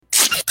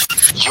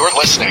You're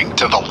listening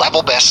to the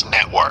Level Best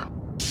Network.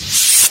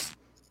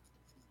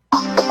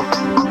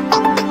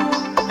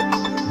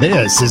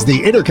 This is the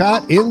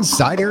Intercot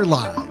Insider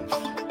Live,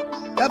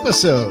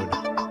 episode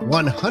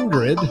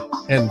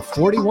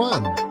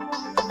 141.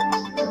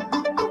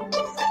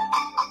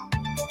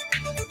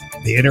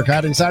 The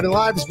Intercot Insider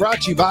Live is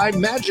brought to you by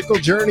Magical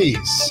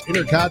Journeys,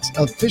 Intercot's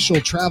official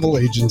travel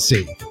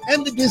agency,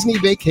 and the Disney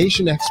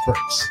Vacation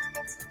Experts.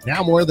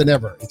 Now more than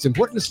ever, it's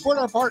important to support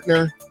our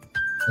partner,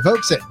 the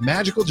folks at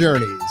Magical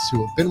Journeys,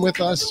 who have been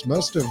with us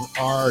most of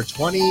our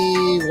 4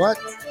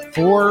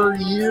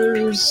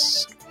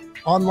 years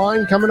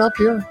online coming up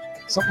here?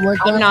 Something like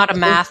that? I'm not a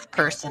math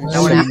person.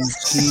 Don't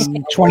ask.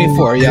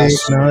 24,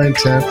 yes. 8, 9,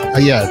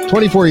 10.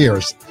 24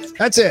 years.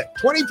 That's it.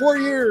 24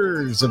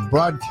 years of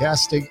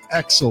broadcasting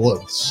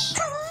excellence.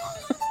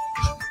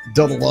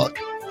 Double luck.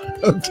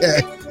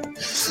 Okay.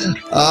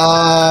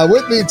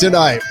 With me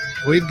tonight,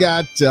 we've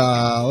got,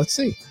 let's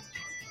see,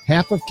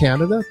 half of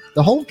Canada,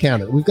 the whole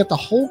Canada. We've got the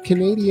whole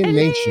Canadian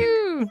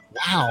nation.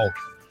 Wow.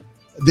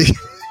 The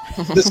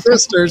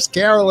sisters,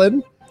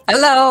 Carolyn.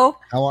 Hello.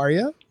 How are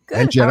you? Good.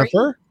 And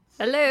Jennifer.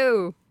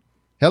 Hello.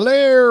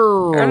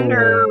 Hello.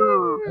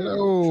 Hello.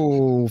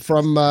 Hello.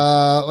 From,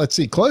 let's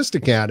see, close to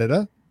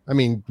Canada. I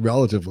mean,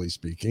 relatively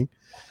speaking.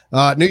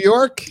 New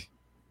York,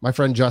 my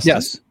friend Justin.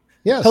 Yes.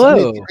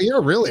 Hello. I mean,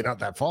 you're really not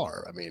that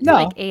far. I mean, No.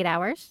 Like 8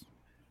 hours.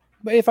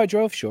 But if I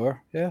drove,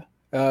 sure. Yeah.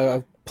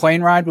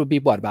 Plane ride would be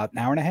what, about an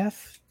hour and a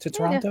half to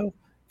Toronto?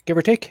 Give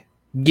or take?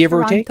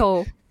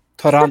 Toronto.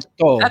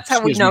 Toronto. That's how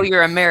we Excuse know me.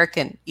 you're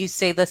American. You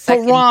say the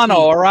second Toronto,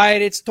 T. all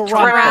right? It's Toronto.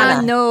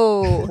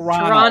 Toronto.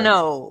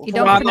 Toronto. You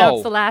don't Toronto,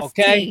 pronounce the last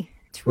okay?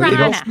 T. Well, you Leave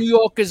don't- Toronto. New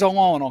York is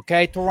alone,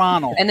 okay?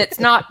 Toronto. And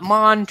it's not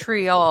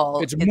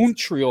Montreal. It's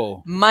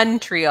Montreal.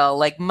 Montreal,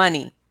 like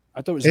money.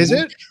 I thought it was Is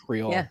it?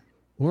 Montreal. Yeah.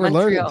 We're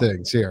Montreal. learning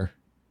things here.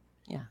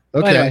 Yeah.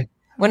 Okay. Anyway.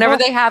 Whenever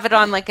they have it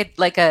on like a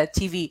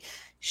TV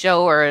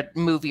show or a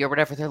movie or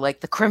whatever, they're like,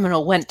 the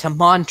criminal went to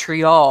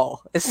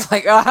Montreal. It's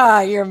like,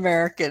 you're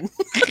American.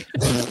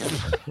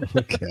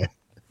 Okay.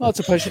 Well, it's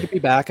a pleasure to be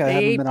back. I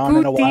Hey, haven't been on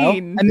in a while.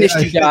 Poutine. I missed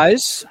you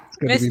guys. It's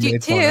good to Missed be you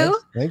made fun too.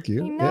 of. Thank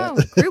you. I know.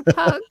 Group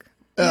hug.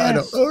 I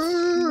know.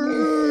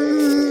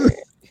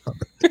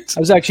 I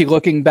was actually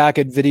looking back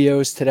at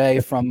videos today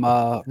from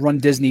Run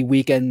Disney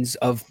weekends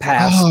of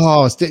past.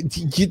 Oh,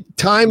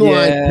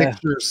 timeline Yeah.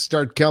 pictures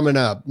start coming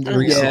up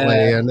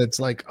recently, and it's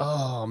like,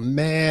 oh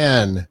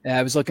man. Yeah,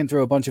 I was looking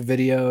through a bunch of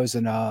videos,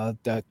 and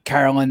the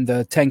Carolyn,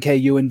 the 10K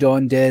you and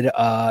Dawn did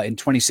in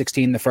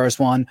 2016, the first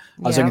one.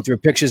 I was Yeah. looking through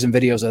pictures and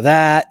videos of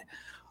that.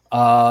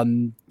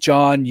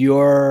 John,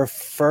 your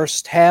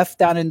first half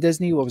down in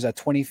Disney, what was that,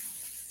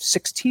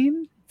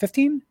 2016,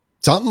 15?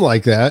 Something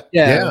like that.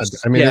 Yeah, Yeah. it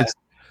was- I mean, yeah.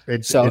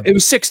 it's So it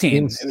was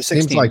 16. seems, It was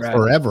 16, seems like right?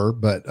 forever,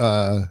 but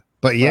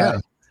yeah.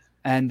 Right.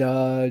 And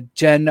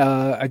Jen, What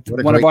a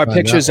one of great our time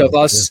pictures that of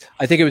was, us,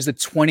 I think it was the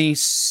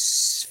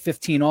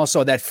 2015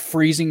 also, that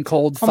freezing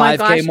cold Oh my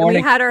 5K gosh,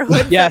 morning. we had our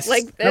hoods Yes. up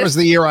like this. That was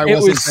the year I It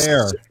wasn't was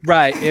there.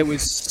 right. It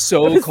was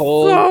so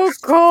cold. So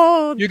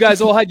cold. You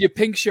guys all had your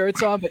pink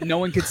shirts on, but no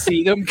one could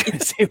see them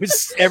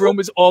because everyone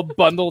was all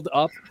bundled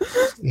up.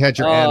 You had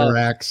your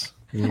anoraks.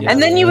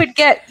 And then you would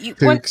get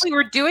once Toots. we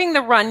were doing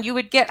the run, you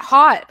would get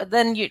hot. But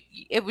then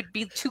it would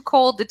be too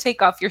cold to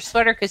take off your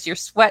sweater because your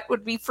sweat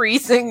would be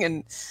freezing,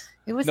 and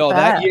it was No,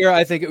 bad. that year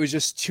I think it was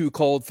just too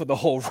cold for the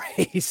whole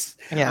race.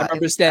 Yeah, I it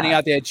remember was standing bad.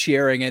 out there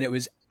cheering, and it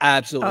was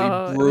absolutely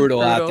Oh, it was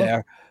brutal out brutal.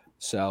 there.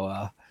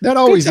 So That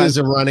always Good is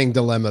a running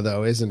dilemma,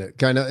 though, isn't it?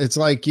 Kind of, it's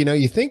like,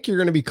 you think you're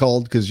going to be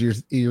cold because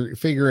you're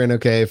figuring,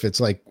 okay, if it's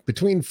like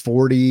between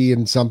 40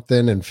 and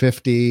something and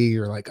 50,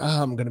 you're like,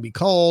 oh, I'm going to be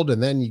cold,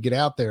 and then you get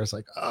out there, it's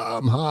like, oh,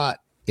 I'm hot.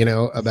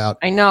 About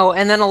I know.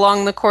 And then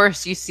along the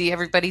course, you see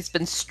everybody's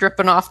been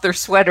stripping off their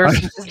sweaters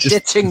and just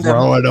ditching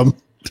them.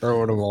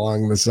 throwing them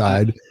along the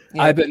side.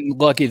 Yeah. I've been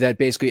lucky that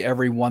basically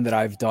every one that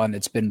I've done,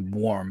 it's been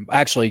warm.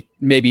 Actually,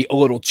 maybe a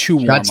little too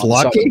warm. That's on some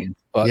lucky? of them,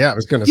 but Yeah, I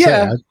was going to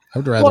Yeah. say,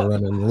 I'd rather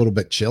run in a little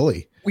bit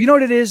chilly. you know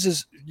what it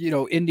is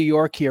in New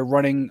York here,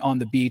 running on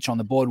the beach on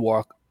the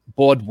boardwalk.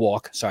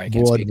 Sorry, I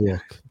can't speak.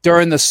 Boardwalk.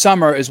 During the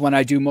summer is when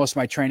I do most of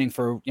my training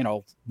for,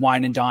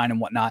 wine and dine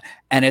and whatnot.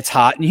 And it's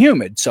hot and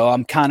humid. So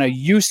I'm kind of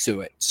used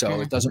to it.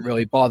 So it doesn't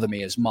really bother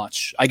me as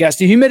much. I guess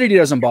the humidity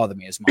doesn't bother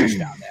me as much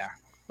down there.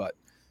 But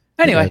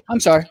anyway, Okay. I'm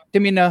sorry.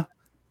 Didn't mean to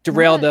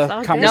derail No, it's the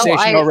all good.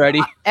 conversation No,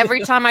 already.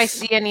 Every time I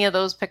see any of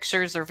those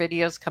pictures or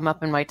videos come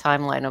up in my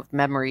timeline of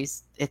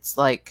memories, it's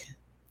like,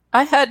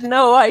 I had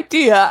no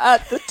idea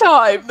at the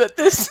time that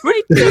this would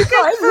take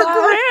for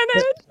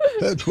granted.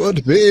 That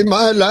would be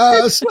my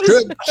last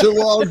trip to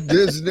Walt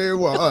Disney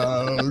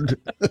World.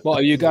 Well,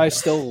 are you guys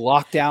still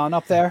locked down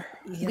up there?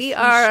 We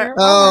are.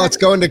 Oh, it's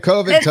going to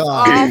COVID It's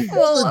talk. awful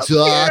COVID up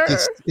talk. here.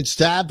 It's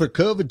time for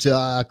COVID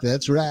talk.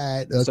 That's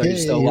right. Okay, So you're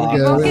still here we locked.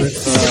 go.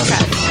 It's,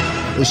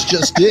 It's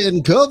just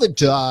in COVID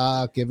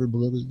talk,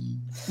 everybody.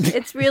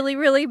 it's really,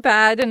 really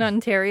bad in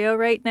Ontario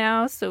right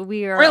now. So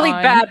we are really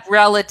on- bad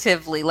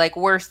relatively, like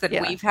worse than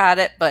Yeah. we've had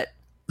it, but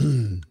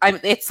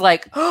It's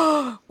like,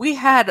 oh, we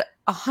had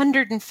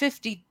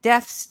 150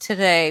 deaths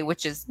today,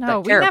 which is No,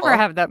 like, we terrible. never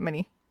have that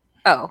many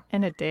Oh,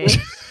 in a day.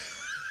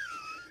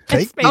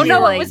 Fake It's maybe oh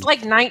no, like it was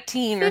like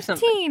 19 or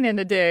something. 15 in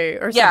a day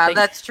or Yeah, something.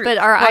 that's true. But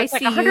our Well, it's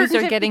like ICUs are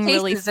 150 getting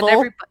really cases and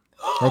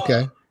full.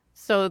 Okay.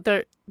 So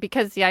they're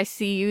because the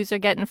ICUs are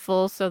getting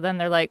full, so then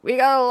they're like, we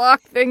gotta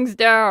lock things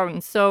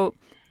down. So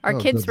our Oh,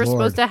 kids good were Lord.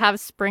 supposed to have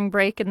spring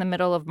break in the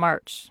middle of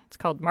March. It's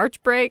called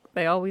March break.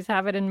 They always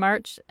have it in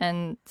March.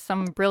 And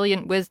some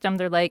brilliant wisdom,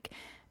 they're like,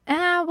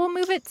 we'll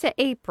move it to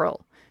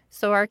April.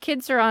 So our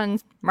kids are on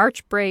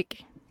March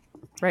break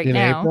right In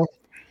now. April?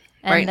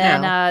 And Right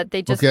then now.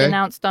 they just Okay.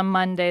 announced on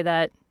Monday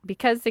that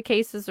because the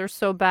cases are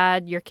so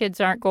bad, your kids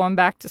aren't going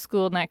back to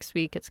school next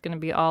week. It's going to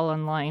be all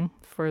online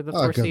for the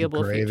Oh, good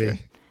foreseeable gravy. future.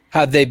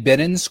 Have they been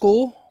in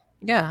school?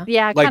 Yeah.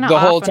 Yeah, Like kind of the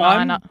off whole and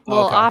time? on.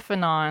 Well, Okay. off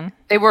and on.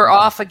 They were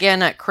off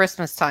again at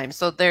Christmas time.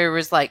 So there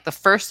was like the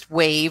first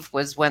wave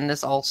was when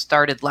this all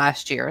started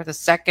last year. The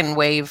second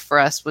wave for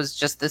us was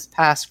just this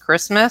past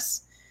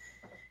Christmas.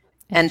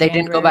 And they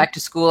didn't go January. back to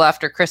school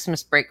after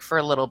Christmas break for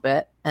a little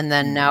bit. And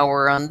then now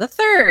we're on the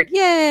third.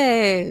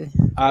 Yay.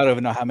 I don't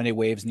even know how many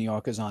waves New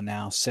York is on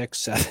now. 6,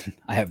 7.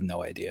 I have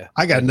no idea.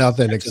 I got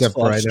nothing Texas except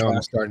for I lost know I'm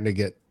track. starting to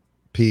get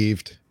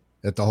peeved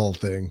at the whole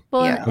thing.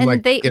 Well, Yeah. I'm, and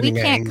like, we getting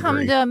can't come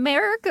angry. to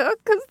America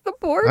because the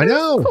border's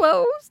know.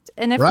 closed.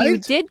 And if you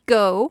Right? did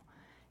go,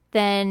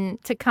 then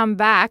to come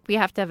back, we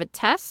have to have a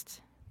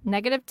test,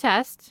 negative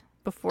test,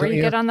 before Don't you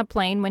you get have- on the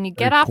plane. When you you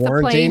get off the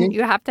plane, quarantining?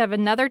 you have to have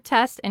another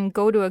test and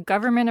go to a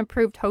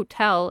government-approved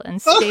hotel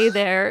and stay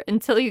there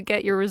until you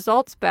get your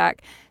results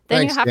back.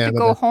 Then Thanks, you have to Canada.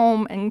 go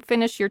home and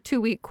finish your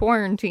 2-week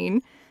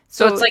quarantine.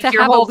 So it's like to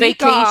your have whole a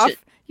week vacation. off,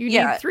 you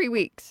Yeah. need 3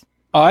 weeks.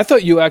 Oh, I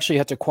thought you actually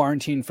had to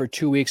quarantine for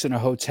 2 weeks in a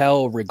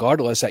hotel,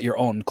 regardless at your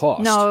own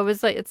cost. No, it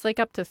was like it's like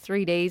up to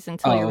 3 days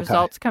until Oh, your okay.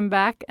 results come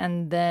back,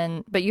 and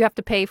then but you have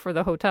to pay for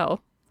the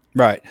hotel.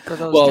 Right. For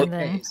those Well, 2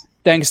 days.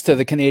 Thanks to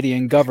the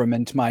Canadian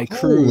government, my Holy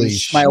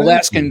cruise, my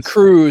Alaskan shnikes.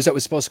 cruise that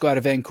was supposed to go out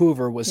of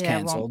Vancouver was Yeah, it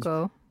won't canceled.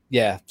 go.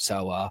 Yeah.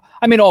 So,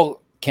 I mean,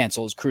 all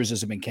cancels,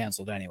 cruises have been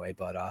canceled anyway,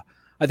 but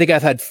I think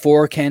I've had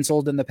 4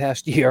 canceled in the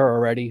past year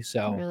already.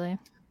 So, Really?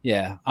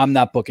 yeah, I'm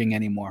not booking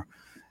anymore.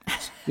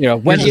 You know,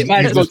 Wendy just- at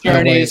Magical just gonna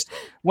Journeys,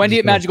 Wendy at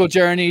Just gonna- Magical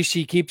Journeys,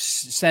 she keeps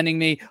sending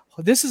me,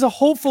 this is a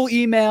hopeful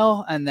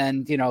email. And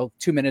then,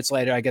 2 minutes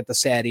later, I get the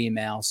sad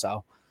email.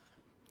 So,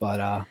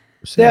 but,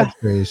 Sad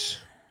face.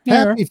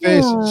 Yeah. Happy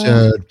face.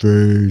 Sad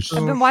face.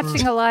 I've been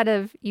watching a lot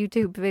of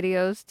YouTube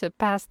videos to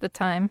pass the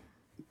time.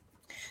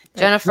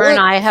 Jennifer and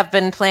I have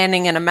been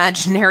planning an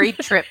imaginary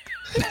trip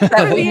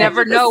that we the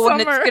never end of know the when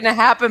it's summer. going to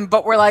happen,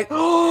 but we're like,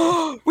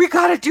 oh, we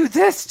got to do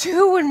this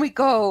too when we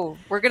go.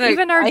 We're going to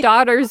Even our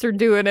daughters are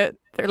doing it.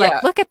 They're Yeah.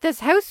 like, look at this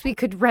house we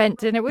could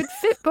rent, and it would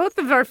fit both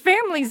of our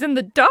families and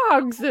the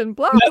dogs, and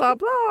blah blah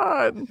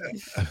blah.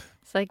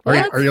 It's like,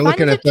 well, Are you it's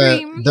looking fun at to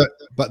dream.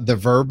 the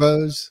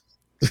verbos?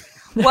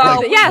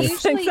 Well, Yes,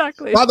 usually-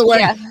 exactly. By the way,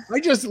 Yeah.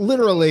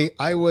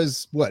 I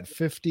was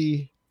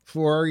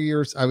 54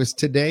 years. I was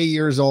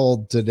years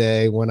old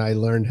today when I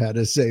learned how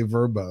to say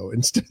verbo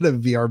instead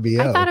of VRBO.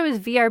 I thought it was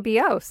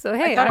VRBO. So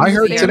hey, thought it I was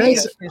heard VRBO. today.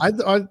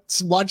 I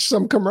watched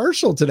some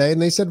commercial today,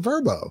 and they said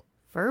verbo.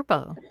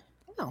 Verbo.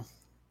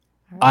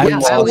 I'm Yeah,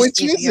 lost. I always Which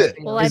see is it?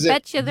 VRBO. Well, I Is it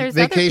bet you there's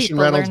Vacation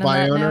other Rentals people by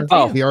learning owner. that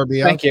now, Oh, too.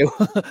 VRBO. thank you.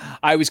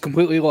 I was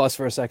completely lost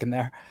for a second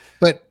there.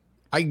 But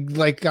I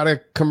got a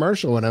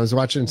commercial when I was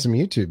watching some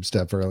YouTube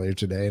stuff earlier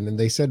today, and then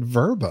they said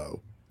verbo.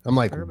 I'm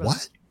like, Verbo.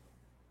 what?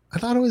 I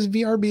thought it was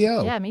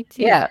VRBO. Yeah, me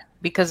too. Yeah,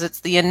 because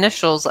it's the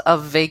initials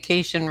of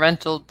vacation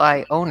rental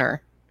by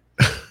owner.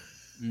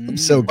 I'm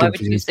so Why would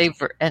you confused. say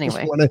for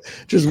anyway?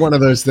 Just one of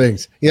those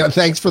things. Yeah,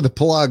 thanks for the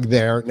plug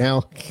there.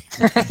 Now,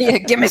 Yeah,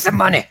 give me some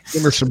money.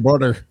 give her some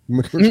butter.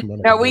 Give her some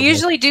butter. No, we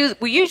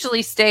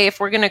usually stay if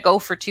we're gonna go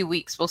for 2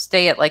 weeks. We'll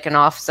stay at like an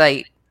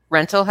off-site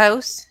rental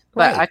house.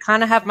 But Right. I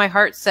kind of have my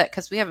heart set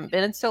because we haven't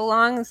been in so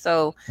long.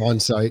 So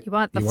on site. You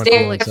want the You full want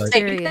stay, on site.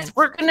 experience. because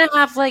we're gonna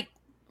have like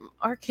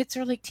our kids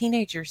are like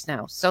teenagers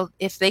now. So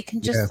if they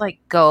can just Yeah. like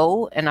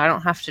go and I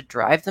don't have to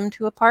drive them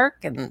to a park,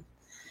 and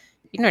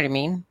you know what I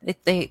mean,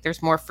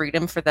 there's more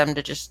freedom for them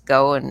to just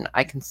go, and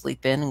I can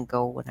sleep in and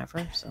go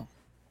whenever. So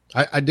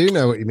I do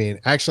know what you mean.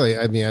 Actually,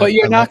 I mean, But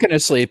you're I not like- going to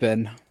sleep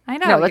in. I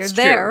know No, you're that's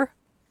true. there.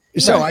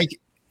 So I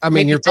mean,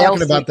 Maybe you're they'll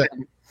talking about sleep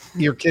the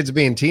your kids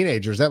being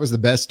teenagers. That was the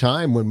best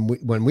time when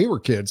we were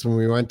kids, when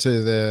we went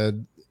to the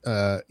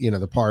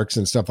the parks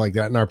and stuff like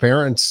that. And our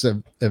parents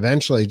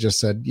eventually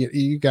just said,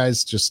 you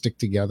guys just stick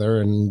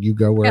together and you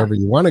go wherever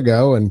you want to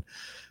go. And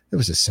it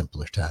was a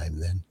simpler time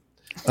then.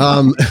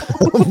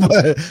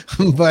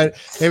 But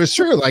it was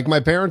true. Like my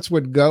parents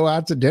would go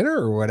out to dinner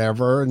or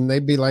whatever, and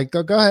they'd be like,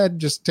 go ahead,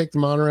 just take the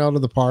monorail to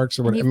the parks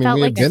or And whatever. you I mean, felt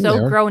we like had been so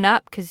there. grown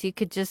up because you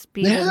could just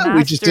be Yeah, the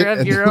we just master did- of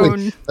and your we-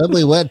 own.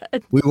 Suddenly we went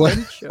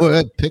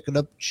adventure. picking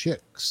up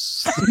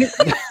chicks.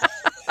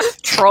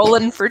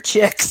 trolling for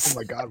chicks. Oh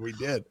my god, we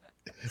did.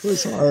 It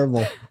was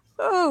horrible.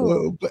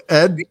 Oh,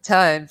 Ed, good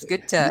times,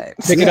 good times.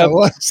 Picking yeah, up it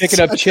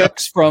was.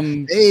 chicks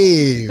from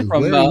Hey, from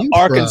where are you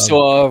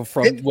Arkansas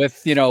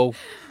with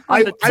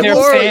I their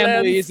will-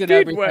 families and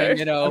everything,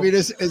 you know. I mean,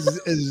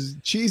 as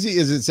cheesy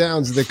as it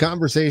sounds, the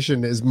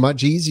conversation is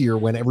much easier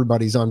when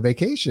everybody's on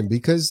vacation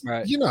because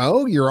Right. you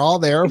know you're all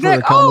there You'd for be a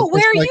like, oh, conversation.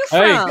 where are Like, you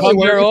Hey, from? come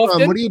where here are you from?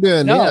 often? What are you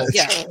doing? No.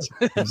 Yeah.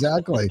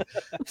 Exactly.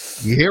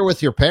 You here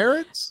with your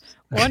parents?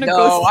 Want to No,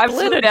 go I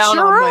split flew a down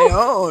on churro? my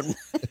own.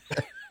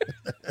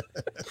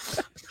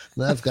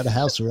 No, I've got a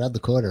house around the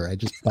corner. I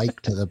just bike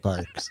to the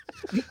parks.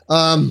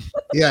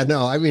 Yeah,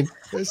 no, I mean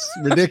it's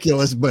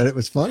ridiculous, but it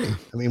was funny.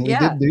 I mean, we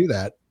Yeah. did do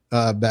that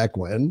back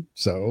when.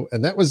 So,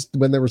 and that was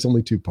when there was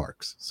only 2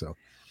 parks. So,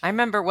 I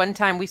remember one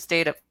time we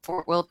stayed at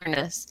Fort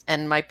Wilderness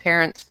and my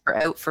parents were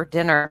out for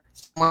dinner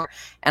somewhere,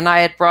 and I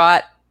had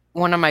brought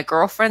one of my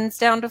girlfriends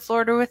down to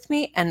Florida with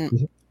me, and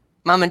Mhm.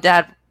 Mom and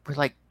Dad were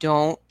like,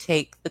 don't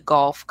take the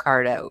golf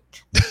cart out.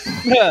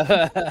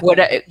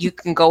 You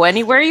can go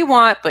anywhere you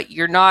want, but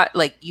you're not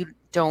like, you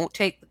don't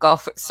take the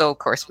golf. So of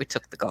course we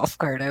took the golf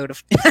cart out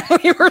of,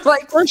 we were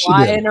like course you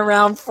did. flying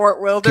around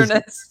Fort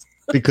Wilderness.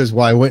 because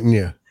why wouldn't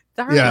you?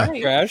 Darn Yeah.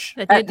 right. Crash.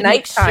 That you At had to make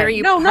nighttime. sure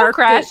you no parked it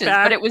crashes, but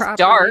back it was properly.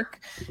 dark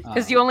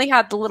because Oh. you only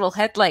had the little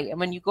headlight, and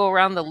when you go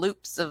around the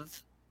loops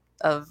of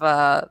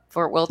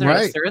Fort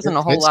Wilderness, Right. there isn't a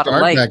It's whole lot of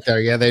dark light. back there.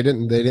 Yeah, they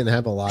didn't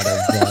have a lot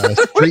of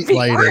street be-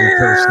 lighting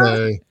per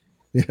se.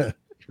 Yeah,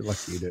 you're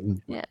lucky you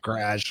didn't Yeah.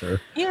 crash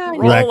or. Yeah,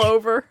 Roll Wreck.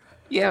 over.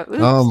 yeah.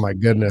 Oh my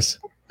goodness,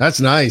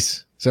 that's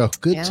nice. So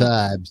good Yeah.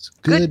 times,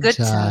 Good good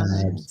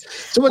times.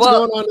 So what's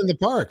Well- going on in the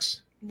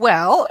parks?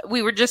 Well,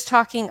 we were just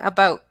talking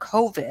about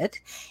COVID,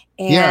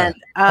 and Yeah.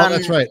 Oh,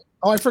 that's right.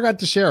 Oh, I forgot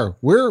to share.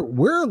 We're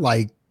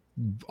like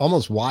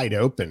almost wide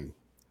open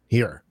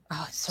here.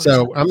 Oh, it's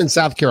So I'm in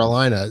South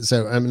Carolina.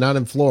 So I'm not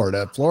in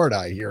Florida. Florida,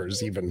 I hear,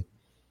 is even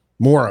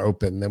more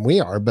open than we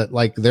are. But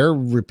like they're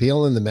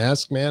repealing the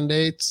mask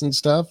mandates and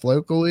stuff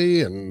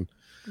locally, and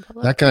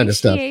Well, That kind of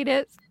stuff. appreciate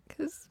it,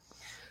 'cause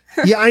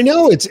yeah, I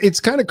know it's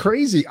kind of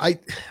crazy.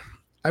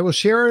 I will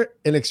share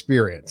an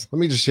experience. Let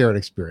me just share an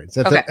experience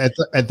Okay.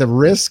 at the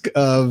risk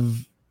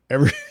of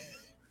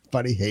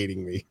everybody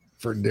hating me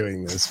for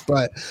doing this.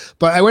 But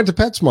I went to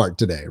PetSmart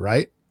today,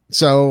 right?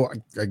 So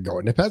I go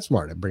into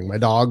PetSmart. I bring my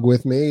dog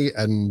with me,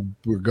 and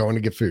we're going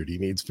to get food. He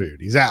needs food.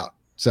 He's out.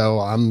 So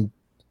I'm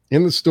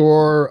in the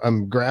store.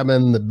 I'm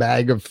grabbing the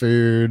bag of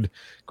food,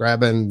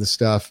 grabbing the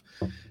stuff,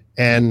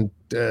 and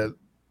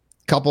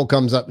couple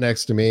comes up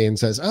next to me and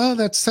says, "Oh,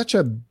 that's such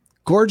a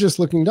gorgeous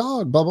looking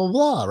dog, blah, blah,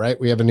 blah." Right.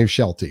 We have a new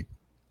Sheltie.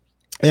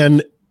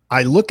 And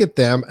I look at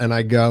them and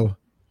I go,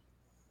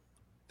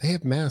 they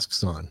have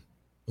masks on.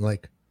 I'm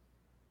like,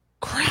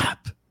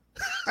 crap,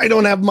 I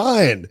don't have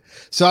mine.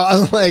 So I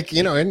was like,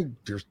 and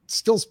you're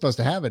still supposed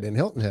to have it in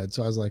Hilton Head.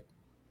 So I was like,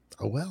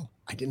 oh, well,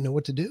 I didn't know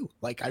what to do.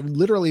 Like, I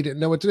literally didn't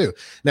know what to do.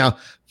 Now,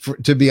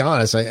 to be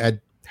honest, I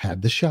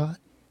had the shot.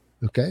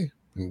 Okay.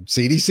 And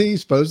CDC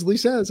supposedly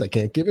says I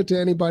can't give it to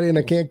anybody and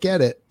I can't get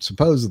it.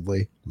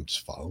 Supposedly, I'm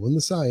just following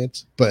the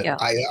science. But Yeah.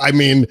 I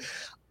mean,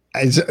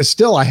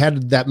 I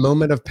had that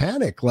moment of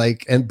panic.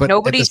 But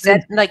nobody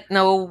said,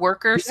 no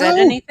worker said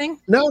No. anything.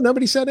 no,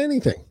 nobody said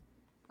anything.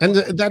 And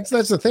that's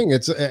the thing.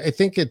 I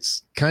think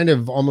it's kind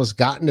of almost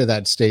gotten to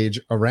that stage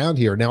around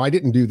here. Now, I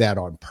didn't do that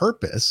on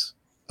purpose.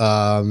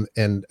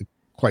 And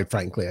quite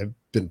frankly, I've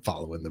been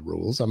following the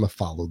rules. I'm a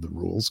follow the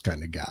rules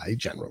kind of guy,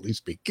 generally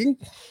speaking.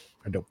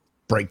 I don't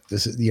break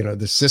this,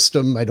 the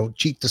system. I don't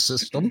cheat the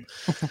system.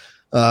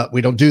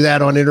 We don't do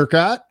that on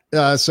Intercot.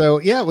 So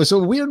yeah, it was a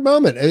weird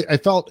moment. I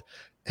felt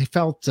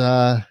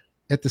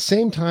at the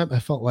same time, I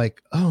felt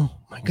like, oh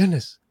my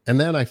goodness. And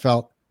then I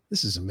felt,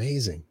 this is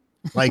amazing.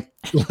 Like,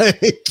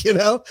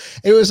 it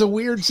was a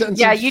weird sense.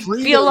 Yeah, of you'd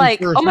freedom feel like,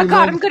 for a oh my few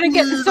God, I'm moments. going to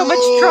get in so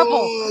much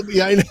trouble.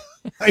 Yeah, I know.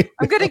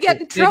 I'm going to get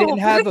in They trouble. didn't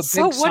have but a it's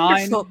so big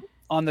sign wonderful.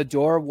 on the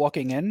door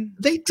walking in.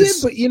 They did,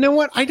 but you know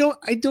what? I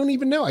don't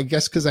even know. I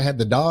guess because I had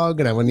the dog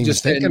and I wasn't even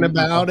Just thinking didn't-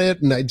 about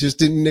it, and it just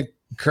didn't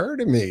occur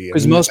to me.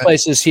 Because And most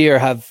places here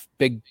have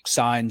big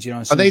signs,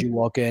 as soon they- as you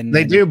walk in.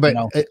 they and, do, but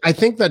I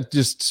think that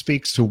just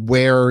speaks to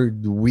where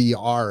we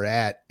are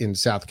at in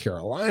South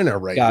Carolina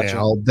right Gotcha.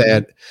 now.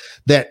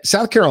 That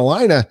South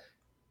Carolina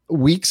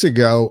weeks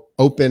ago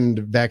opened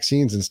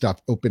vaccines and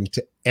stuff open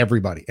to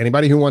everybody.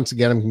 Anybody who wants to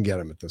get them can get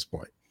them at this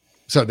point.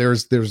 So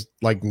there's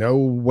like no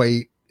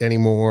wait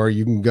anymore.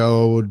 You can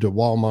go to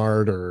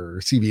Walmart or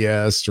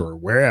CVS or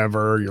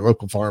wherever, your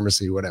local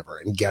pharmacy, whatever,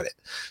 and get it.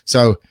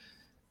 So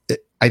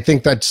I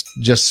think that's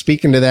just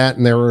speaking to that.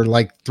 And there were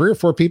like 3 or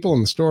 4 people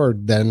in the store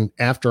then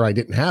after I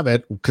didn't have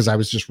it, because I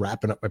was just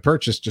wrapping up my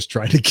purchase, just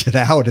trying to get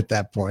out at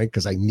that point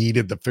because I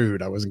needed the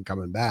food. I wasn't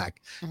coming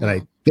back. And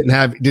I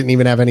didn't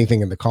even have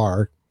anything in the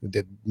car. I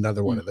did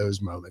another one of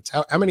those moments.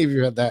 How many of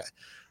you had that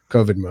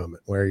COVID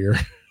moment where you're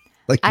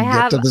like, you I get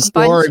have to the a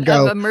store bunch and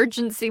go, of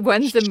emergency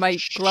ones in my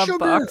glove Sugar.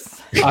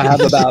 box. I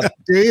have about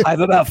do you? I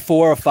have about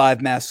 4 or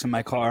 5 masks in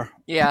my car.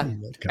 Yeah, Oh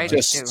my I God. do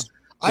Just- too.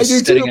 I do just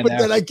too, sitting in but there.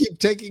 then I keep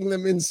taking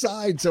them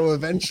inside. So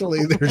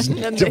eventually there's And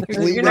then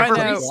complete you're not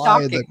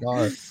supply in the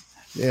car.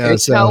 Yeah,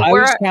 so No, I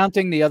we're- was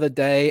counting the other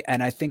day,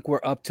 and I think we're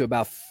up to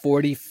about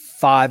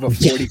 45 or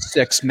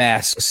 46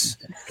 masks.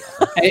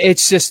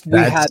 It's just we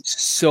That's- had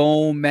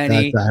so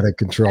many. that's out of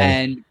control.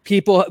 And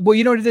people, well,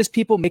 you know what it is?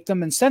 People make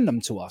them and send them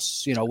to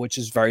us, you know, which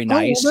is very well,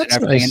 nice and that's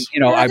everything. nice. And, you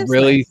know, Yeah, I that is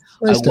really,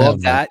 Nice I to love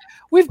have that.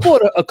 We've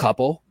bought a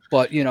couple,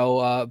 but, you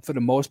know, for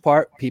the most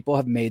part, people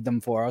have made them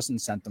for us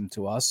and sent them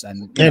to us.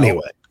 And you know,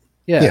 Anyway,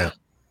 yeah. yeah.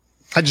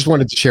 I just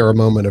wanted to share a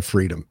moment of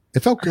freedom.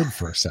 It felt good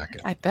for a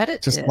second. I bet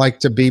it Just did. like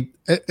to be,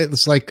 it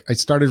was like I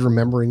started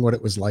remembering what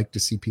it was like to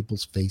see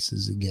people's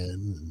faces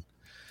again. And,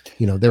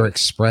 you know, their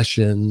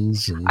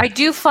expressions. And, I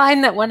do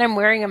find that when I'm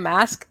wearing a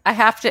mask, I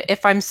have to,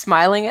 if I'm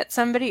smiling at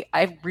somebody,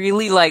 I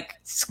really like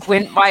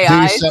squint my Do you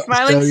eyes so-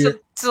 smiling so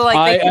so like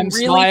I they can am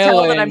really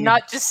tell that I'm smiling.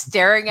 not just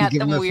staring you at give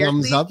them them a weirdly.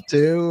 thumbs up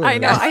too. I or-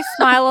 know. I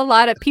smile a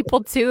lot at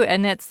people too,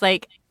 and it's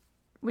like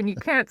when you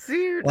can't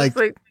see, you're Like- just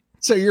like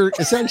So you're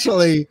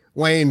essentially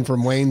Wayne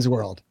from Wayne's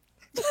World.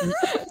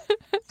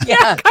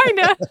 Yeah. kind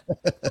of.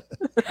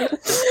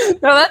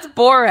 No, that's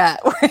Borat,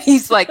 where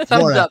he's like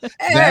thumbs Borat. up.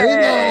 Very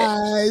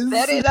Hey, nice.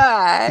 very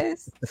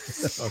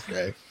nice.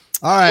 Okay.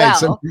 All right.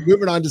 So Well,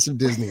 moving on to some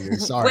Disney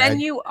news. Sorry. When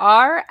you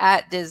are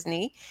at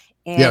Disney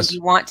and Yes.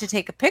 you want to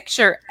take a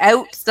picture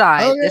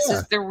outside, Oh, this yeah.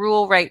 is the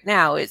rule right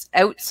now, is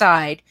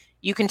outside.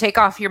 You can take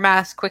off your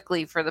mask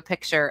quickly for the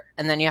picture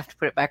and then you have to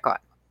put it back on.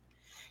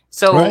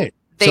 So right.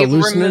 So they've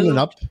loosening removed, it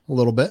up a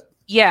little bit.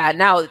 Yeah,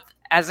 now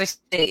as I say,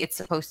 it's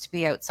supposed to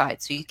be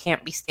outside, so you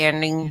can't be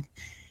standing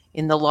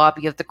in the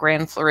lobby of the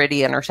Grand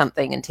Floridian or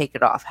something and take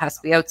it off. It has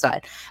to be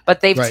outside.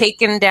 But they've Right.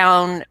 taken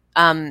down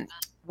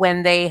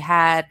when they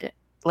had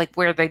like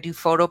where they do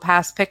photo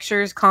pass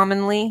pictures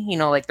commonly, you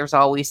know, like there's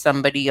always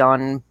somebody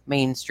on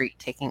Main Street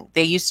taking,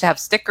 they used to have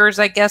stickers,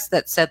 I guess,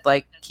 that said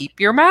like, keep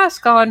your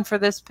mask on for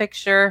this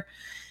picture.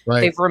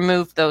 Right. They've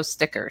removed those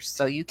stickers.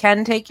 So you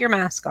can take your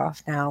mask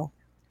off now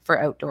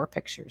for outdoor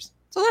pictures.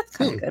 So that's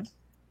kind of good.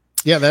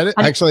 Yeah, that is,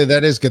 I'm- actually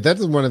that is good. That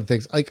is one of the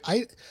things. Like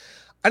I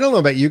don't know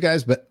about you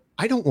guys, but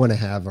I don't want to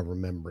have a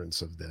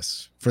remembrance of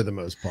this for the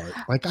most part.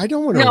 Like I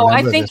don't want to No, I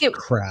remember think this it-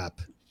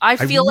 crap. I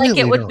feel like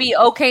really it would don't. be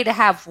okay to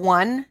have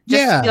one.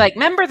 Just Yeah. to be like,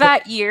 remember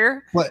that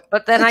year?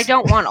 But then I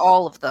don't want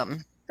all of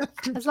them.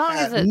 As long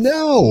as it's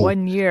no.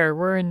 1 year,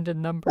 we're into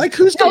numbers. Like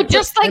who's No, gonna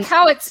just put-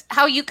 like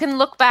how you can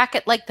look back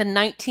at like the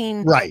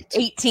 1918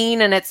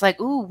 right. and it's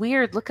like, ooh,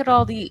 weird. Look at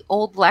all the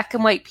old black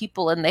and white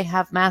people and they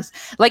have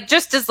masks. Like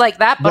just as like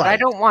that, but I Right.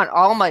 don't want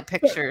all my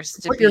pictures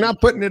to But be. you're not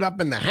putting it up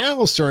in the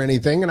house or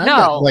anything. And I've No.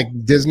 got like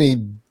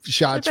Disney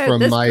shots Look at from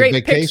this my great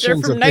picture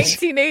vacations from of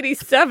this.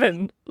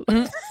 1987.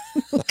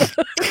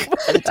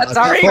 That's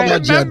all right. Hold I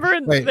on, Jen. remember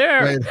it's Wait,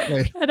 there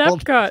wait. at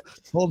Hold, Epcot.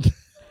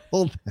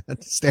 hold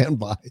that. Stand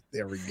by.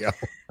 There we go.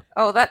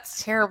 Oh,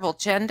 that's terrible,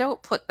 Jen.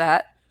 Don't put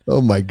that.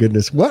 Oh my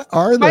goodness. What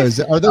are those?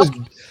 Are those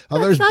That's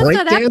us at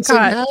breakdancing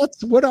Epcot.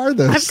 hats? What are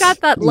those? I've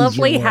got that things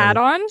lovely you're hat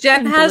wearing? on.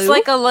 Jen in has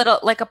blue.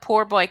 like a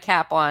poor boy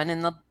cap on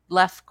in the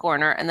left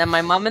corner, and then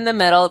my mom in the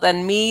middle,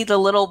 then me, the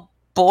little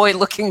boy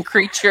looking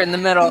creature in the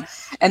middle,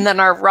 and then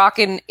our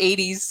rockin'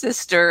 80s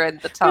sister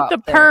at the top. with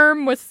the there.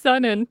 perm with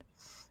sun in.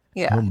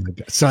 Yeah. Oh my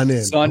god. Sun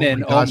in. Sun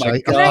in. Oh my I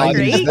God.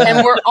 use Isn't that.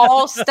 And we're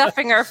all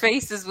stuffing our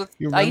faces with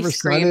You remember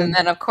ice cream, Sun In? and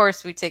then of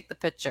course we take the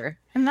picture.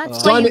 And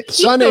that's Sun- why you keep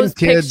sun in, those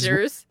kids.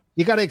 pictures.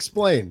 You got to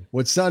explain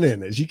what sun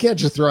in is. You can't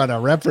just throw out a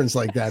reference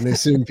like that and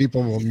assume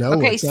people will know.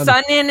 Okay, what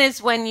sun in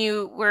is when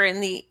you were in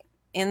the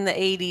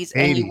 80s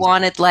and you 80s.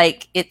 wanted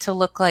like it to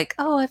look like,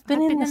 oh, I've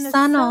been in the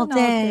sun all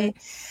day.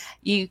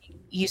 You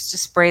used to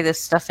spray this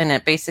stuff in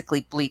it,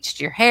 basically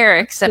bleached your hair,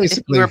 except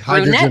Basically, if you were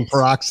hydrogen brunette.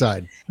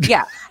 peroxide.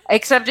 Yeah,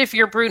 except if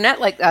you're brunette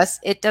like us,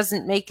 it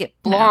doesn't make it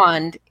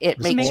blonde. It It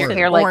makes makes your it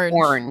hair like orange.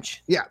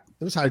 orange. Yeah,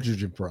 it was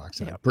hydrogen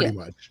peroxide, Yeah. pretty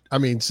much. I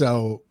mean,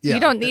 so yeah, You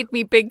don't need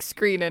me big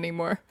screen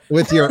anymore.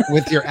 with your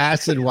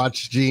acid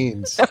wash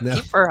jeans. No,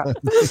 For us.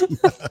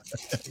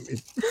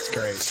 it's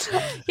great.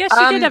 Yeah,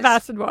 she did Um, have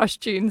acid wash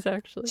jeans,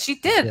 actually. She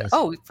did. Yes.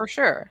 Oh, for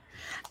sure.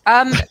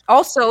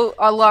 Also,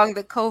 along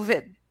the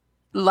COVID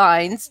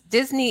lines,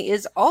 Disney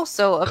is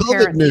also COVID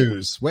apparently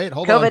news. Wait,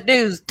 hold COVID on.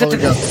 news. Hold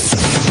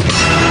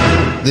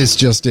on. This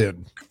just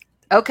in.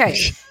 Okay.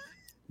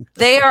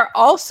 They are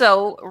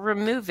also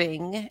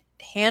removing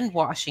hand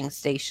washing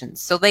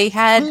stations. So they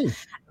had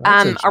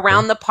That's interesting.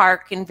 around the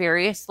park in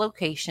various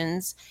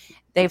locations.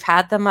 They've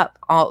had them up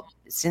all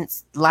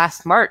since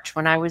last March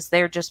when I was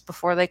there just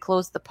before they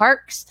closed the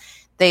parks.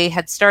 They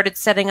had started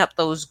setting up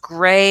those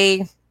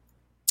gray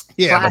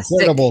the plastic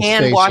portable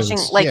hand stations. washing,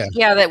 like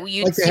yeah. that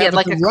you'd Like they see have at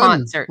like the a run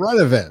concert.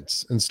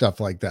 events and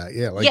stuff like that.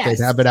 Yeah, like Yes.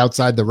 they'd have it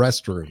outside the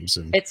restrooms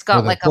and It's or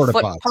got the like a porta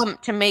foot pots.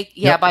 pump to make,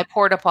 Yep. by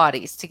porta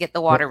potties to get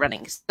the water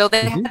running. So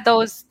they Mhm. had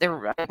those. I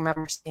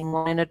remember seeing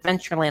one in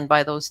Adventureland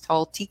by those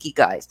tall tiki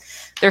guys.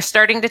 They're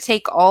starting to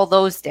take all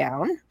those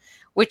down,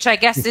 which I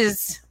guess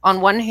is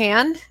on one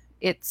hand,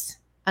 it's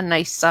a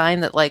nice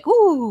sign that like,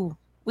 ooh,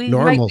 we might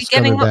Normal's be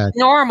getting coming back.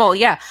 normal,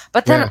 yeah.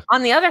 But then Yeah.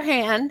 on the other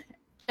hand,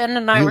 Jen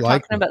and I You were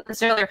like talking them. about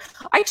this earlier.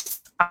 I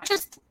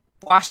just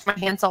wash my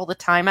hands all the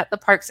time at the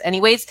parks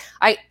anyways.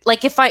 I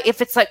like if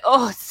it's like,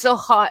 oh, it's so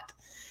hot,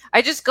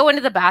 I just go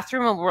into the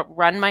bathroom and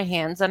run my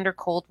hands under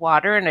cold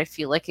water, and I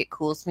feel like it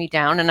cools me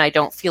down, and I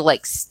don't feel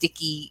like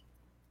sticky,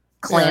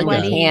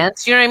 clammy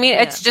hands. You know what I mean?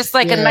 Yeah. It's just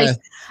like a nice,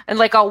 and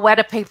like I'll wet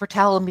a paper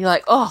towel and be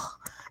like, oh,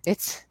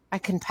 I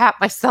can pat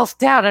myself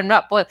down. I'm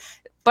not boiled.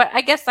 But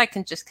I guess I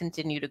can just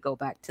continue to go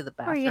back to the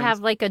bathroom. Or you have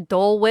like a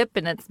Dole Whip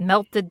and it's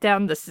melted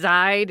down the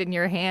side and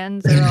your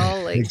hands are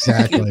all like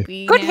Exactly.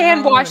 goopy Good now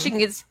hand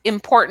washing is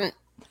important.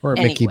 Or a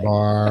Mickey Anyway.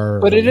 bar.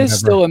 But or it is whatever.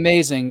 still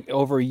amazing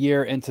over a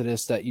year into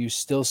this that you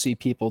still see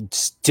people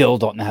still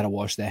don't know how to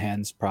wash their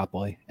hands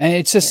properly. And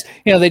it's just,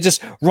 they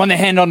just run their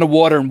hand on the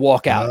water and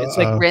walk out. It's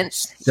like,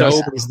 Rinse.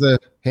 Justin's the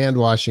hand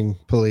washing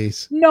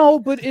police. no,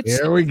 but it's,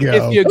 Here we go.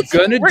 if you're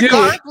going to do it,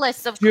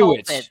 Regardless of do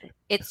it. COVID,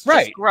 it's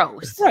Right. just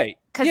gross. right.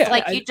 Because Yeah,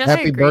 like you just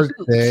Happy agree.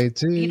 birthday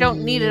to you. You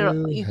don't need it.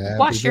 You Happy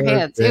wash your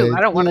hands. birthday Ew,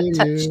 I don't want to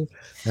touch. you.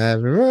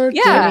 Happy birthday.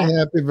 Yeah.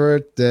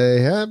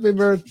 Happy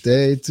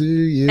birthday to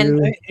you.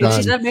 And it's Done.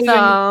 just amazing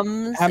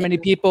thumbs. how many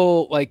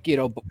people, like,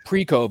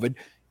 pre-COVID,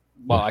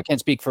 well, I can't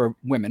speak for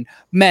women,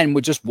 men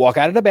would just walk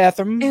out of the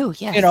bathroom, Ew,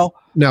 yes. No,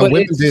 but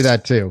women it's- do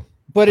that too.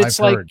 but it's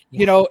I've like,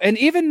 heard. and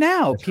even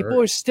now, I've people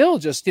heard. are still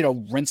just,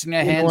 rinsing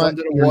their You know hands what?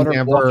 under the You're water,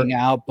 never- walking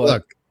out. But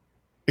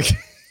Look,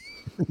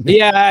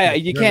 yeah,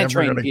 you you're can't never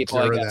train gonna people,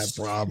 I cure guess.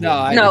 that problem. No,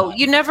 I- No,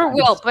 you never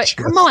will. But Just-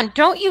 come on,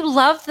 don't you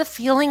love the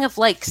feeling of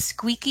like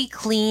squeaky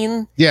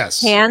clean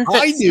Yes, hands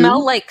that I do.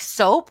 smell like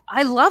soap?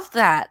 I love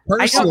that.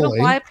 I don't know Personally,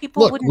 why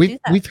people Look, wouldn't we've, do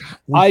that. we've,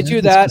 we've I had do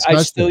this that. I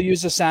discussion. still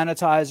use a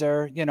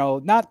sanitizer,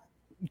 not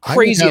I would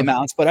crazy have-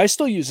 amounts, but I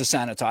still use a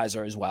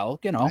sanitizer as well,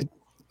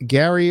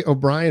 Gary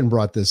O'Brien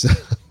brought this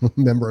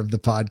member of the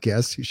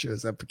podcast who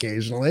shows up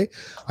occasionally.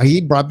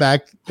 He brought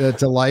back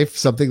to life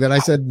something that I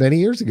said many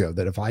years ago,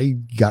 that if I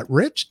got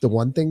rich, the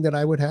one thing that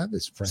I would have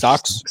is fresh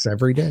Socks. socks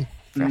every day.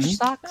 Fresh Mhm.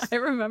 socks. I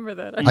remember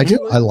that. I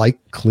do. I like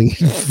clean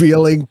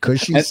feeling,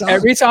 cushy And socks.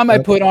 every time I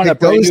put on It a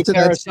brand goes new to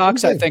pair that of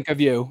socks, same I thing. think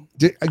of you.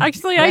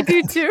 Actually, I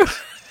do too.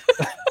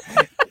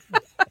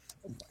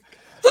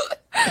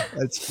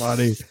 That's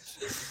funny.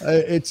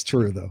 It's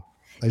true though.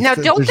 Now,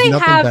 don't there's they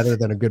nothing have- better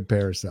than a good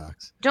pair of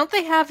socks. Don't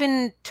they have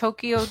in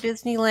Tokyo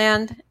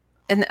Disneyland?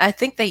 And I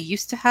think they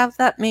used to have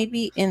that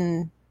maybe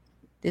in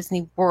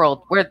Disney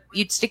World, where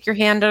you'd stick your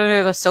hand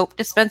under the soap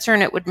dispenser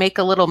and it would make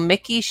a little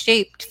Mickey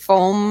shaped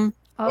foam.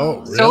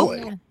 Oh, soap.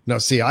 really? No,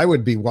 see, I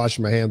would be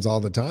washing my hands all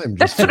the time.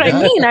 That's just for what I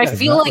that. mean. I That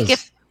feel like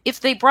was-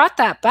 if they brought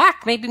that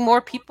back, maybe more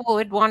people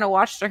would want to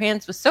wash their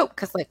hands with soap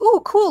because, like,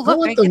 oh, cool! I Look,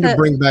 want them to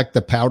bring back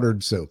the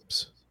powdered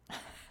soaps.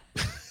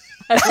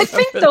 I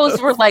think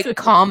those were like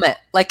Comet,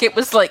 like it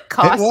was like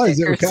caustic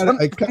It or was kind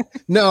something.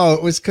 of no,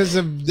 it was because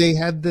of they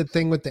had the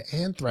thing with the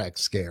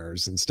anthrax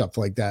scares and stuff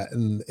like that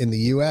in the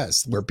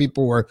U.S. where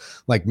people were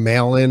like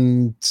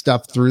mailing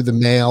stuff through the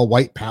mail,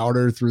 white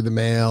powder through the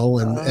mail,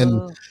 and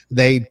Oh.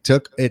 they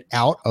took it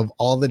out of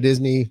all the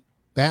Disney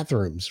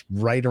bathrooms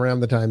right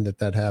around the time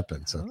that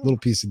happened. So a little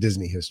piece of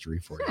Disney history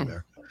for you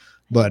there.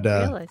 But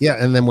realize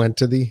yeah, and then went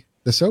to the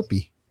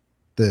soapy,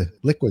 the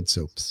liquid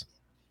soaps.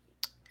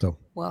 So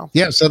Well,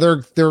 yeah, so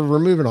they're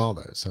removing all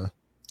those, huh?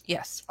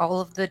 yes, all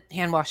of the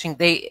hand washing.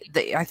 They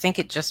I think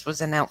it just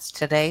was announced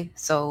today,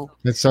 so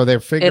And so they're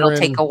figuring it'll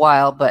take a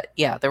while. But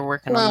yeah, they're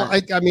working Well, on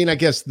that. I mean, I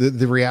guess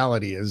the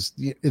reality is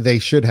they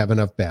should have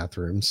enough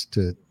bathrooms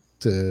to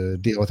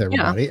deal with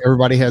everybody.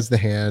 Everybody has the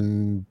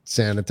hand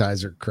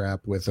sanitizer crap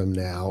with them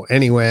now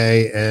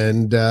anyway.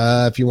 And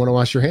if you want to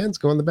wash your hands,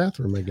 go in the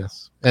bathroom, I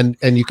guess. And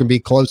you can be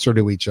closer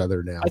to each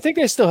other now. I think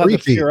they still have 3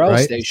 the feet, Purell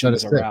right?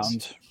 stations Instead of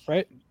around,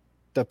 right?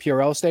 The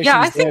Purell stations. Yeah,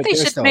 I think they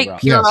they're should still make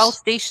around. Yes. Purell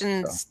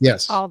stations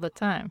Yes. all the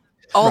time.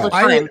 all the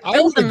time. I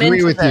Build would them agree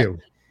into with the- you.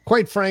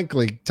 Quite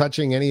frankly,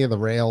 touching any of the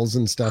rails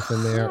and stuff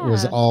in there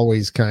was Yeah.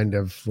 always kind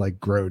of like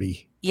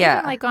grody. Yeah,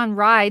 Even like on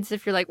rides,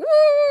 if you're like, woo,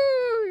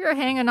 you're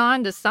hanging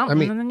on to something,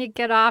 mean- and then you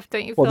get off,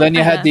 don't you? Well, feel then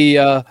you had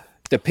kinda-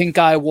 the pink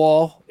eye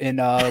wall in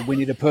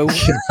Winnie the Pooh.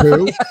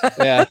 Pooh,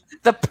 Yeah,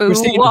 the poo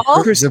Christine- wall.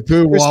 the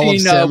Pooh wall of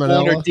Christine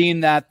Warner salmonella.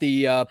 deemed that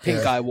the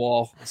pink Yeah. eye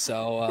wall.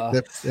 So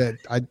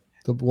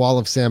The wall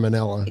of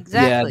salmonella.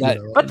 Exactly. that-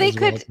 But they as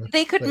well, could so-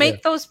 they could but make yeah.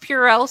 those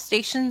Purell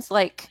stations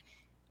like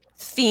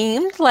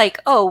themed, like,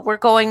 oh, we're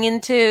going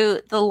into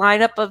the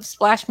lineup of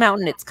Splash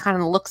Mountain. It's kind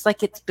of looks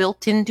like it's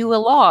built into a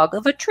log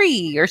of a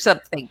tree or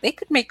something. They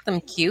could make them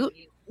cute.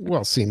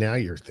 Well, see, now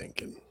you're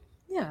thinking.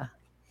 Yeah.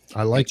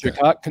 I like that.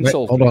 Intricate Wait,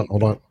 consult.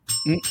 hold on.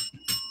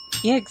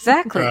 Yeah,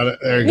 exactly. Got it.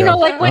 There you, You go. know,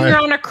 like when All you're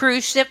right. on a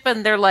cruise ship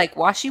and they're like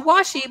washy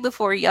washy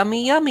before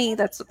yummy yummy.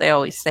 That's what they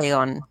always say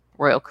on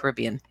Royal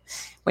Caribbean.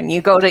 When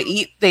you go to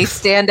eat, they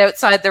stand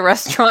outside the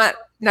restaurant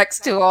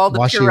next to all the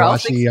Washy, Purell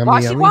washy, things. yummy,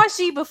 Washy yummy.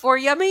 washy before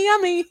yummy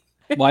yummy.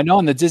 Well, I know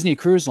on the Disney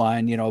Cruise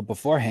Line,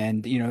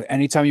 beforehand,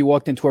 anytime you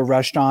walked into a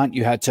restaurant,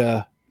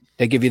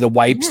 they give you the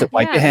wipes to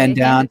wipe Yeah, your hand they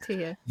give down. it to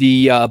you.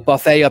 The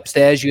buffet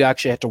upstairs, you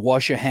actually had to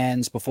wash your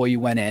hands before you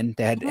went in.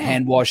 They had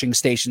hand washing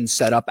stations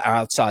set up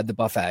outside the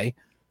buffet.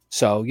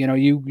 So,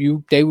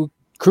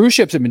 cruise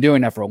ships have been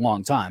doing that for a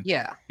long time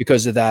Yeah.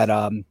 because of that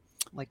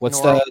like What's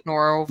the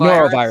norovirus?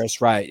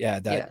 norovirus? Right. Yeah.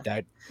 Yeah.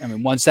 That. I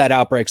mean, once that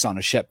outbreak's on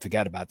a ship,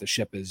 forget about it. The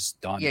ship is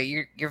done. Yeah,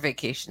 your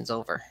vacation's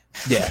over.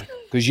 Yeah,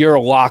 because you're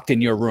locked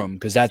in your room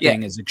because that Yeah.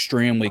 thing is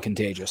extremely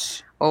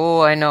contagious.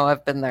 Oh, I know.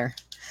 I've been there.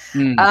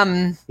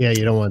 Yeah,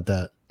 you don't want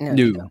that. No.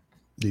 you No.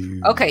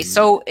 don't. Okay,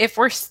 so if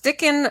we're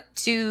sticking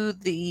to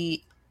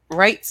the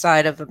right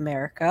side of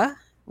America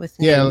with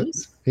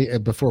news,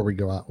 Before we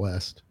go out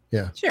west.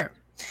 Yeah. sure.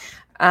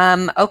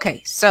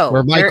 Okay, so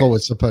Where Michael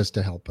was supposed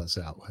to help us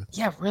out with.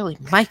 yeah, really,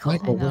 Michael.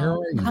 Michael, I where know.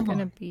 are It's you? Come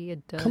gonna on. be a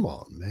dud. Come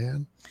on,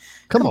 man.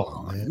 Come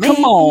on, man.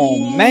 Come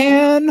on,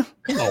 man.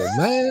 Come on,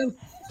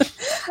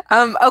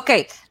 man.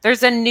 Okay,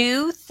 there's a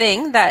new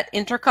thing that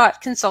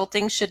Intercot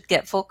Consulting should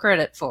get full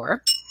credit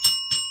for.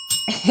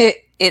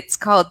 It's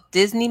called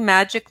Disney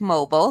Magic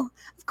Mobile.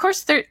 Of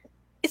course,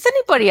 is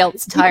anybody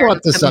else You tired brought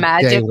of this the up day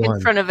magic in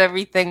one. front of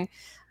everything?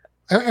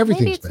 Everything's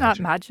Maybe it's not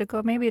magic.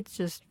 magical. Maybe it's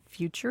just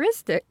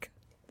futuristic.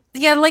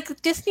 Yeah,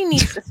 like Disney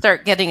needs to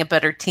start getting a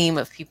better team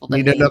of people. that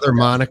Need name another stuff.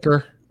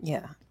 moniker?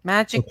 Yeah,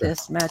 magic Okay.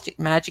 this,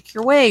 magic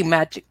your way,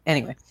 magic.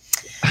 Anyway,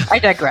 I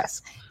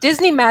digress.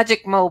 Disney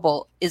Magic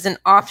Mobile is an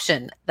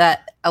option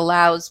that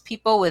allows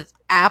people with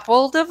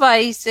Apple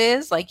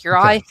devices, like your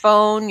Okay.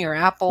 iPhone, your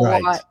Apple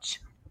Right. Watch.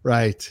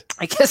 Right.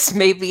 I guess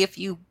maybe if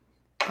you,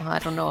 I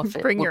don't know if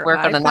it Bring would your work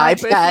on an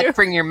iPad with iPad. you.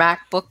 Bring your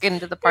MacBook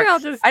into the park. Maybe I'll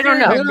just I don't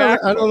carry know. my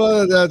I don't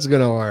know if that's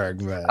going to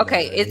work, man.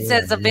 Okay, it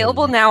says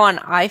available now on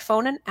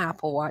iPhone and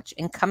Apple Watch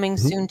and coming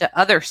Mhm. soon to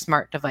other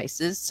smart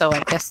devices. So I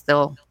guess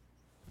they'll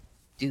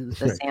do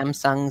the Right.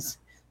 Samsungs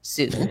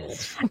soon.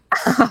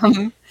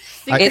 um,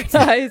 secret It's-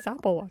 size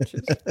Apple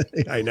Watches.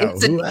 I know.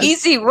 it's an Who has-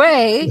 easy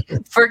way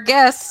for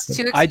guests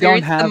to I don't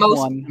experience the have most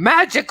one.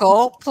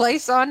 magical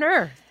place on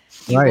earth.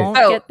 You Right. won't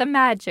So- get the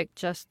magic,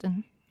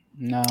 Justin.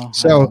 No. I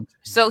So- don't.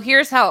 So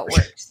here's how it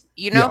works.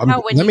 You know Yeah,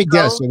 how when let you me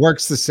go, guess. It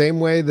works the same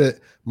way that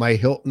my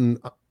Hilton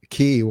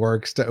key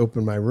works to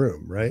open my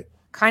room, right?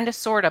 kind of,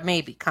 sort of,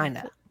 maybe, kind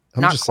of.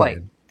 I'm Not just quite.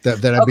 saying that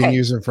I've been Okay.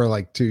 using for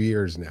like 2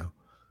 years now.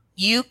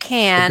 You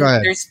can. Go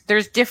ahead.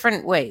 There's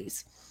different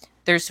ways.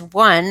 There's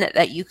one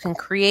that you can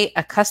create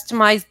a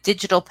customized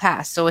digital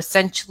pass. So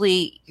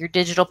essentially, your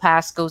digital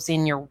pass goes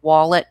in your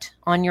wallet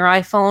on your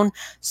iPhone,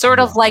 sort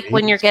of like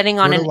when you're getting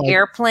on Sort an of like-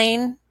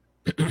 airplane.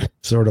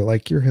 Sort of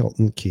like your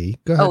Hilton key.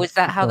 Go ahead. Oh, is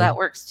that how Keep that going.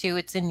 works too?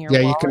 It's in your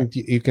Yeah, wallet.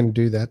 you can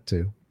do that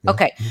too. Yeah.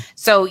 Okay.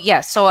 So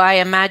yeah, so I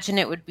imagine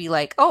it would be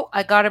like, oh,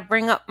 I got to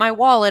bring up my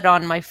wallet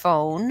on my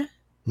phone.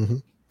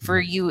 Mhm. For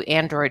you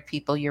Android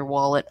people, your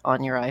wallet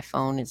on your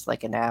iPhone is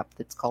like an app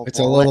that's called It's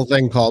a Wallet. little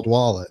thing called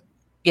wallet.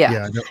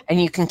 Yeah. I don't,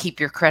 And you can keep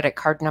your credit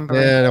card number.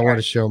 in I don't there. want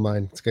to show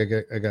mine. I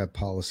got a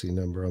policy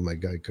number on my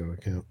Geico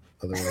account.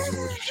 Otherwise, I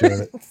would have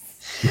shown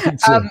it.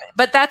 So,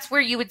 But that's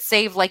where you would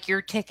save like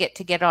your ticket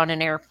to get on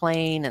an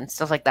airplane and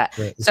stuff like that.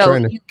 right, I'm So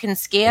trying to- you can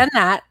scan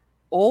that,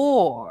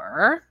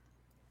 or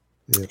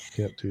yeah,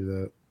 can't do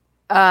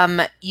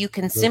that. you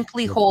can Nope,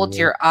 simply nope, hold nope.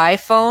 your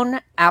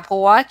iPhone,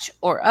 Apple Watch,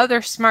 or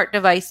other smart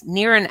device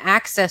near an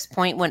access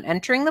point when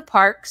entering the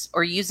parks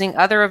or using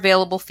other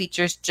available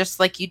features, just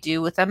like you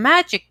do with a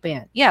Magic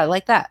Band. Yeah,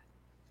 like that.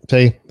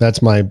 See,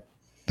 that's my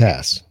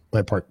pass,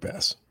 my park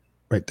pass,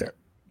 right there.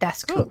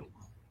 That's cool.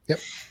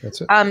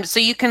 That's it. So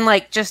you can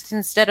like just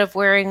instead of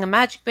wearing a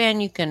Magic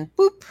Band, you can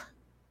boop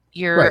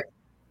your Right.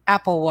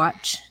 Apple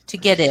Watch to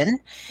get in.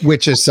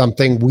 Which is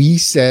something we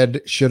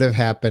said should have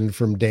happened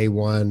from day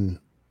one.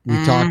 We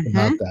talked Mhm.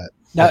 about that.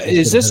 Now, That we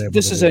is should have this been able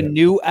this to is do a that.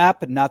 new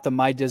app, not the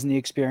My Disney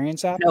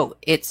Experience app? No,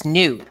 it's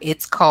new.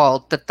 It's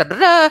called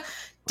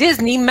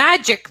Disney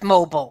Magic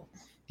Mobile.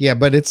 Yeah,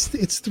 but it's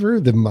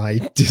through the My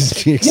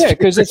Disney. Yeah,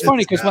 because it's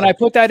funny Experience because when I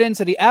put that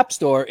into the App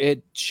Store,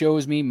 it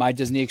shows me My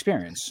Disney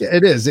Experience. Yeah,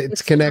 it is. It's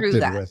It's through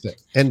connected that. with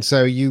it, and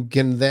so you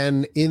can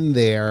then in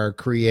there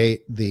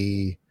create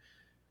the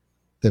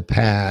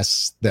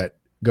pass that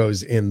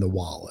goes in the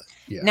wallet.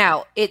 Yeah.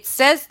 Now, it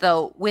says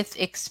though, with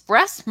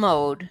Express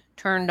mode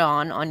turned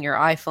on your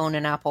iPhone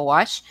and Apple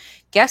Watch,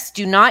 guests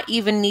do not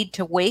even need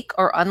to wake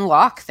or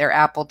unlock their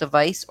Apple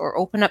device or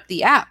open up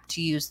the app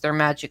to use their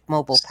Magic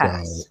Mobile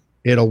Pass. So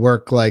it'll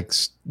work like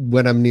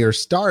when I'm near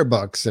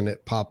Starbucks and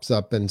it pops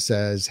up and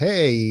says,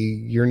 "Hey,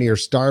 you're near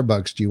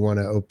Starbucks. Do you want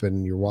to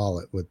open your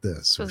wallet with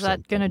this?" So or is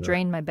that going to something?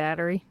 drain my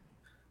battery?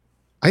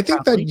 I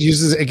think Probably. that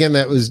uses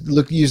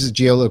uses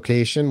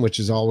geolocation, which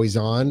is always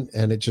on,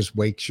 and it just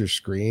wakes your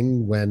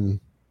screen when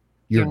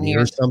you're You're near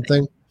near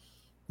something.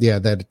 Yeah,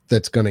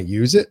 that's going to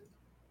use it.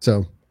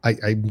 So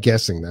I'm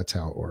guessing that's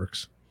how it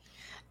works.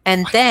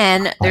 And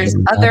then there's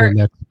I'm not other an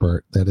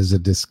expert. That is a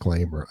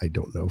disclaimer. I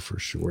don't know for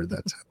sure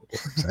that's how it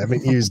works. I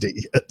haven't used it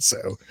yet, so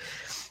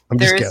I'm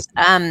just there's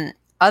guessing.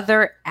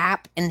 other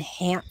app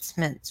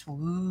enhancements.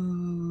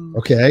 Woo.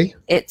 Okay.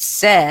 It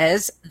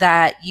says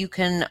that you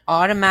can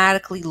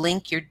automatically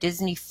link your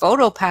Disney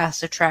Photo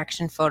Pass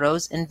attraction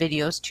photos and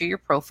videos to your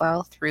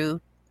profile through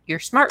your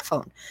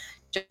smartphone.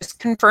 Just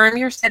confirm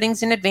your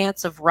settings in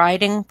advance of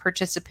riding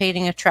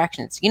participating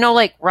attractions. You know,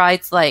 like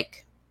rides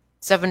like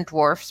Seven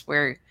Dwarfs,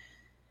 where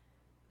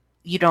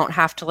you don't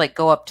have to like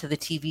go up to the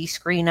TV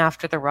screen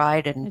after the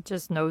ride, and It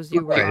just knows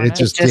you were Right, on it it.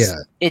 just-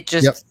 it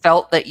just Yep.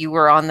 felt that you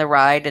were on the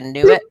ride and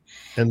knew it.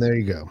 And there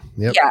you go.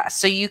 Yep. Yeah,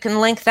 so you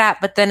can link that,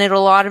 but then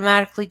it'll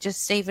automatically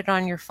just save it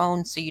on your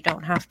phone, so you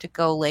don't have to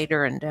go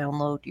later and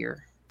download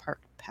your park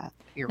path.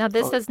 Your Now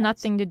this photo has pass.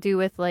 nothing to do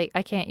with like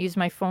I can't use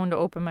my phone to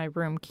open my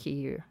room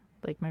key, or,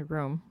 like my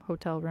room,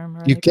 hotel room. Or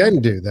You anything.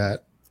 can do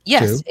that.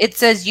 Yes, too. it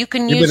says you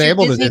can You've use been your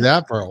able Disney. to do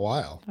that for a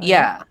while.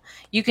 Yeah,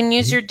 you can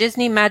use your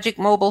Disney Magic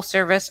mobile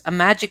service, a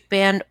Magic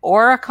Band,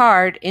 or a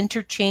card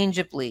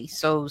interchangeably.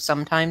 So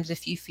sometimes,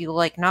 if you feel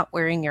like not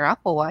wearing your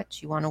Apple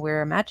Watch, you want to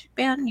wear a Magic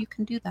Band, you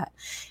can do that.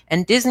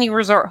 And Disney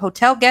Resort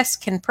hotel guests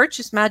can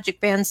purchase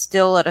Magic Bands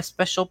still at a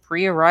special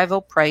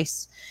pre-arrival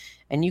price,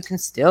 and you can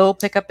still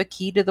pick up a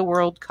Key to the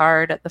World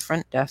card at the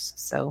front desk.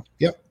 So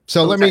Yep.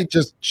 So let Okay. me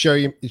just show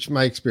you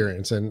my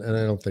experience, and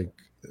I don't think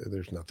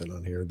there's nothing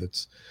on here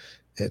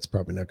it's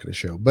probably not going to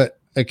show. But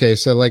okay,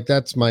 so like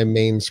that's my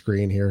main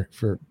screen here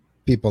for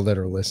people that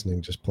are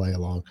listening. Just play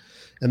along,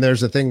 and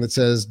there's a thing that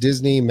says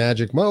Disney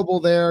Magic Mobile.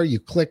 There, you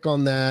click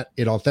on that,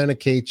 it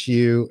authenticates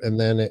you, and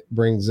then it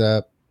brings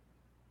up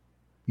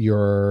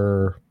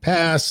your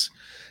pass.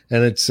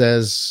 And it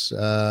says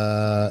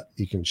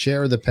you can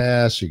share the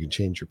pass, you can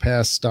change your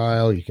pass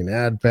style, you can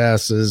add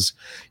passes,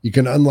 you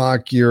can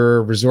unlock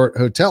your resort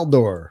hotel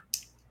door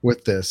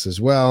with this as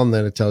well. And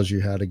then it tells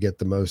you how to get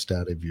the most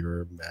out of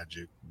your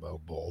Magic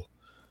Mobile.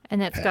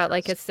 And it's got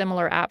like a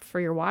similar app for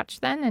your watch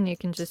then, and you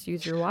can just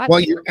use your watch. Well,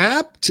 your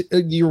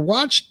your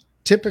watch,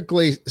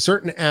 typically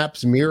certain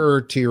apps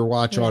mirror to your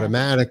watch Yeah.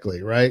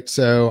 automatically, right?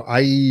 So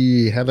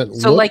I haven't.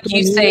 So, looked like you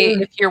on say,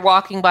 here. if you're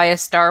walking by a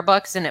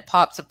Starbucks and it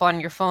pops up on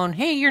your phone,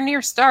 hey, you're near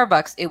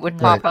Starbucks, it would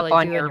Right. pop up Probably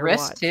on do your on your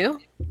wrist watch. too.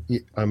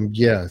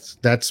 Yes,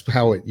 that's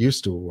how it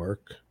used to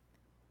work.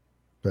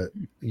 But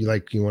you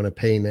want to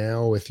pay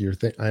now with your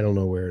thing. I don't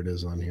know where it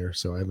is on here,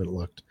 so I haven't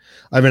looked.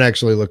 I haven't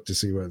actually looked to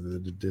see whether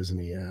the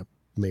Disney app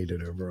made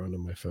it over onto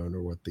my phone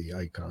or what the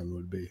icon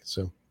would be.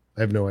 So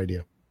I have no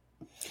idea.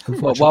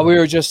 Well, while we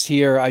were just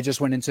here, I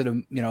just went into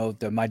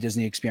the My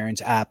Disney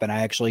Experience app, and I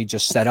actually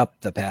just set up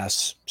the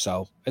pass.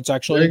 So it's There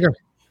actually you go.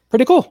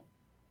 pretty cool.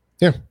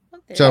 There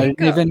So- I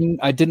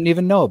you didn't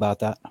even know about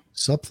that.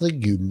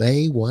 Something you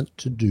may want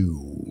to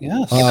do.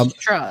 Yes.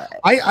 Try.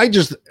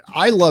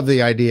 I love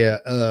the idea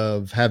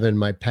of having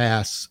my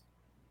pass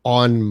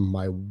on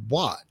my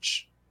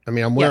watch. I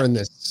mean, I'm Yeah. wearing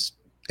this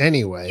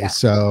anyway, Yeah.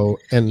 so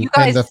and You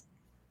guys- the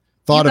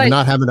thought you of guys-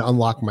 not having to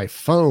unlock my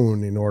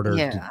phone in order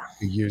Yeah.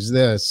 to use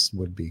this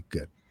would be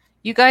good.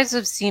 You guys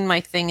have seen my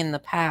thing in the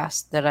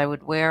past that I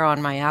would wear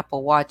on my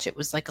Apple Watch. It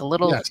was like a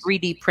little Yes.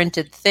 3D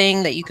printed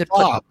thing that you could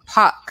put a Fob.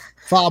 puck.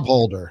 Fob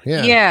holder,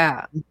 yeah.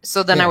 Yeah.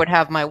 So then Yeah. I would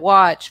have my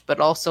watch, but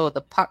also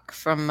the puck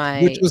from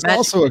my Which was Magic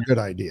also a Band. good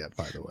idea,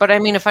 by the way. But I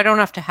mean, if I don't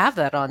have to have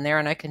that on there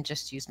and I can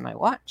just use my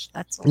watch,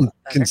 that's a lot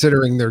better.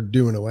 Considering they're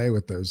doing away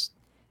with those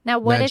Now,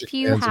 what Magic if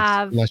you Bands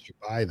have unless you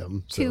buy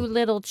them. so- two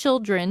little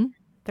children?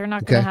 They're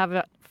not going Okay. to have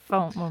a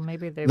phone. Well,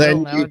 maybe they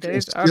then will you can,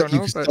 nowadays. I still, don't you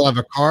know, can but still have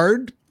a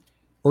card,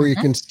 or you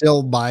Mhm. can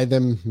still buy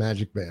them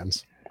Magic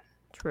Bands.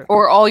 true.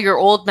 Or all your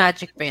old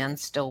Magic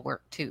Bands still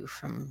work too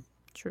from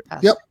True.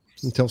 past Yep.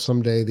 years. Until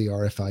someday the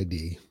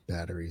RFID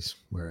batteries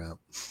wear out.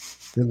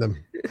 In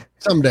them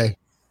someday,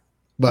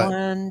 but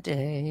One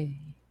day.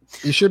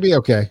 you should be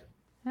okay.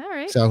 All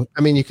right. So,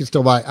 I mean, you can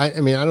still buy. I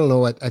mean, I don't know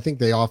what I think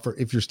they offer.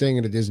 If you're staying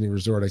at a Disney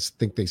resort, I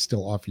think they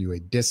still offer you a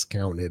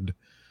discounted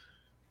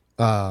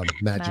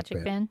Magic Magic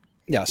Band. Band.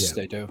 Yes, Yeah.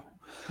 they do.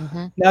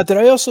 Mhm. Now, did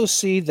I also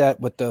see that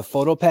with the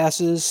photo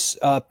passes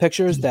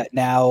pictures that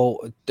now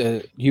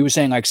you were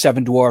saying like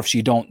Seven Dwarfs,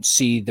 you don't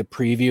see the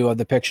preview of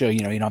the picture. You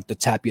don't have to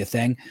tap your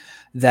thing.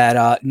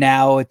 That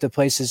now at the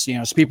places,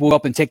 so people go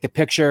up and take the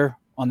picture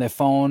on their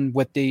phone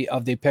with the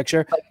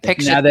picture. Like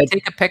picture, Now that-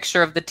 take a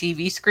picture of the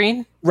TV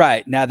screen.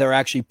 Right now, they're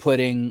actually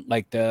putting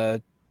like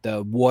the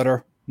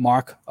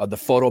watermark of the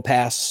photo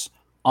pass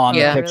on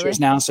Yeah. the pictures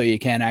Really? now, so you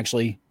can't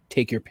actually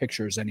take your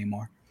pictures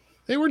anymore.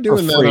 They were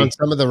doing that free. on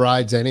some of the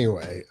rides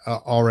anyway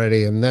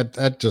already, and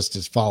that just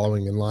is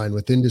following in line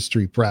with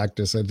industry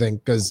practice, I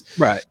think, because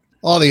Right.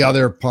 all the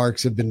other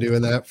parks have been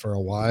doing that for a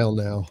while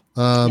now.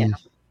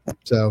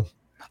 So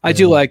I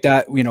do like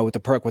that, with the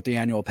perk with the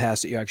annual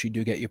pass that you actually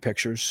do get your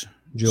pictures.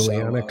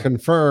 Juliana So,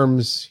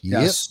 confirms.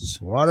 yes.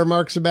 Yep,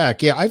 watermarks are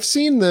back. Yeah, I've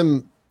seen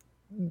them.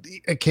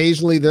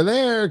 Occasionally they're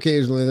there,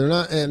 occasionally they're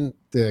not, and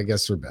I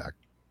guess they're back.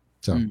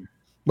 So,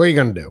 what are you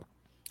gonna do?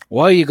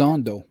 What are you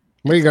going to do?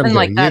 What are you gonna Been do?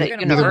 like that You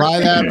at either buy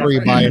Universal. that or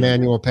you buy an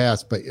annual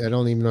pass, but I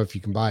don't even know if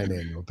you can buy an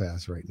annual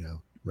pass right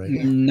now. Right?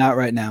 Not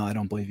right now. I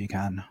don't believe you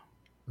can.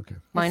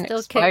 Mine still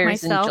kick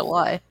expires in myself.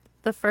 July.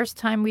 The first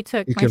time we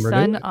took You my can renew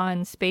son it.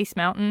 on Space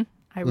Mountain,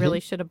 I really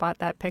should have bought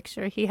that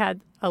picture. He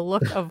had a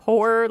look of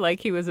horror, like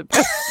he was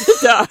about to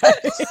die.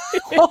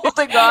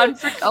 Holding on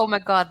for, oh my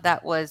God,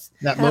 that was,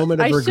 That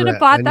moment of I regret. should have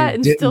bought and that, you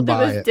and didn't still to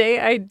buy this it. day,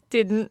 I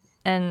didn't.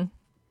 And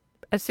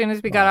as soon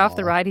as we got off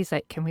the Aw. ride, he's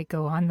like, "Can we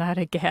go on that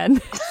again?"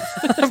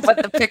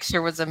 but the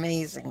picture was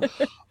amazing.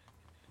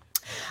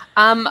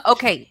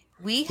 Okay,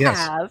 we Yes.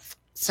 have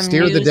some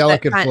Steer the news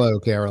delicate that flow,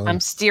 Carolyn. I'm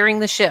steering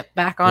the ship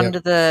back onto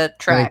the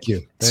track.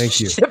 Thank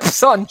you.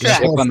 Ship's on track.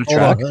 Ship on the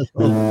track.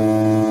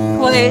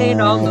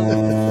 Plane on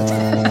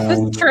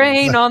the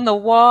train on the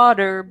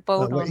water,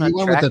 boat on you a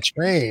went track. with the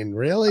train,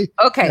 really?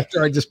 Okay.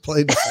 After I just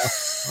played the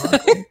song.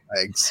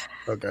 Thanks.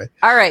 Okay.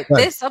 All right.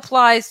 Right. This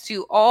applies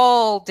to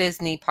all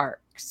Disney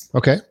parks.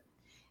 Okay.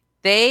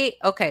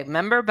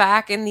 Remember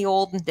back in the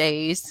olden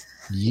days,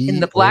 in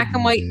the black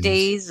and white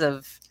days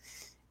of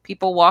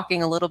people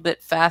walking a little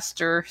bit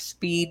faster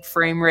speed,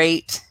 frame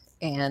rate,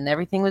 and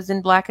everything was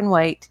in black and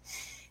white.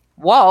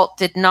 Walt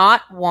did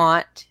not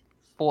want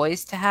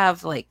boys to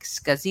have like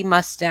scuzzy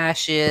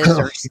mustaches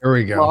or Here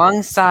we go.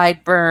 long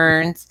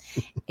sideburns.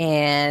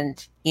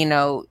 And,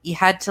 you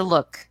had to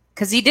look,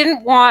 because he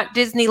didn't want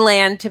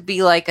Disneyland to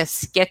be like a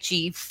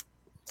sketchy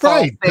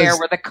Right, fair 'cause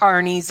where the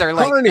carnies are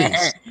like,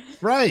 carnies.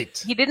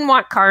 Right. He didn't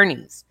want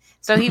carnies.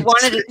 So he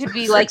wanted it to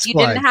be like, Six you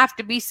didn't Flags. have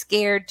to be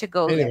scared to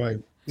go there. Anyway,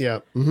 yeah.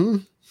 Mm-hmm.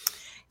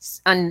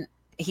 And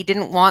he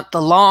didn't want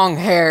the long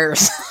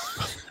hairs.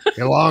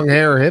 Your long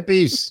hair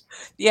hippies.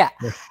 Yeah.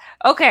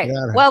 Okay.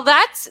 Yeah. Well,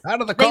 that's Out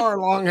of the car,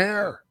 long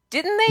hair.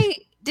 didn't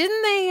they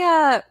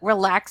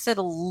relax it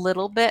a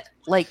little bit?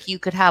 Like you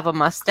could have a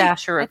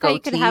mustache or a I thought you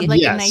goatee. could have like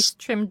Yes. a nice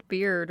trimmed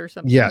beard or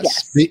something.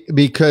 Yes, Yes.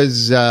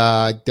 because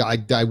to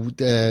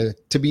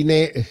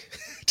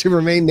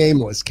remain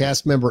nameless,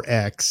 cast member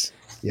X.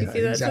 Yeah,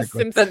 See, that's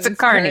exactly. That's a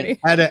carny.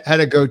 Had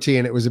a goatee,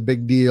 and it was a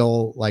big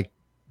deal. Like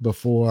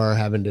before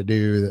having to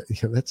do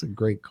that. That's a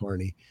great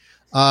carny.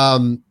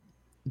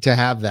 To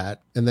have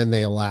that, and then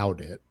they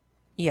allowed it.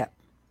 Yeah.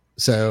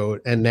 So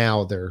and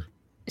now they're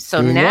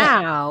So doing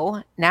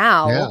now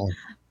yeah.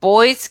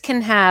 boys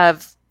can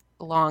have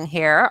long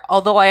hair,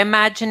 although I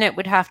imagine it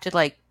would have to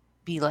like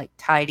be like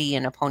tidy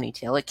in a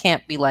ponytail. It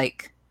can't be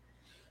like,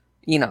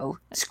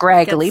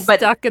 scraggly, Get but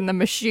stuck in the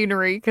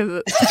machery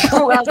because it's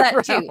well,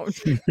 that too.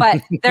 around.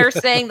 But they're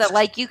saying that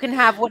like you can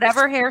have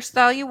whatever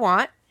hairstyle you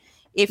want.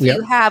 If Yeah.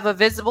 you have a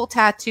visible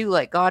tattoo,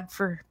 like God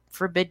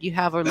forbid you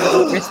have a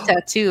little wrist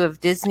tattoo of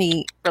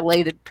Disney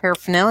related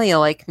paraphernalia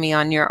like me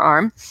on your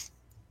arm,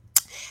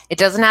 it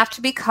doesn't have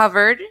to be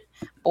covered.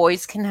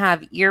 Boys can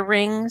have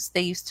earrings.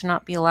 They used to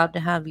not be allowed to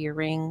have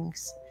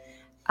earrings.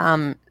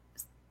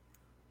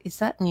 Is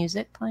that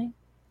music playing?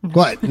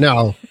 What?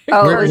 No.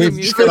 Oh, We've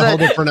music. got a whole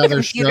different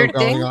other show Computer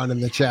going ding? on in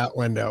the chat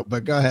window,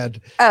 but go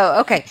ahead. Oh,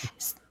 okay.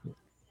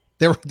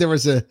 There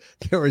was a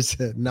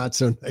not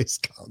so nice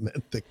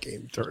comment that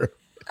came through.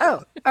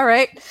 Oh, all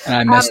right. And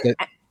I missed it.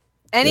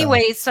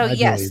 Anyway, Yeah, so I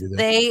yes, deleted it.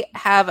 they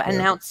have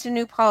announced a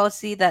new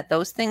policy that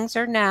those things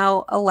are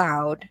now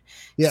allowed.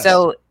 Yes.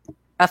 So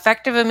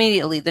effective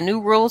immediately, the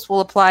new rules will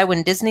apply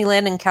when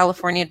Disneyland and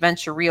California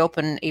Adventure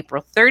reopen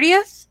April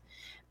 30th,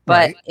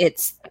 but Right.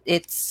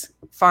 it's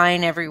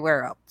fine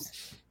everywhere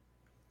else.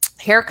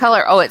 Hair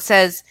color. Oh, it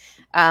says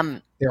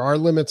There are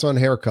limits on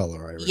hair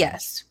color. I read.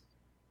 yes.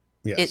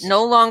 Yes. It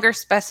no longer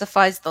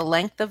specifies the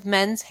length of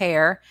men's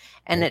hair,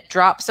 and it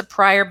drops a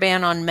prior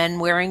ban on men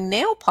wearing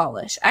nail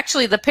polish.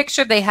 Actually, the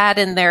picture they had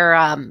in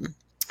their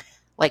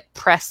like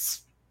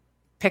press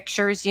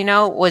pictures,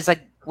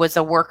 was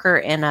a worker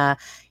in a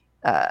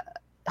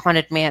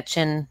haunted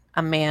mansion,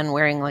 a man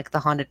wearing like the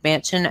haunted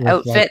mansion With, like,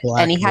 outfit,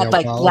 black and he had nail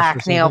like polish or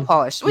black nail something?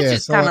 polish, which Yeah,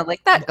 is so kind of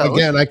like that goes.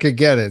 Again, I could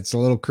get it. It's a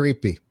little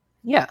creepy.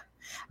 Yeah.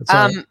 It's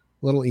a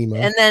little emo.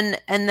 And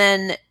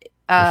then if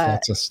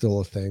that's still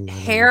a thing. I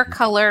don't hair know.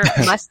 color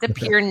must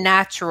appear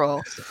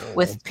natural,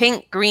 with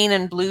pink, green,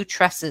 and blue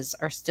tresses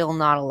are still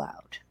not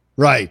allowed.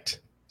 Right.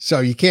 So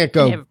you can't You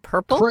go have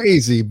purple.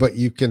 crazy, but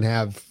you can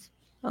have.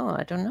 Oh,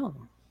 I don't know.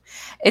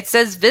 It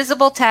says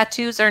visible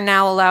tattoos are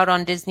now allowed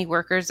on Disney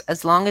workers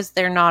as long as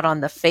they're not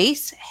on the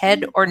face,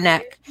 head, or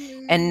neck,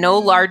 and no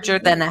larger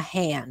than a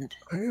hand.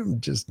 I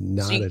am just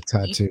not So you- a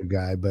tattoo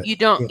guy, but You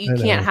I can't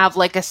know. have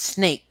like a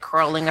snake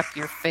crawling up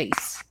your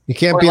face, you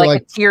can't or be like,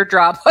 like a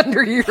teardrop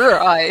under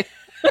your eye.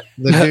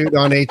 the dude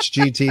on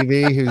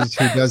HGTV who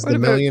does What the about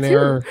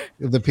millionaire,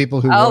 the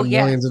people who Oh, won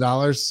yes. millions of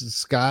dollars.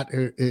 Scott,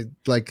 who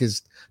like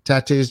his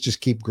tattoos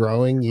just keep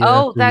growing year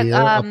Oh, after that, year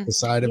up the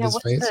side of Yeah, his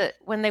what's face.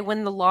 when they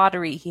win the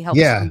lottery, he helps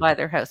Yeah. them buy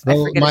their house. I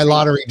Well, forget my his name.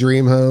 lottery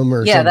dream home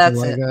or Yeah, something that's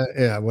like it. that.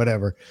 Yeah,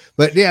 whatever.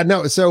 But yeah,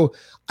 no. So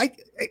I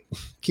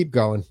keep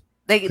going.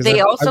 They 'Cause they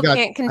I've also got-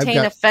 can't I've contain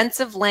got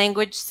offensive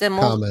language,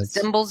 comments.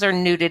 symbols, or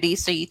nudity.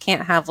 So you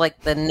can't have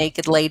like the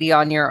naked lady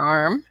on your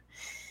arm.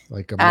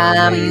 Like a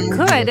Um, mermaid,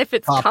 You could if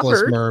it's topless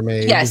covered.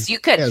 mermaid. Yes, you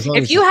could. Yeah, as long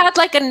If as you had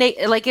like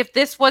like if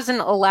this wasn't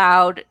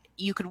allowed,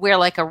 you could wear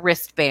like a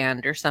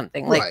wristband or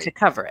something like Right. to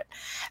cover it.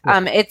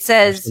 Right. It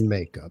says and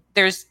makeup.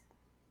 there's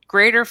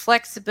greater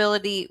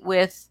flexibility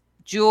with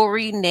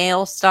jewelry,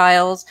 nail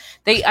styles.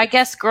 I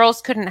guess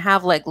girls couldn't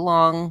have like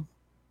long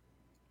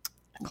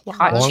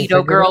hot Long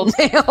Cheeto girl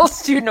fingernails?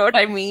 nails. Do you know what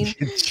I mean?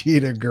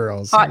 Cheetah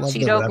girls. I Hot love the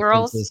Cheeto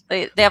girls. references.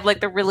 They have like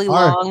the really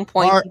Our- long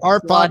pointy Our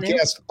claw nails.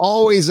 podcast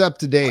always up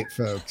to date,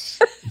 folks,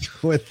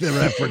 with the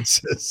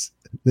references.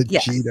 The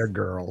Yes. Cheetah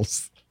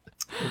girls.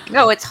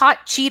 No, it's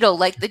hot Cheeto,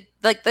 like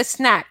the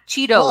snack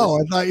Cheetos. Oh,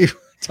 I thought you were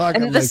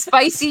talking and the like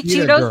spicy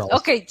Cheetah Cheetos. girls.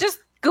 Okay, just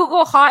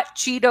Google hot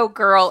Cheeto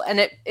girl, and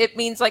it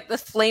means like the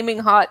flaming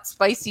hot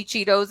spicy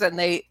Cheetos, and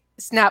they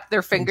snap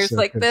their fingers so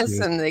like this,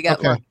 confused. and they get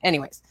Okay.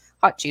 anyways.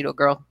 Hot Cheeto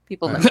girl,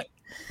 people know.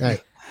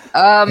 Right.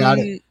 Got Um,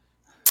 it.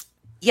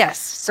 yes.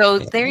 So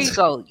there you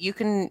go. You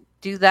can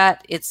do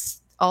that.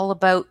 It's all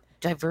about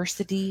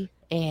diversity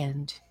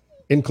and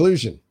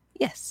Inclusion.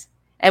 yes,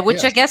 and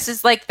which Yeah. I guess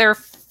is like their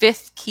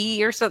fifth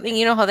key or something.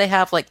 You know how they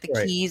have like the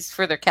Right. keys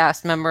for their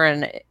cast member,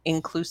 and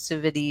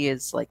inclusivity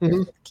is like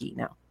their fifth key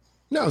now.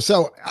 No,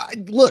 so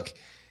look,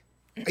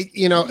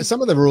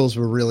 some of the rules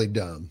were really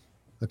dumb.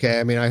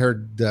 Okay, I mean, I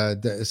heard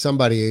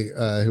somebody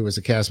who was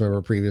a cast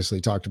member previously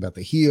talked about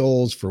the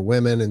heels for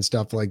women and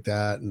stuff like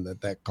that, and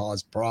that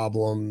caused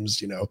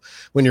problems.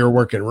 When you're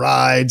working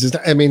rides.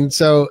 I mean,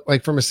 so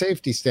like from a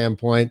safety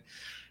standpoint,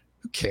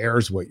 who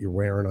cares what you're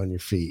wearing on your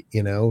feet?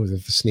 If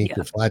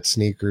the flat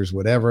sneakers,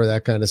 whatever,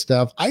 that kind of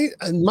stuff.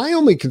 My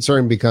only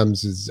concern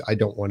is I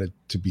don't want it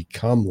to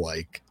become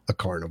like a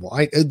carnival.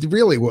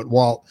 Really what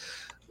Walt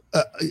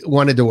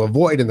wanted to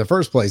avoid in the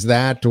first place,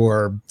 that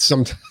or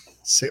sometimes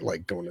say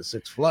like going to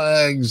Six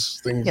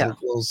Flags, things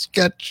look a little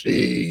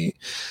sketchy.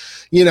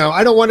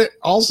 I don't want it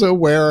also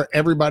where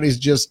everybody's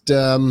just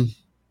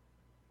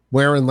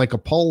wearing like a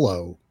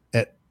polo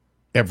at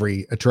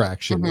every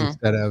attraction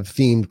instead of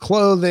themed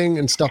clothing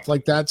and stuff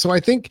like that. So I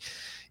think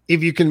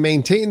if you can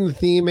maintain the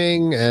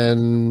theming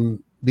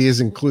and be as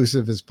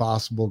inclusive as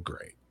possible,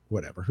 great.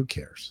 Whatever, who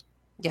cares?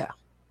 Yeah.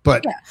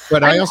 But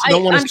I also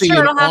don't want to see sure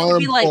an it'll have to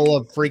be armful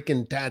of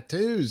freaking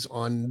tattoos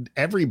on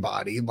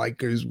everybody like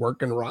who's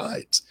working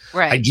rides.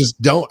 Right. I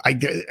just don't.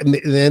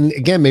 Then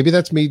again, maybe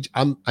that's me.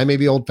 I may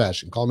be old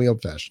fashioned. Call me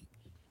old fashioned.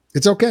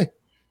 It's okay.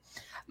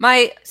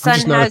 My son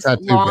just not a has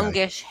tattoo guy.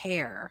 longish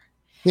hair,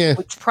 Yeah,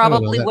 which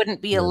probably that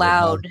wouldn't be really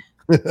allowed.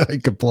 I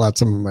could pull out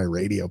some of my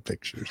radio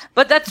pictures.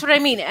 But that's what I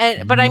mean.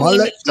 But I mean,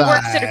 Mullet he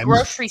works at a time.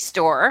 grocery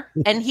store,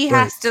 and he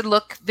has to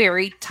look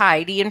very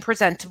tidy and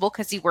presentable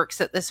because he works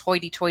at this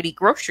hoity-toity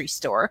grocery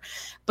store.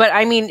 But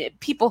I mean,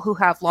 people who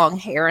have long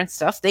hair and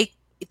stuff,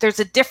 there's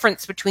a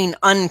difference between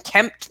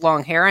unkempt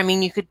long hair. I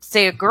mean, you could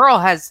say a girl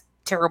has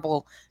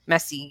terrible,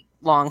 messy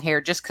long hair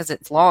just because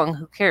it's long.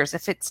 Who cares?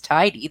 If it's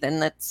tidy, then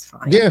that's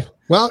fine. Yeah.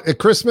 Well,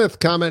 Chris Smith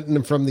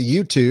commenting from the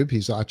YouTube.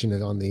 He's watching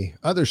it on the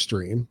other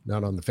stream,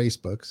 not on the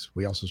Facebooks.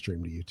 We also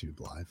stream to YouTube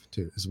live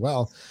too, as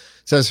well.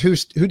 Says who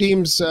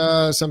deems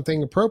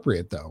something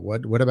appropriate though?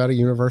 What about a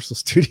Universal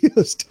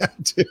Studios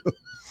tattoo?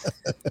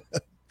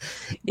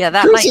 Yeah,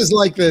 that Chris might is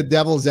like the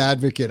devil's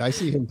advocate. I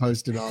see him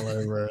posted all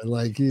over.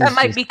 Like that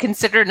might be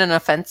considered an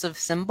offensive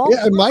symbol.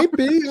 Yeah, it might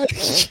be.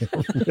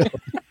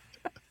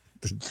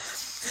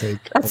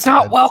 That's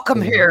not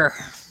welcome here.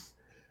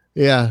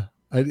 Yeah.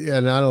 I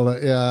don't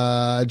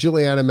know.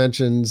 Juliana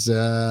mentions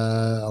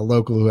a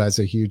local who has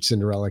a huge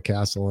Cinderella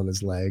castle on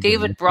his leg.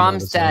 David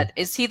Bromstad.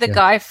 Is he the Yeah.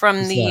 guy from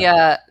Who's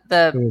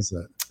the Who is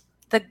that?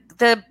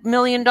 the $1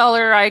 million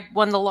I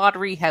won the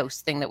lottery house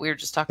thing that we were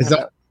just talking Is that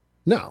about?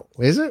 no?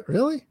 Is it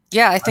really?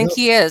 Yeah, I think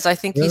he is. I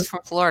think Really? he's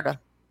from Florida.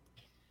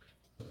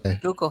 Okay.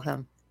 Google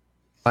him.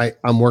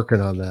 I'm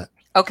working on that.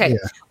 Okay. Yeah.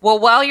 Well,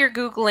 while you're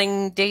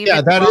Googling David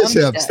Yeah, that is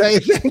him. Bromstad- Say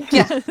thank you.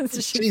 Yeah.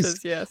 She Jeez. says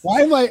yes.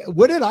 Why am I?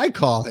 What did I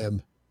call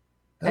him?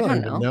 I don't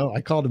even know.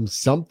 I called him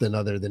something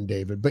other than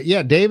David. But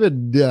yeah,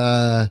 David.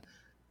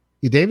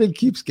 David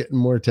keeps getting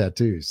more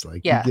tattoos.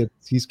 Like Yeah.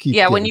 he's keep.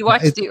 Yeah, when getting- you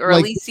watch it's the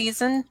early like,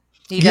 season,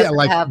 he Yeah, doesn't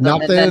like have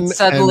them, and then nothing,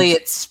 suddenly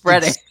and it's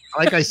spreading. it's-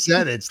 like I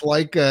said, it's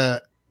like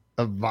a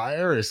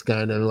virus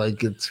kind of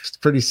like it's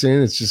pretty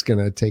soon it's just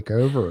gonna take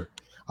over.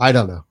 I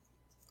don't know.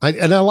 I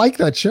like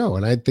that show,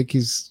 and I think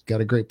he's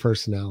got a great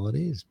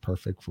personality. He's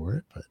perfect for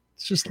it, but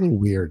it's just a little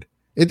weird.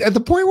 At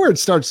the point where it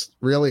starts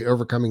really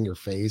overcoming your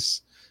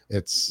face,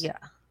 it's Yeah.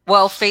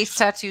 Well, face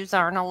tattoos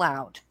aren't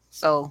allowed,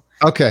 so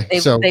okay.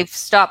 they've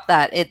stopped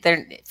that.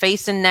 They're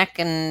face and neck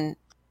and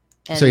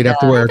So you'd have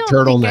to wear I a don't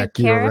think turtleneck I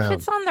care year if round.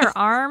 it's on their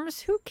arms.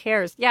 Who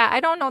cares? Yeah, I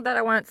don't know that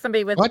I want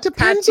somebody with Well, it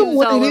depends tattoos on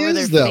what all it over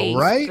is, their though, face,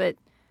 right? But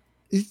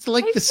It's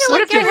like I the feel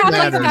like subject they have, like,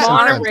 matter. a sometimes.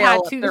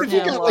 monorail tattoos What if you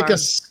now got like are- a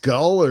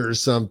skull or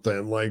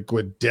something, like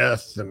with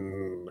death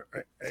and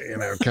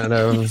kind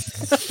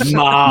of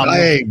Mom.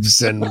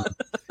 knives and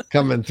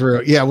coming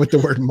through? Yeah, with the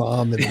word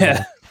 "mom" and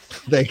Yeah.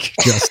 Thank you,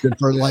 Justin,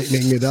 for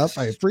lightening it up.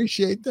 I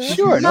appreciate that.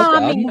 Sure, no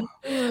Mommy.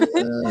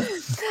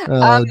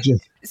 problem.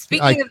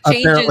 Speaking I of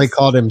changes, apparently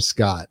called him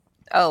Scott.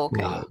 oh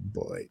okay, Oh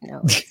boy,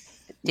 no, it's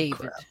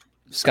David.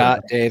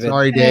 Scott, David.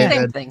 sorry, Same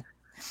David. thing.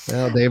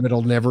 Well, David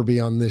will never be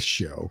on this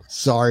show.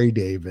 Sorry,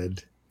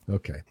 David.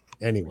 Okay.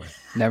 Anyway.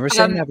 Never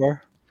say Um,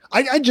 never.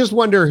 I just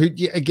wonder who,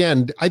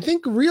 again, I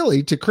think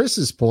really to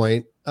Chris's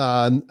point,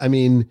 I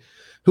mean,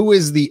 who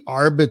is the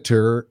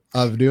arbiter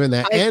of doing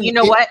that? And You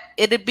know what?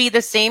 It'd be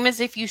the same as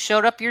if you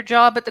showed up your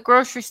job at the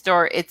grocery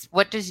store. It's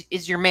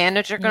is your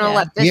manager going to Yeah.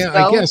 let this Yeah,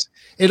 go? I guess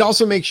it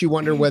also makes you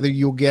wonder whether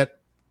you'll get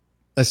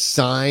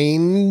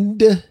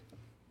assigned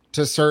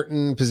to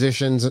certain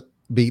positions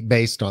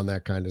based on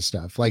that kind of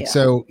stuff. Like, Yeah.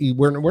 so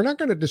we're not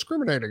going to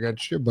discriminate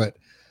against you, but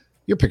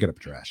you're picking up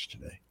trash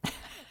today.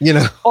 You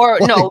know, Or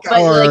no, Like,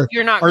 but or- like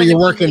you're not or going you're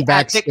to working be at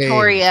backstage.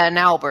 Victoria and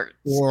Albert.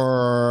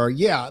 or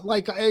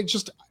like I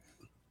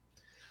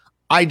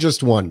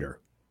just wonder.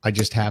 I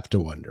just have to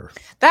wonder.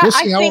 That We'll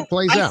see I how think it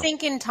plays I out.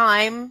 think in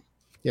time,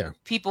 Yeah.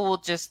 people will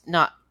just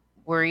not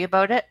worry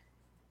about it.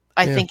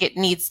 I Yeah. think it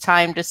needs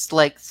time to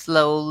like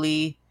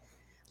slowly,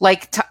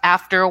 like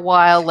after a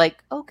while,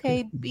 like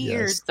okay,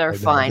 beards I are know.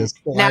 fine. The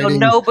Now sliding-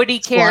 nobody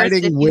cares if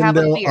sliding you have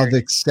a window beard. of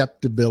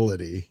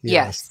acceptability.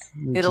 Yes,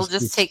 It it'll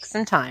just take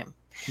some time.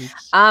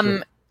 it's-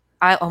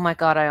 Oh my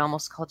god, I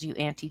almost called you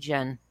Auntie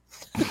Jen.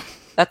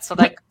 That's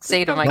what I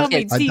say to my Call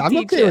me kids. I'm TT okay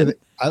with Jen. it.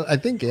 I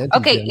think Auntie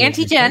Okay, Jen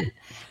Auntie would be Jen. fine.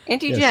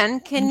 Auntie Yes. Jen,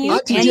 can you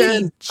Auntie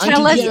Jen.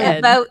 tell Auntie us Jen.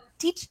 about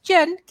Teacher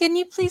Jen? Can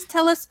you please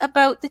tell us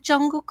about the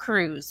Jungle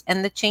Cruise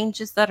and the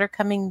changes that are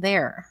coming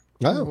there?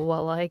 Oh,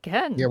 Well, I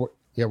can.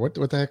 yeah. What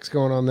the heck's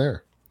going on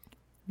there?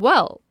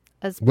 Well,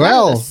 as part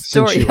Well, of the since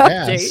story you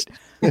update,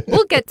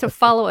 we'll get to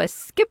follow a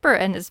skipper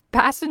and his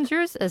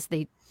passengers as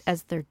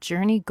their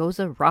journey goes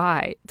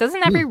awry.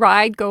 Doesn't every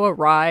ride go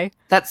awry?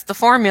 That's the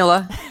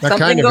formula. That Something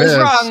kind of goes is.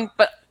 wrong,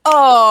 but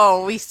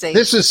we say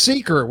This is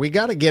secret. We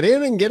got to get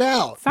in and get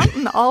out.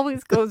 Something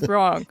always goes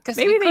wrong. because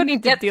Maybe we they couldn't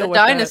need to get deal the with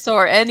that.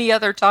 dinosaur any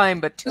other time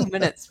but 2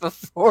 minutes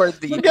before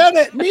the. Forget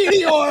it,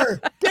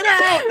 meteor! Get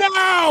out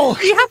now!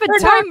 We have We're a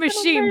not time gonna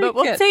machine, but make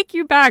we'll it. take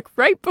you back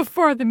right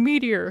before the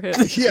meteor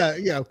hits.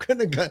 Yeah.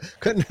 Couldn't have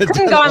Couldn't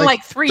done gone it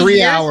like 3 3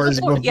 years hours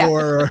before.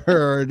 before, Yeah.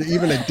 or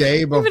even a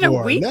day before. Even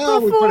a week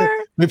no, before?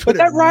 we put But it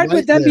that ride right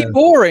would then there. be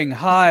boring.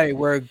 Hi,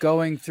 we're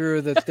going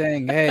through the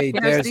thing. Hey,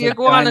 Here's there's the a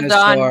iguanodon.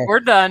 dinosaur. We're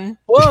done.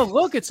 Whoa,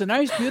 look, it's a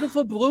nice,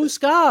 beautiful blue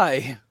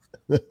sky.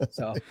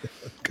 So,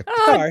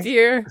 Oh, Sorry.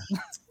 dear.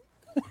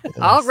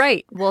 All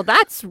right. Well,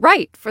 that's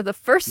right. For the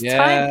first time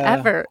Yeah.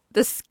 ever,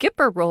 the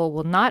skipper role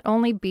will not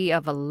only be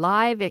of a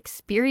live,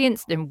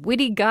 experienced, and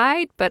witty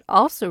guide, but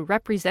also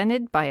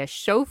represented by a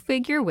show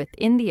figure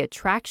within the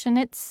attraction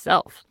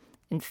itself.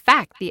 In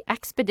fact, the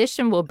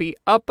expedition will be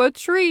up a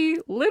tree,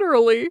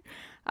 literally,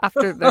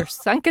 after their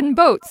sunken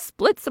boat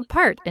splits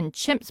apart and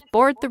chimps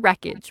board the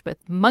wreckage, with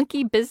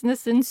monkey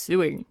business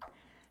ensuing.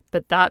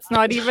 But that's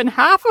not even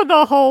half of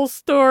the whole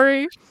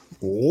story.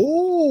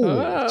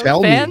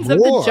 Tell Fans me of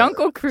more. the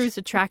Jungle Cruise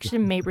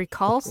attraction may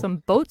recall some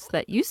boats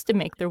that used to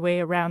make their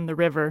way around the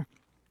river.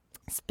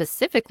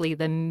 Specifically,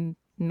 the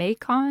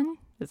Macon,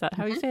 is that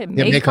how you say it?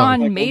 Yeah, Macon.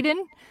 Macon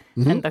Maiden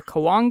and the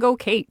Coongo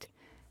Kate.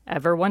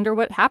 Ever wonder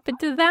what happened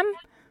to them?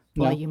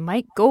 Well, No. you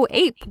might go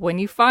ape when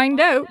you find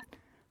out.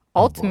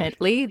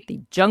 Ultimately,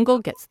 the jungle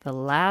gets the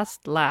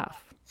last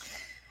laugh.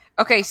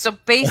 Okay, so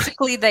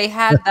basically they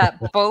had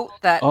that boat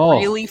that Oh,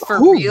 really for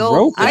who real.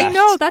 wrote I that?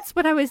 know, that's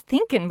what I was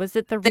thinking. Was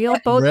it the real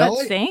boat Really?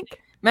 that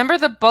sank? Remember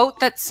the boat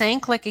that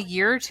sank like a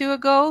year or two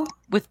ago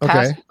with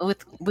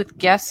with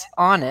guests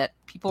on it,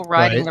 people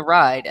riding Right. the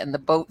ride, and the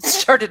boat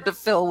started to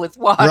fill with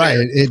water. Right,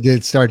 it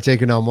did start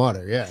taking on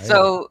water. Yeah.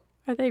 So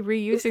Are they is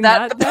reusing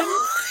that that? the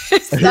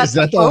then? is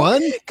that the boat?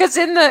 one? Because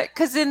in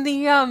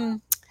the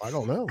I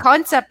don't know.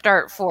 concept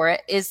art for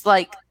it is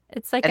like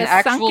It's like an a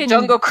actual sunken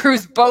Jungle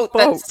Cruise boat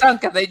that boat.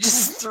 sunk, and they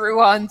just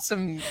threw on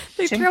some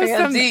They throw some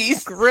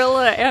chimpanzees.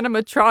 gorilla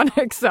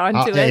animatronics onto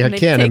I it, and they've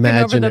can't taken over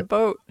imagine the it.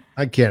 boat.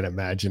 I can't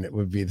imagine it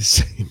would be the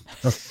same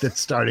boat that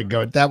started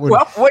going. That would.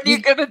 Well, what are you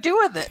gonna do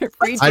with it?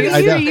 Reduce, I don't-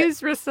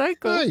 reuse,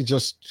 recycle. you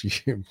just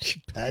you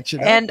patch it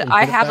up. And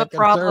I put it have a back in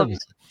problem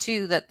service.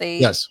 too that they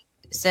Yes.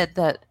 said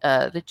that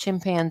the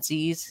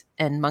chimpanzees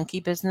and monkey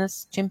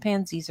business.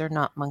 Chimpanzees are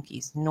not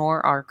monkeys,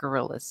 nor are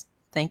gorillas.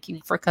 Thank you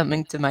for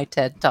coming to my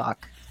TED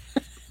Talk.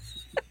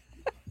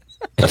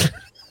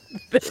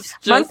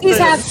 Monkeys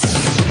have.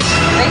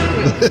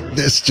 Thank you.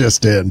 This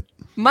just in.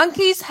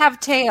 Monkeys have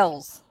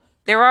tails.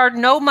 There are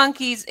no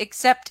monkeys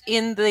except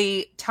in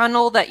the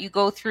tunnel that you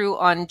go through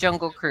on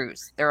Jungle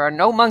Cruise. There are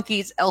no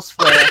monkeys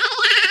elsewhere.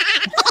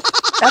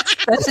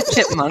 that's a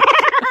chipmunk.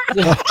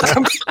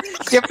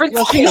 Different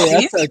Okay,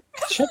 species. that's a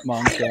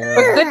chipmunk But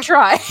there. good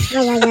try.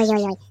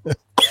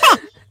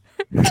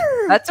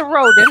 That's a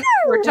rodent.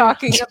 We're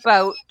talking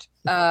about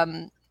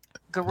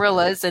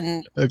gorillas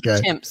and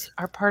Okay. chimps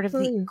are part of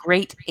the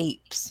great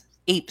apes.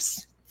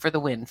 Apes for the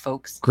win,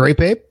 folks.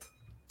 Grape ape?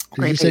 Did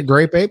you Grape say ape.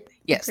 grape ape?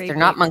 Yes, Grape they're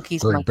not ape.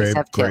 monkeys. Grape Monkeys ape.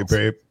 have tails.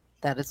 Grape ape.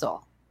 That is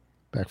all.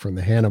 Back from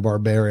the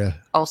Hanna-Barbera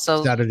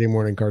Also, Saturday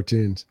morning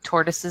cartoons.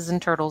 tortoises and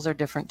turtles are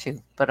different too,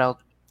 but I'll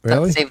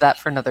Really? save that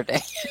for another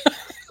day.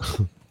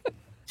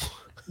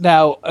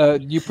 Now,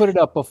 you put it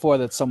up before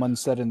that someone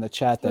said in the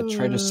chat that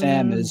Trader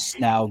Sam is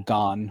now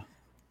gone.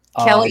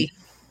 Kelly,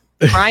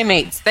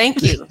 primates.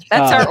 Thank you.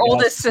 That's our yes.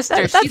 oldest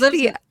sister. That's She lives.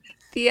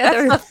 the That's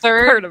other the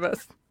third. part of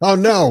us. Oh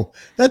no,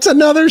 that's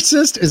another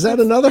sister. Is that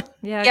another?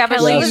 Yeah, but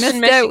Kelly, she you lives in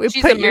missed out. We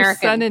She's put your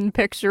American. son in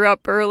picture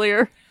up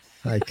earlier.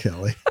 Hi,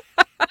 Kelly.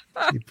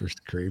 Keepers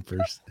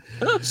creepers.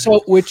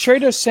 So, with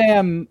Trader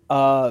Sam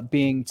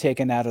being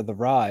taken out of the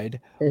ride,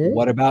 Mhm.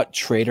 what about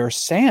Trader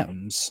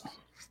Sam's?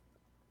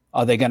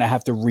 Are they going to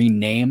have to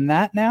rename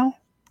that now?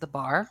 The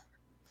bar.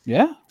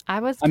 Yeah. I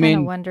was I kind of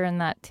mean- wondering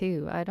that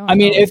too. I don't. I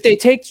mean, know. if they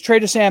take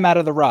Trader Sam out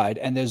of the ride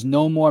and there's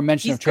no more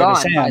mention He's of Trader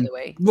gone, by Sam, the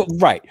way.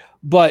 right?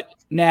 But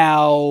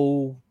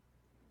now,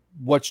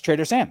 what's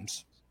Trader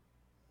Sam's?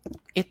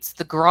 It's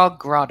the Grog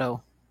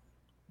Grotto.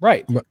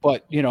 Right.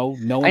 But, no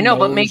one I know,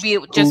 but knows maybe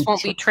it just who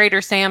won't be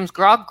Trader Sam's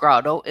Grog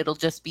Grotto. It'll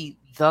just be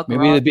the Maybe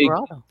Grog the big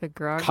Grotto. The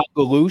grog.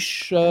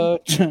 Kagaloosh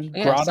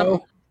grotto.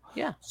 something.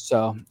 Yeah.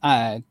 So,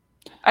 I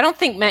don't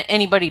think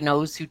anybody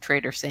knows who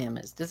Trader Sam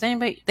is. Does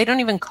anybody? They don't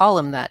even call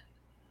him that.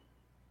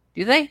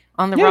 Do they?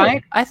 On the Yeah.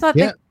 ride? I thought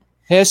Yeah.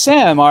 here's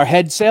Sam, our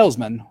head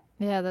salesman.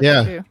 Yeah, that's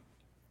Yeah. true.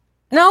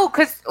 No,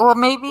 because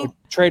maybe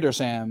Trader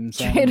Sam.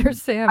 Trader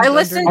Sam. I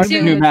listened Under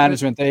to- new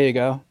management. There you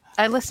go.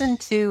 I listened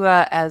to,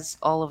 as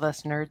all of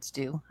us nerds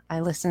do, I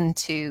listened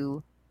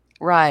to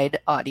ride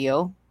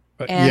audio.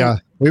 And Yeah,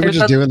 we were there's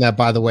just a- doing that,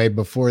 by the way,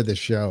 before the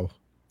show.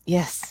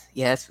 Yes,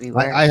 we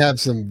were. I have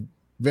some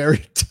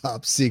very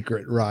top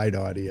secret ride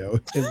audio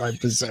in my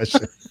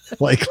possession,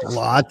 like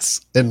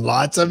lots and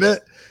lots of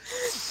it.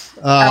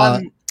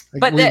 but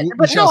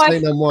we shall no, say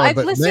no more. I've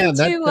But listened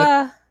man,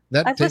 to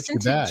that I've takes you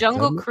listened to back.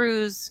 Jungle doesn't it?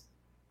 Cruise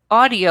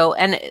audio,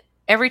 and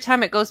every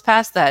time it goes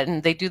past that,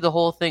 and they do the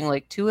whole thing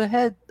like 2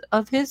 ahead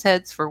of his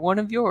heads for 1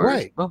 of yours.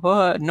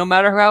 Right. No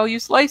matter how you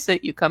slice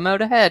it, you come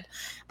out ahead.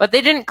 But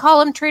they didn't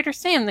call him Trader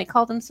Sam; they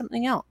called him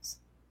something else.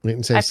 We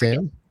didn't say I forget.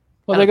 Sam.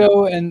 Well, they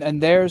go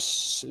and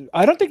there's.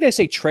 I don't think they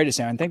say Trader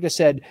Sam. I think they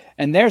said,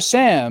 and there's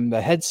Sam, the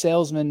head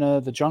salesman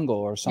of the jungle,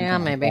 or something. Yeah,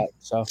 like maybe. that.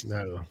 So, I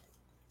don't know.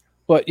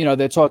 but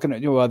they're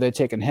talking. Well, they're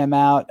taking him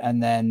out,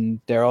 and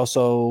then there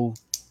also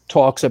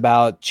talks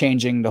about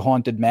changing the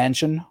haunted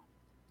mansion.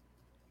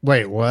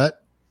 Wait,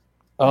 what?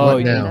 Oh,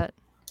 What yeah. now? That-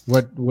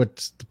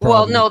 What's the Well,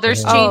 problem? no,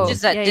 there's Oh,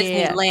 changes at yeah, yeah,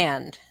 yeah.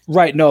 Disneyland.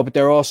 Right. No, but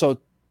they're also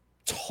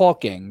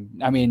talking.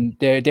 I mean,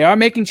 they are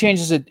making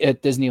changes at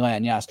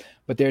Disneyland, yes,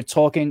 but they're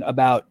talking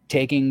about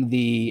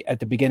taking at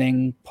the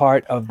beginning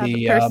part of How the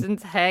the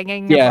person's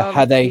hanging. yeah, above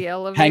how they the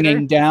elevator.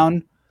 hanging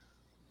down.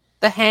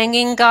 The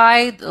hanging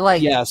guy,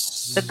 like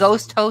Yes. the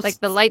ghost host, Like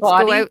the lights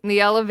body. go out in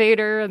the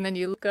elevator, and then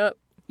you look up.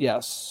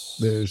 Yes.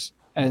 There's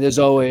And there's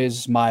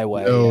always my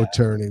way. no yeah.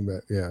 turning,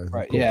 but yeah, of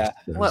Right, course. yeah.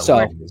 What-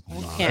 So-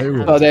 we can't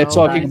have So they're no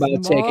talking lies.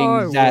 about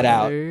taking that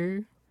out.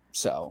 way.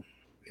 So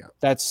Yeah.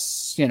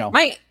 that's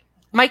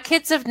My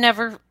kids have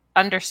never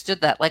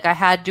understood that. Like I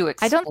had to I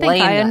explain. don't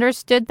think I that.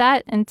 understood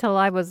that until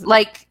I was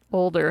Like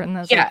older, and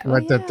I was Yeah. like, oh,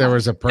 Right, that there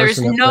was a there's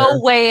person. up no there.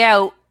 way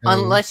out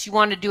And- unless you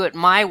want to do it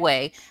my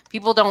way.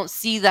 People don't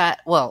see that.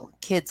 Well,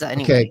 kids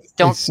anyway Okay,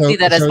 don't so- see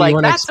that as so you like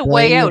wanna that's a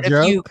way explain out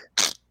the if you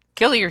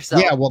kill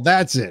yourself. Yeah, well,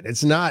 that's it.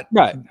 It's not.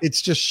 right.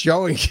 It's just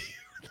showing.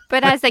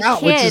 But as a No,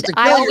 it's kid, just a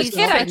I kill always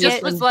Kid, I took just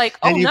it. was like,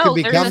 oh and you no, could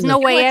become there's There's the- no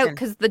way out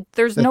skeleton. because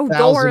there's the no door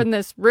thousand- in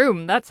this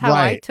room. That's how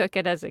I Right. took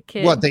it as a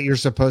kid. What, that you're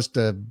supposed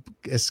to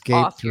escape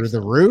Off through the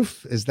yourself.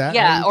 roof? Is that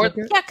Yeah, how or you took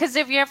it? yeah, because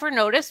if you ever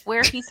notice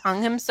where he's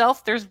hung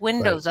himself, there's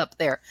windows up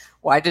there.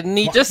 Why didn't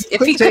he just if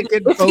could he take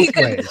could, it if he both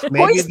could ways.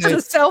 Maybe hoist they-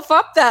 himself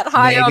up that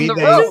high on maybe the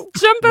they- roof?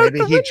 Jump out Maybe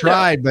the he window.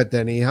 tried, but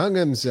then he hung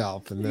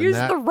himself, and then Use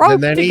that, the rope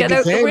and then to he get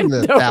out the became the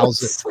window.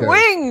 1,000th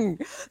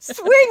ghost.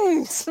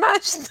 Swing,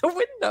 smash the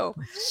window.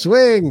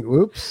 Swing.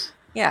 Oops.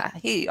 Yeah,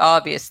 he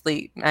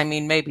obviously. I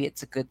mean, maybe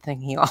it's a good thing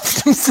he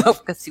offed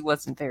himself because he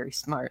wasn't very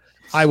smart.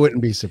 I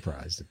wouldn't be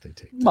surprised if they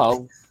take.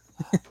 Well,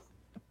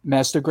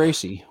 Master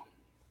Gracie.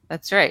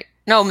 That's right.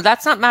 No,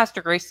 that's not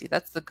Master Gracie.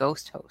 That's the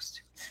ghost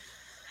host.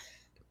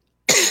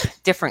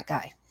 Different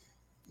guy.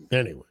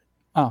 Anyway.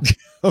 Oh.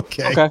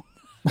 Okay. Okay.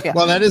 Yeah.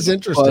 Well, that is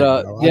interesting.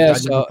 But, though. yeah, I never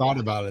so- thought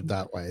about it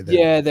that way.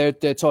 Yeah, they're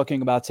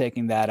talking about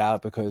taking that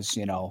out because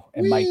it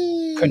might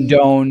Whee!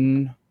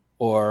 condone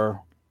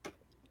or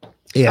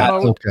Yeah.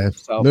 promote. Okay.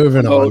 So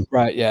Moving on.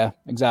 Right. Yeah.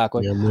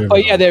 Exactly. Yeah, moving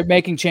But yeah, on. they're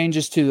making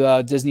changes to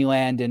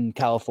Disneyland in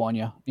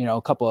California.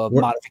 A couple of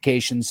What-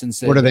 modifications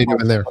since. What are they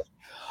doing there?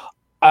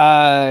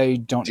 I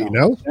don't Do know. you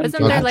know?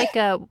 Isn't Okay. there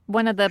like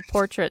one of the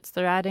portraits?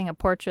 They're adding a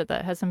portrait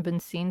that hasn't been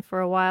seen for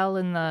a while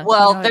in the.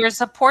 Well, you know, there's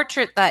a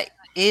portrait that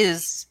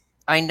is.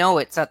 I know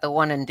it's at the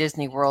one in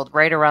Disney World,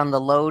 right around the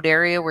load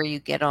area where you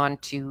get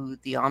onto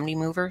the Omni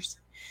Movers.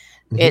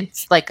 Mhm.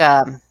 It's like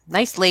a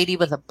nice lady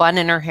with a bun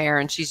in her hair,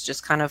 and she's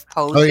just kind of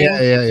posing.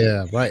 Oh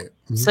yeah. Right.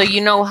 Mhm. So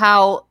you know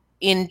how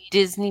in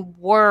Disney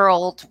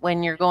World,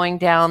 when you're going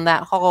down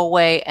that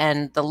hallway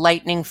and the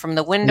lightning from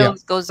the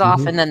windows goes off,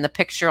 Mhm. and then the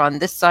picture on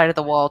this side of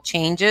the wall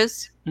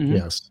changes, Mhm.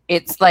 Yes.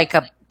 it's like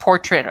a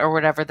portrait or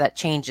whatever that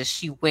changes.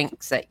 She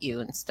winks at you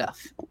and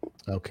stuff.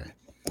 Okay.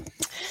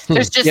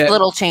 There's just Yeah.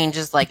 little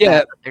changes like Yeah,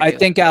 that. they're I doing.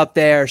 think out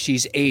there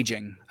she's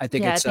aging. I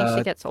think yeah, it's I think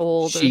she gets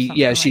old. or something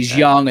like she's that.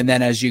 young, and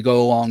then as you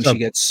go along, So- she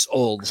gets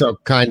old. So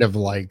kind of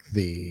like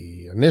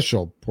the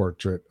initial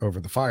portrait over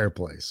the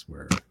fireplace,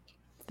 where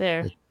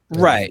There,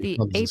 Right. the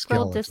becomes a April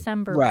skeleton.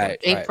 December. Right.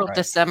 April right.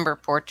 December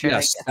portrait. I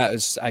Yes, guess. that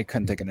was. I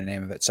couldn't think of the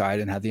name of it. Sorry, I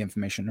didn't have the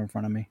information in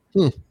front of me.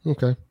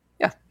 Okay.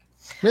 Yeah.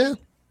 Yeah.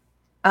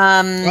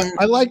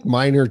 I like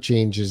minor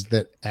changes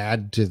that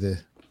add to the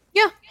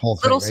Yeah, whole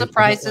thing. little I don't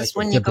surprises like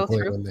when you go typically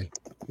through. when they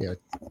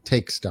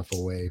take stuff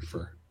away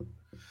for.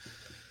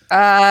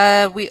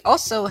 We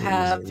also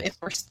have, if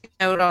we're sticking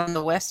out on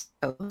the West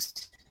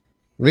Coast,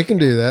 We can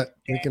do that.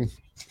 We can.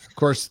 Of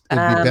course,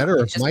 it'd be better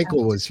if just Michael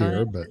have was to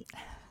here, find-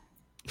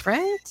 but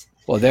right?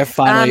 Well, they're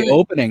finally Um,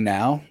 opening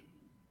now.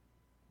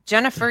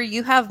 Jennifer,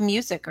 you have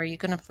music. Are you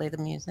going to play the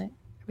music?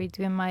 Are we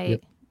doing my?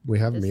 Yep. We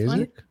have This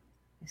music.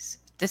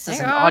 This is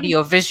Hang an on.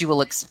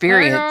 audio-visual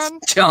experience, Hang on.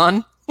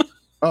 John.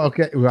 Oh,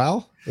 okay.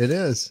 Well, it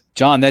is.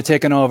 John, they're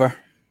taking over.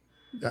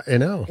 I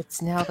know.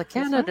 It's now the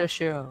Canada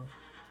show.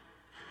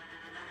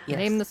 Yes.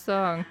 Name the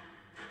song.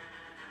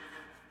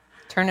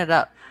 Turn it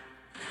up.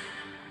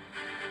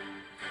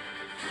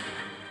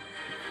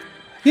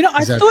 You know, I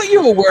Is that- thought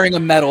you were wearing a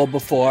medal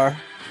before.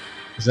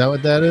 Is that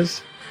what that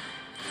is?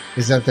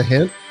 Is that the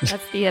hint?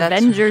 That's the That's-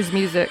 Avengers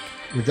music.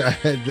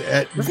 Doesn't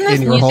And this you're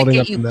music holding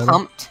get up you the medal?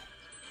 pumped?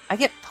 I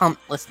get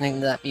pumped listening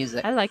to that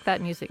music. I like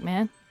that music,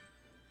 man.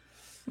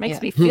 Makes Yeah.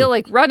 me feel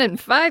like running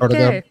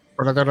 5K.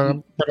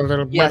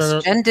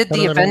 Yes, Jen did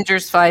the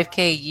Avengers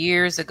 5K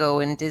years ago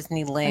in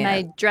Disneyland. And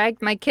I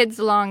dragged my kids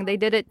along. They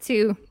did it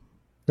too,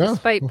 Oh,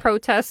 despite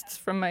protests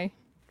from my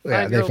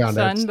yeah, they 5-year-old found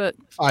out son. But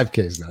 5K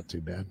is not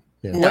too bad.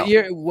 Yeah. No. What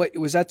year? What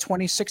was that?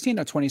 2016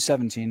 or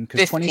 2017?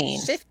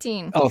 15.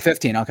 15. Oh,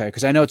 15. Okay,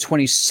 because I know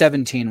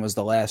 2017 was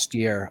the last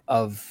year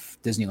of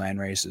Disneyland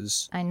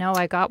races. I know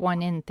I got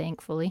one in,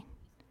 thankfully.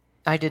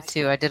 I did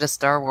too. I did a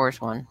Star Wars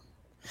one.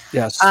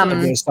 Yes, Um, I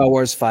did a Star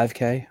Wars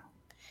 5K.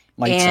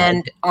 Light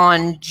And side.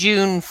 on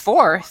June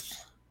 4th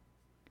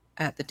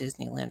at the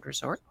Disneyland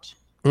Resort.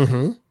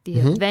 Mm-hmm. The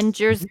Mhm.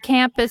 Avengers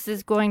campus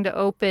is going to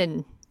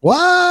open.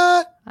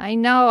 What? I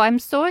know. I'm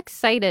so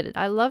excited.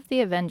 I love the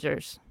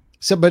Avengers.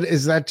 So, but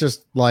is that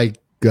just like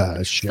shows?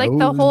 It's like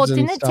the whole. and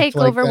Didn't it stuff take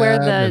like over where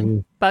that? the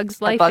And- Bugs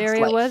Life Bugs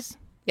area Life. was?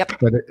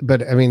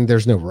 but I mean,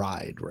 there's no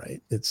ride,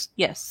 right? It's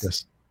Yes.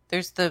 just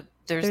There's the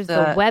There's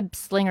the Web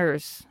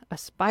Slingers, a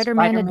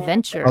Spider-Man Spider-Man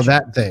adventure. oh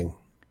that thing.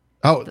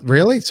 Oh,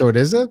 really? So it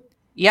is a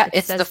Yeah, It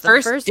it's says the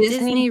first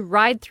Disney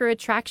ride-through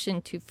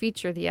attraction to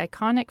feature the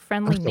iconic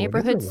friendly Oh, so it is a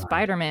neighborhood ride.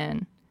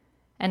 Spider-Man.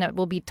 And it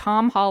will be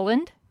Tom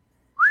Holland.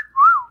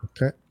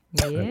 Okay.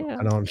 Yeah.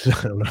 I don't know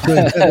who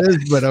that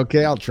is, but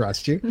okay, I'll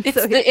trust you. It's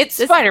So it's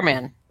this-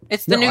 Spider-Man.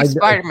 It's the No, new I know-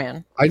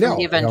 Spider-Man. I know. From the I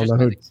don't Avengers know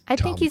who movies. I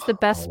think Tom he's the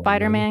best Holland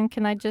Spider-Man,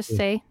 can I just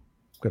say?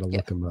 I'm gonna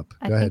look him up.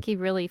 I Go think ahead. he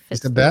really He's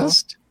fits the the role.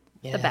 best.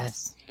 Yes. The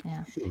best.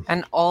 Yeah.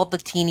 And all the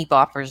teeny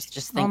boppers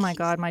just Oh think my he's-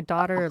 god, my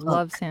daughter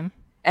loves him.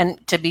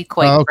 And to be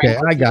quite Oh, okay,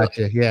 frank I with got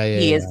you. Yeah, yeah.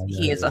 he yeah, is I know,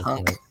 he is a yeah,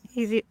 hunk. yeah.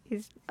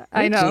 He's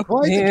I know.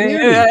 Why is he Yeah.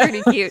 cute?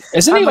 He's pretty cute.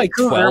 Isn't he I'm a like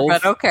cougar, 12?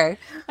 but okay.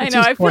 I It's know.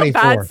 just I feel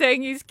 24. bad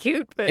saying he's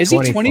cute, but Is he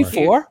 24.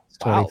 24?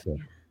 Wow. 24. I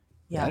didn't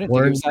think he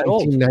Born was that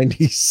old.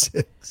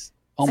 1996.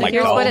 Oh so my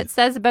here's god. what it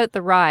says about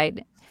the ride.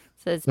 It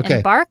says, Okay.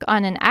 embark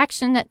on an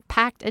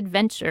action-packed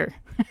adventure.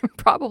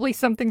 Probably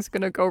something's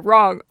going to go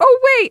wrong. Oh,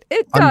 wait,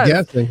 it I'm does.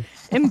 guessing.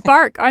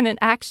 Embark on an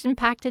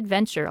action-packed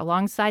adventure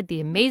alongside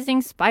the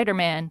amazing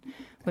Spider-Man.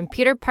 When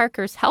Peter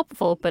Parker's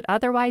helpful but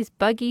otherwise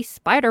buggy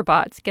spider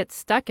bots get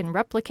stuck in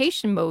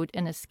replication mode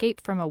and escape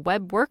from a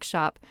web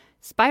workshop,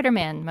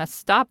 Spider-Man must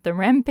stop the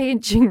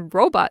rampaging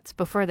robots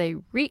before they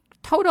wreak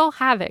total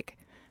havoc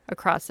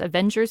across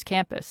Avengers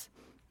Campus.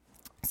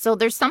 So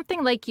there's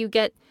something like you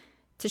get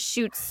to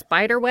shoot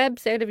spider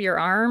webs out of your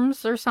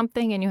arms or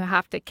something, and you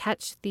have to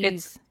catch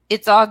these.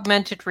 It's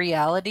augmented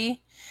reality.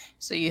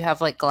 So you have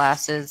like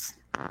glasses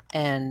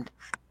and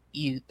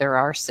there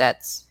are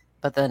sets,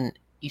 but then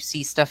you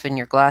see stuff in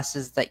your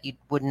glasses that you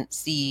wouldn't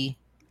see.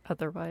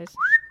 Otherwise.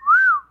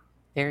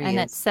 There he And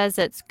it is. says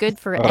it's good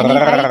for any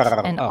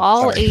height and Oh,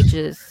 all sorry.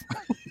 ages.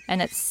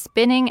 And it's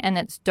spinning and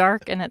it's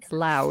dark and it's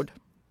loud.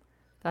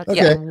 That's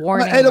Okay. a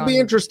warning. It'll on be the-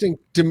 interesting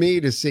to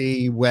me to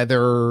see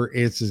whether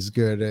it's as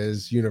good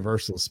as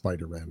Universal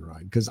Spider-Man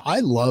ride because I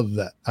love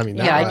that. I mean,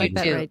 that Yeah, I ride do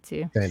that too. right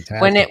too. is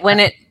fantastic.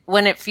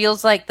 When it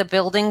feels like the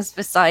buildings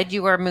beside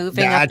you are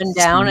moving up and That's-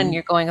 down and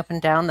you're going up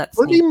and down, that's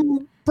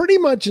pretty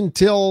much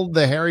until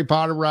the Harry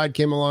Potter ride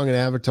came along and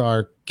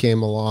Avatar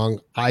came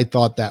along, I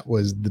thought that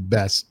was the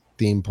best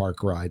theme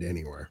park ride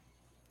anywhere.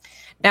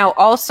 Now,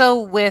 also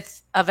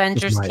with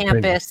Avengers my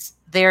Campus,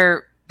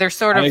 they're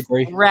sort I of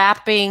agree.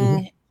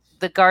 wrapping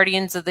the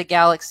Guardians of the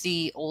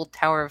Galaxy Old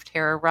Tower of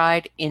Terror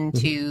ride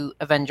into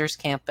Avengers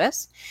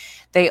Campus.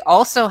 They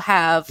also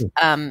have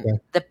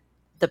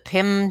the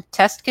Pym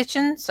test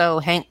kitchen. So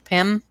Hank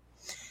Pym,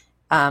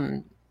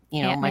 Michael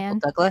Ant-Man.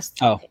 Douglas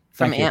Oh,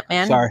 from thank you.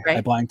 Ant-Man. Sorry, I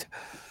right? blanked.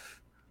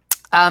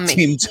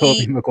 Team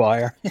Tobey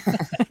Maguire.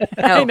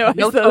 No, know, I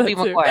no saw Tobey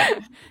that too.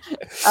 Maguire.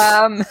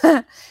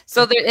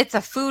 So it's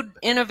a food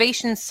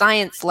innovation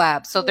science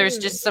lab. So there's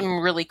just some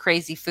really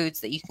crazy foods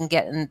that you can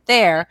get in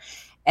there.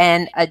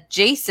 And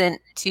adjacent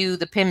to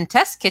the Pym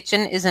Test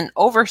Kitchen is an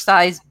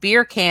oversized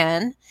beer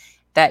can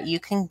that you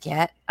can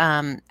get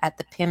at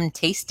the Pym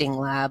Tasting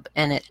Lab.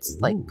 And it's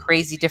like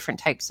crazy different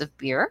types of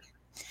beer.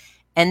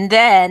 And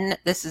then,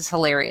 this is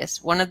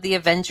hilarious, one of the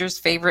Avengers'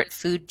 favorite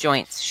food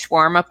joints,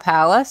 Shawarma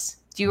Palace.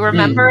 Do you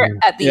remember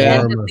at the Yeah.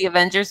 end of the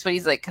Avengers when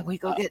he's like, can we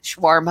go get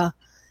shawarma?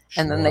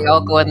 And then they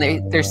all go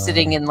and they're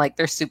sitting in like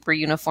their super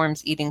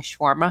uniforms eating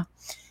shawarma.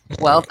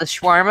 Well, the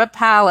Shawarma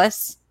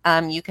Palace,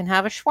 you can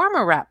have a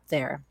shawarma wrap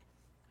there.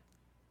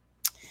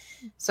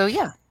 So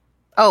yeah.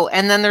 Oh,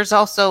 and then there's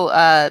also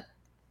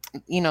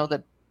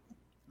the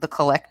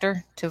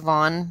collector to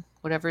Vaughn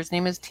whatever his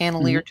name is,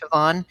 Tanalier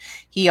Tavon.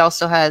 He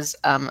also has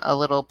a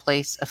little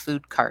place, a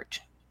food cart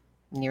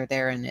near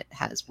there, and it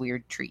has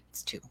weird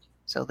treats too.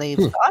 So they've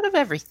thought of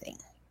everything.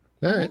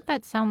 All I right. think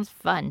that sounds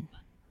fun.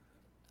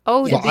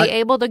 Oh, Well, to be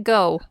able to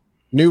go.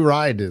 New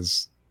ride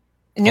is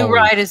New always-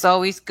 ride is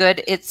always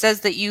good. It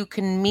says that you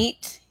can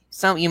meet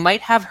you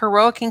might have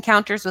heroic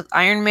encounters with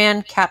Iron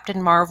Man,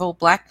 Captain Marvel,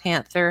 Black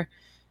Panther.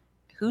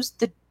 Who's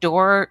the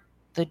Dora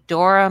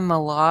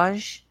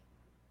Milaje?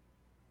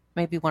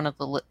 Maybe one of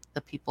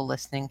the people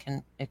listening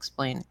can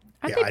explain.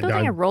 Aren't Yeah, they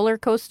building a roller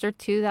coaster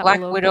too? That Black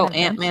will Widow, open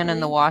Ant-Man, and the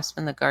eventually? Wasp,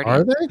 and the Guardian.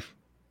 Are they? I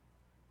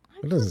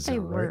That doesn't thought they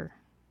sound right. were.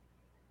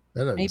 That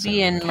doesn't Maybe sound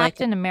in right. like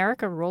Captain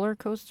America roller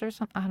coaster or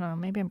something. I don't know.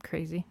 Maybe I'm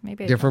crazy.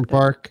 Maybe I Different jumped it.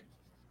 park.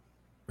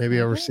 Maybe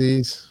Maybe.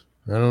 overseas.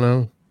 I don't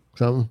know.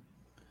 Something.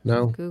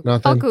 No, I'll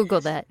nothing.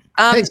 Google that.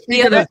 Hey, the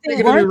speaking other of thing.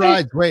 new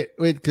rides, wait,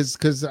 because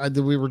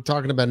we were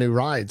talking about new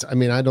rides. I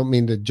mean, I don't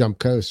mean to jump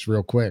coast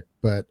real quick,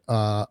 but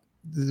the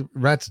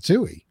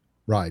Ratatouille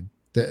ride,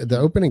 the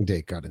opening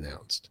date got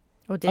announced.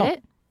 Oh, did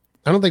it?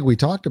 I don't think we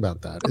talked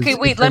about that. Okay, Is-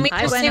 wait. is Let there- me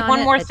I just went say on one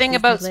it more at thing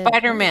about Disneyland.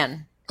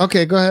 Spider-Man.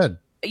 Okay, go ahead.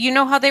 You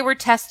know how they were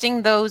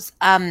testing those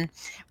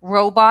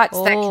robots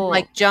that can Oh.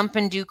 like jump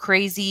and do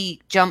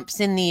crazy jumps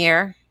in the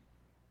air?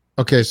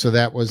 Okay, so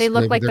that was. They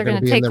look maybe like they're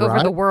gonna going to be in take over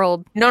the ride?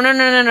 world.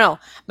 No.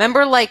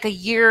 Remember, like a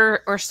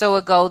year or so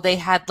ago,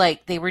 they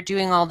were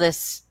doing all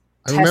this.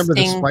 I remember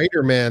the testing.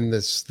 Spider-Man,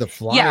 the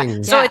flying.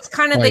 Yeah, so Yeah. it's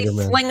kind of they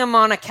Spider-Man. fling him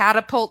on a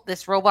catapult,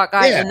 this robot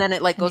guy, Yeah. and then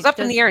it like And goes he up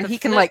in does the air, and the he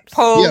can like flips.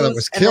 pose. Yeah, that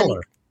was and then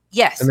killer.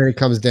 yes, And then he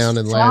comes down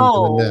and lands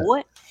in the net.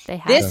 so They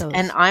have this, those.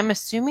 and I'm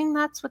assuming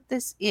that's what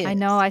this is. I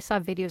know. I saw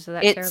videos of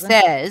that. It Carolyn.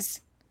 says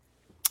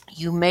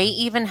you may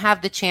even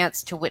have the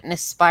chance to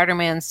witness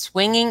Spider-Man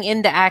swinging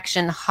into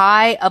action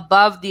high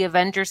above the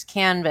Avengers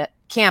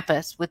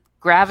campus with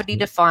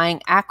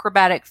gravity-defying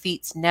acrobatic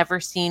feats never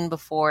seen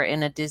before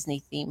in a Disney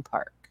theme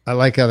park. I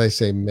like how they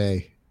say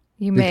may.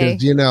 You may.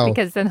 Because,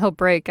 Because then he'll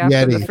break after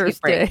Yeti. the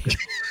first day.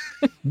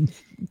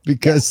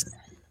 because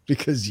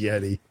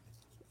Yeti.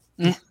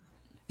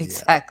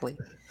 Exactly.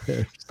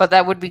 But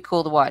that would be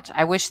cool to watch.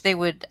 I wish they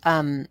would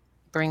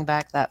bring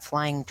back that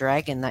flying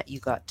dragon that you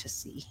got to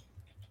see.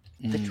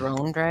 The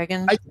drone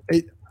dragon.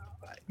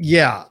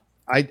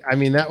 I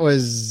mean, that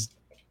was,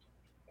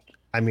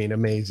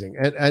 amazing.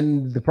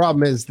 And the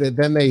problem is that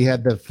then they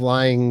had the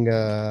flying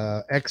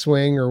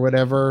X-Wing or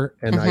whatever,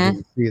 and I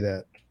didn't see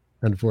that,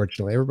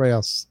 unfortunately. Everybody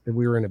else,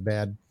 we were in a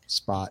bad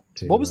spot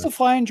too. What was the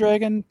flying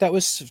dragon? That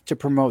was to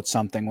promote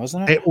something,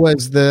 wasn't it? It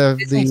was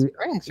Disney the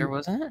Springs, or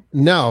wasn't it?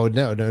 no.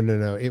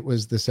 It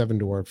was the Seven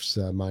Dwarfs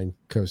mine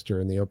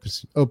coaster in the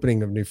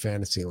opening of New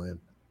Fantasyland.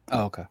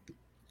 Oh, okay.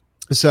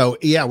 So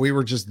yeah, we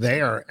were just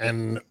there,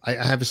 and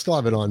I still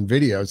have it on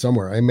video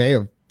somewhere. I may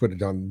have put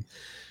it on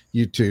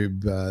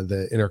YouTube,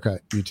 the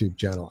Intercut YouTube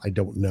channel. I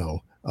don't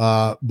know,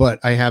 but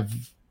I have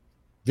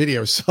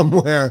video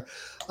somewhere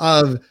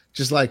of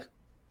just like,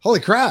 holy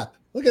crap,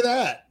 look at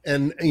that!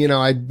 And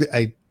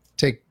I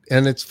take,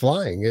 and it's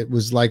flying. It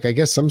was like, I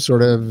guess, some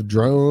sort of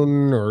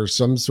drone or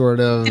some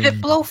sort of. Did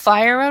it blow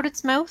fire out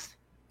its mouth?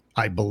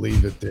 I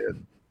believe it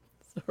did.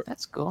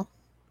 That's cool.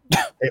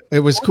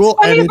 It was cool,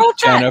 Funny and about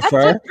that. That's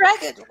Jennifer?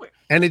 a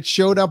dragon. it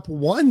showed up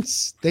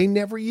once. They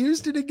never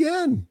used it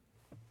again.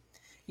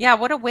 Yeah,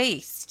 what a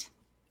waste.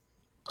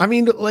 I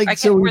mean, like, I get-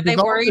 so we were they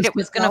developed worried this it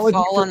was gonna technology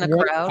fall for on the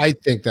what- crowd? I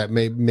think that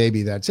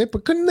maybe that's it.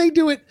 But couldn't they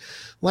do it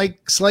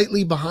like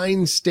slightly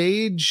behind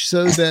stage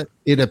so that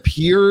it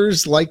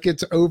appears like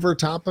it's over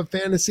top of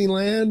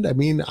Fantasyland? I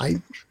mean,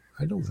 I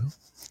don't know.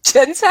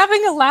 Jen's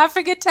having a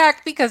laughing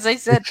attack because I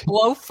said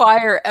blow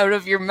fire out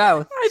of your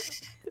mouth.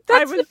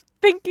 I was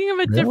thinking of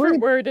a Really? different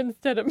word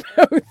instead of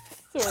mouth.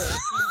 Sorry.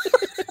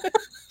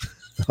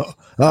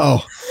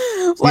 Oh,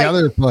 Like, the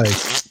other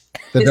place,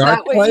 the is dark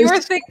that what place. you were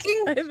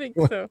thinking? I think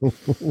so.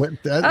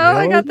 What, that, Oh,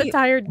 I really? got the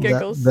tired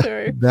giggles. That,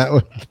 Sorry. that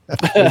was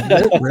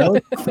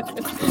really.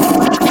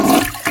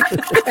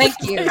 Thank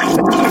you.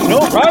 No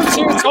rhymes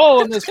here at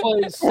all in this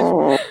place.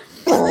 All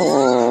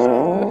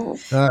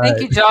Thank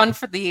right. you, John,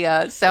 for the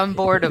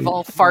soundboard of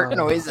all fart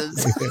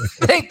noises.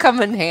 They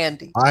come in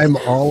handy. I'm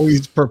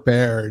always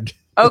prepared.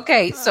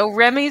 Okay, so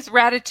Remy's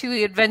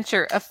Ratatouille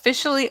Adventure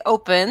officially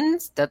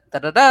opens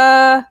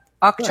October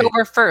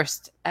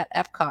 1st at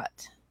Epcot.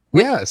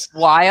 Yes.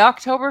 Why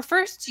October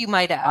 1st, you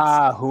might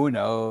ask? Who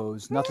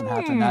knows? Nothing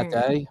happened that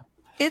day.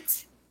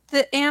 It's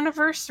the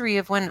anniversary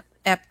of when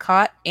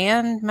Epcot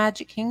and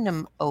Magic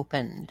Kingdom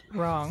opened.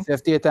 Wrong.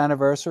 50th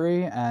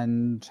anniversary,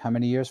 and how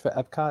many years for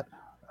Epcot?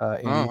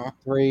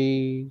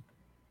 83,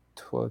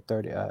 12,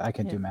 30. I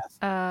can do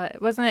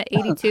math. Wasn't it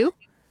 82?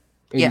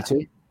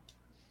 82.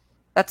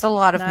 That's a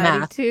lot of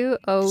math. 92,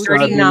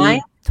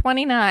 39?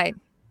 29.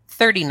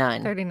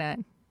 39.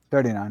 39.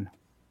 39.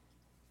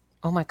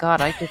 Oh my God,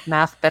 I did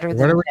math better What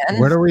than are we? Jen.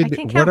 What are we? I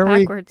can What count are we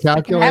backwards. I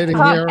can calculating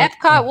here?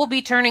 Epcot will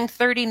be turning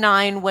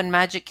 39 when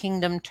Magic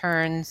Kingdom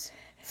turns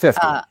 50.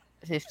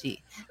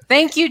 50.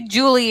 Thank you,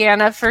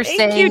 Juliana, for Thank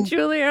saying. you,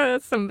 Julia.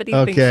 Somebody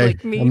Okay,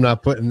 thinks like me. I'm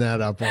not putting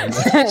that up on the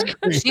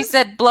screen. She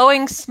said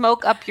blowing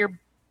smoke up your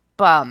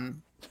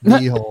bum.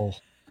 Knee hole.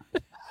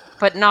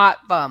 but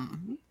not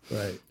bum.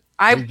 Right.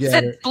 I We get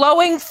said it.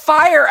 blowing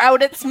fire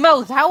out its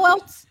mouth. How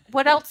else?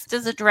 What else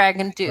does a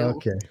dragon do?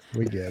 Okay,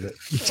 we get it.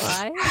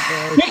 Why?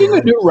 Speaking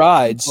of new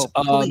rides,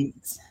 Oh,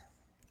 please.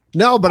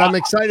 No, but I'm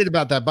excited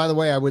about that. By the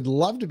way, I would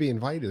love to be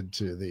invited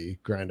to the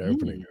grand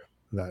opening of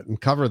that and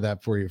cover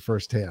that for you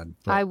firsthand.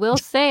 I will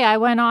say I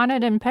went on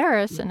it in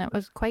Paris and it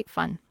was quite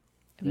fun.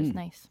 It was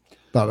nice.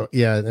 But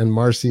yeah, and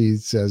Marcy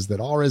says that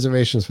all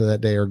reservations for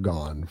that day are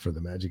gone for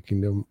the Magic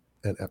Kingdom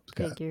and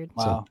Epcot. Figured.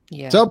 wow.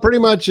 Yeah. So pretty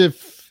much,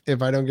 if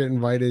I don't get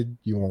invited,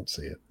 you won't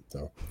see it.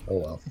 So oh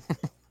well.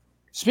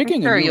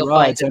 Speaking Sure, of new you'll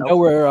rides, I find it know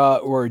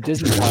we're a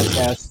Disney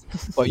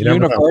podcast, but You never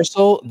know.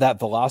 Universal, that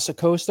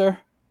Velocicoaster,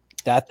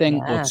 that thing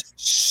Yes. looks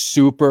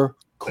super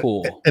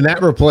cool. And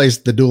that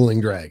replaced the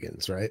Dueling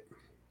Dragons, right?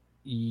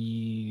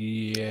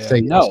 Yeah. Say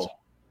yes. No.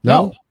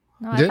 No.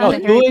 No, I Did- thought No,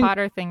 the Harry Dueling-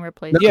 Potter thing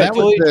replaced No, it. Yeah, that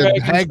was Dueling the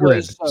Dragons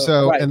Hagrid. was,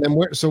 So right. and then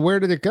where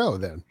did it go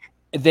then?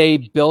 They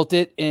built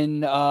it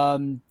in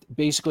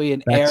basically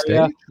an area.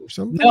 Backstage or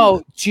something?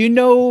 No, do you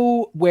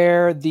know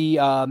where the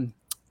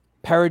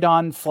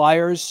Peridon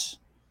flies?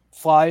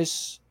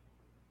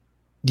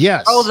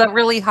 Yes. Oh, the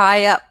really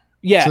high up.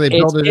 Yeah, so they it's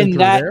built it in into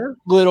that there.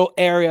 little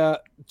area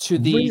to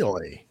the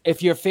Really?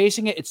 if you're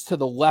facing it, it's to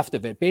the left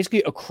of it,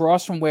 basically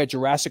across from where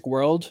Jurassic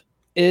World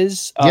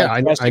is. Yeah,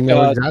 I Jurassic,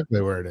 know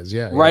exactly where it is.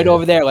 Yeah, right yeah,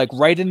 over there, like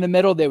right in the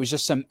middle. There was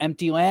just some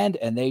empty land,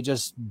 and they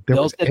just There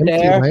built was it empty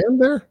there.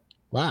 land there.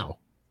 Wow.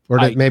 Or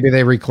maybe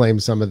they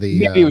reclaimed some of the.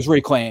 Maybe it was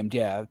reclaimed.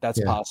 Yeah, that's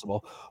yeah.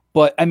 possible.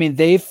 But I mean,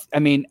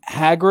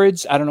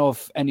 Hagrid's. I don't know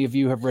if any of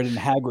you have ridden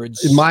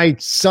Hagrid's. My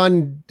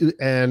son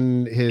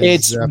and his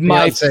It's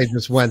my- fiance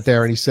just went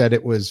there, and he said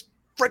it was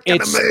freaking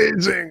It's-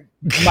 amazing.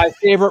 My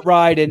favorite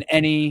ride in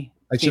any.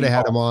 I should have theme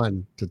had park. him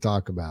on to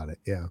talk about it.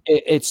 Yeah,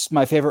 It's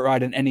my favorite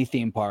ride in any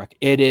theme park.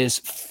 It is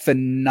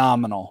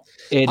phenomenal.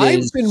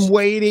 I've been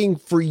waiting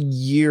for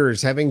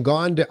years, having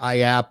gone to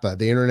IAPA,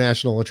 the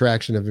International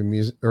Attraction of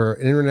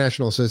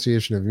International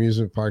Association of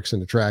Amusement Parks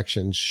and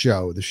Attractions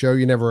show, the show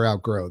you never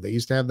outgrow. They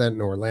used to have that in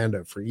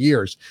Orlando for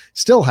years,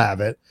 still have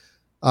it.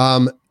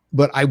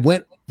 But I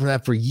went for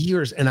that for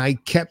years, and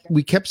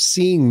we kept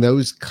seeing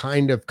those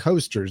kind of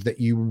coasters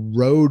that you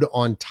rode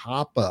on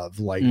top of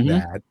like Mhm.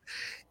 that,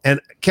 and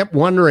kept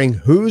wondering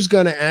who's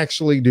going to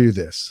actually do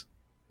this.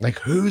 Like,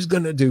 who's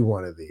going to do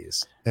one of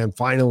these? And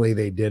finally,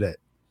 they did it.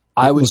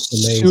 I It was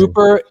looked amazing.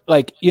 super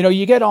like,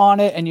 you get on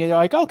it and you're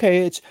like,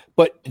 okay,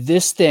 but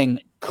this thing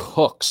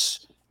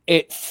cooks.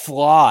 It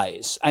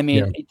flies. I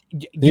mean,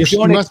 You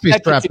don't must be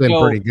expect it strapped to in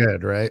go- pretty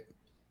good, right?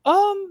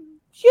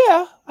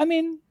 Yeah. I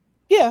mean,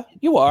 yeah,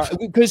 you are,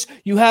 because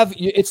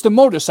it's the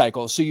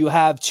motorcycle. So you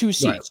have two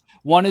seats. Right.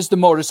 One is the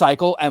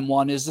motorcycle and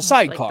one is the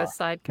sidecar. Like the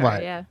sidecar,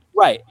 Right. yeah.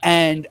 Right.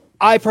 And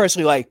I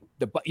personally like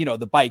the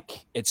bike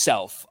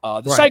itself.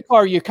 The Right.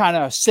 sidecar, you're kind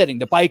of sitting.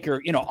 The biker,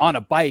 on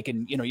a bike,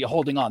 and you're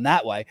holding on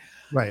that way.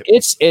 Right.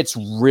 It's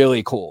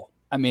really cool.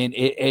 I mean,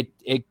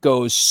 it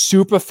goes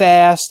super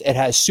fast. It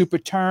has super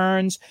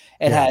turns.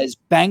 It Yeah. has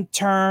bank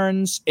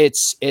turns.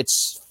 It's It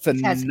has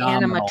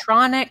phenomenal.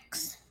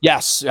 animatronics.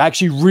 Yes,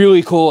 actually,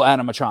 really cool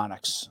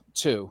animatronics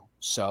too.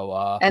 So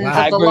And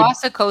Wow. the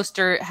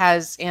Velocicoaster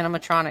has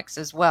animatronics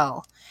as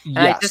well. And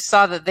I just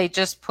saw that they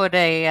just put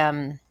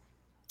a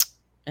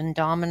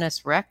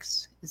Indominus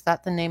Rex. Is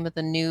that the name of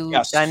the new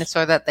Yes.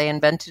 dinosaur that they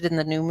invented in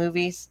the new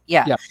movies?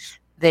 Yeah. Yeah.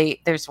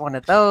 There's one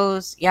of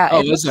those. Yeah, Oh,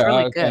 it is looks there?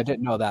 really Okay, I good.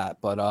 didn't know that,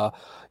 but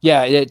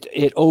yeah,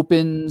 it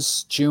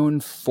opens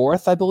June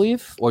 4th, I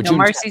believe, or No, June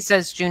Marcy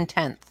says June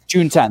 10th.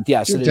 June 10th.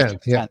 Yes, June it is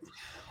 10th, yeah.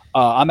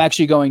 I'm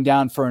actually going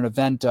down for an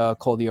event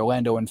called the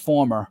Orlando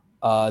Informer,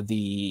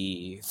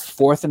 the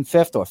 4th and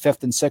 5th, or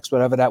 5th and 6th,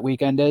 whatever that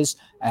weekend is,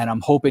 and I'm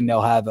hoping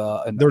they'll have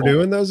They're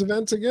doing those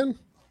events again?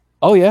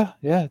 Oh yeah.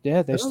 They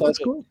Oh, that's started.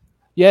 cool.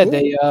 Yeah,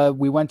 Cool.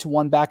 we went to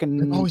one back in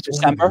I've always wanted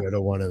December. to go to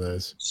one of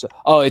those. So,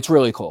 it's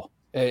really cool.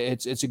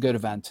 It's a good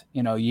event.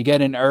 You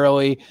get in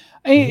early.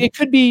 Mm-hmm. It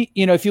could be,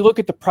 if you look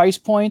at the price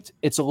point,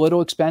 it's a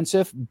little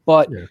expensive,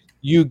 but Yeah.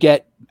 you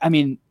get,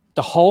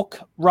 the Hulk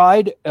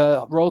ride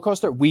roller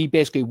coaster, we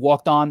basically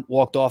walked on,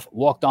 walked off,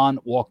 walked on,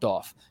 walked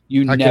off.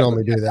 You I never can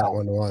only do that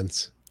one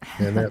once.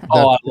 And that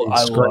Oh, thing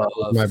I scrambles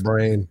love- my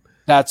brain.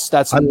 that's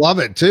I love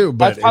it too,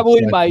 but That's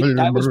probably it's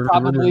that was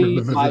probably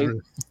my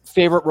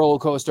favorite roller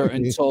coaster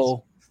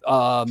until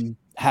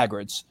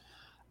Hagrid's.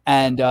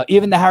 And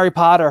even the Harry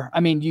Potter,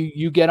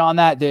 you get on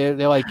that, they're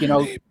like, you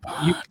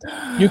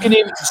can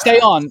even stay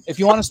on. If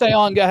you want to stay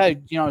on, go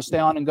ahead, stay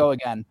on and go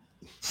again.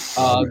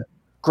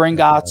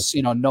 Gringotts,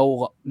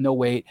 no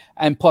wait.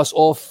 And plus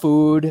all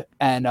food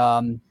and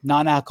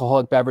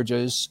non-alcoholic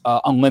beverages,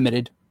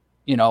 unlimited.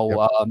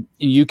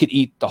 You could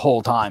eat the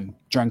whole time,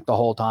 drink the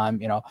whole time.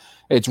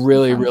 It's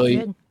really, Sounds really,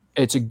 good.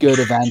 it's a good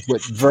event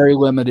with very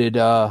limited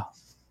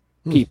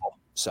people.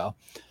 So,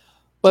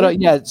 but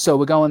yeah, so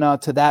we're going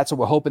to that. So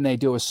we're hoping they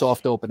do a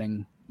soft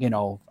opening.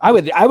 I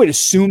would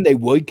assume they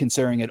would,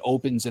 considering it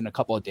opens in a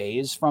couple of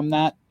days from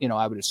that.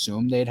 I would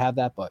assume they'd have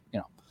that, but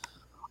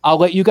I'll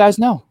let you guys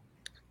know.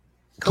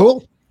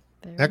 Cool.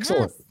 Very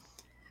Excellent. nice.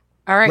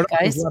 All right, What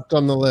else guys. is left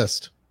on the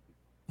list?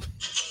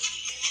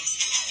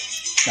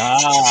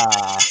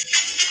 Ah.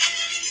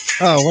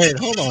 Oh wait,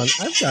 hold on.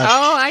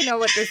 Oh, I know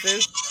what this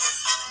is.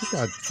 I've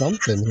got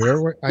something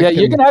here.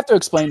 You're gonna have to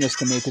explain this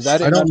to me because I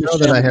don't know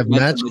that I have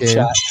match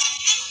game.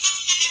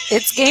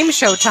 It's game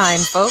show time,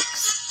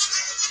 folks.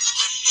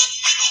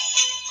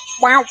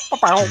 Wow.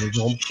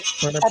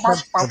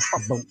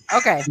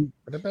 Okay.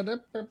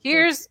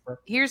 Here's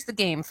the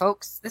game,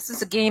 folks. This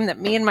is a game that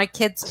me and my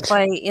kids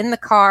play in the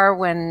car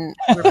when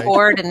we're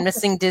bored and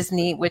missing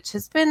Disney, which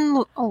has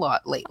been a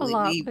lot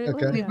lately.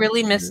 We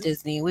really miss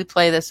Disney. We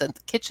play this at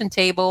the kitchen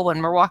table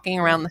when we're walking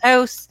around the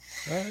house.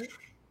 Right.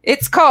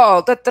 It's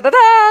called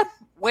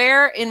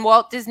Where in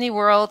Walt Disney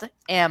World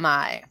Am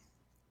I?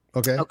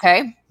 Okay.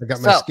 Okay. I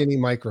got my skinny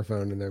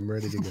microphone and I'm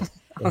ready to go.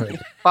 Go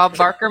ahead. Bob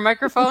Barker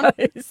microphone.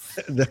 Nice.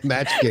 The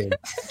match game.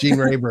 Gene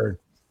Rayburn.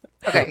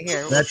 Okay,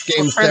 here. Match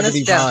game we'll turn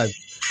this down. 75. Okay.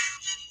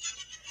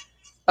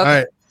 All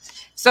right.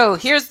 So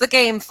here's the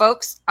game,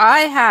 folks.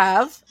 I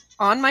have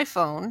on my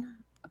phone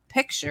a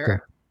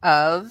picture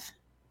of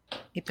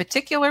a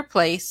particular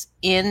place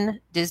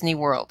in Disney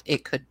World.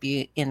 It could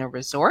be in a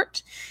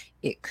resort.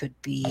 It could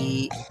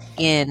be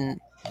in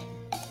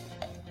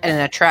an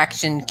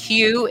attraction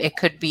queue. It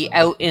could be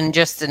out in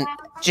just a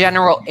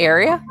general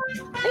area.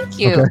 Thank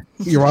you. Okay.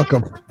 You're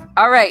welcome.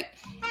 All right.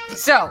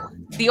 So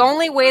the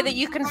only way that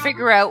you can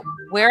figure out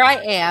where I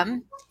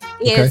am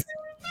is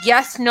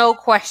yes, no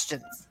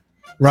questions.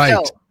 Right.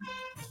 So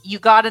you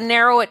got to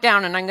narrow it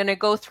down, and I'm going to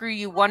go through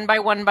you one by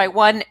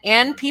one,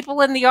 and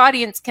people in the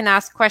audience can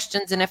ask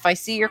questions. And if I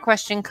see your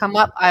question come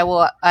up, I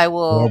will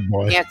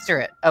answer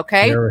it.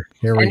 Okay.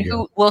 Here we and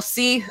go. we'll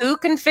see who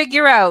can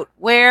figure out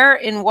where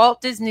in Walt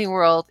Disney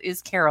World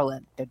is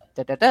Carolyn. Da,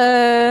 da, da,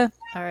 da.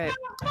 All right.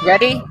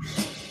 Ready?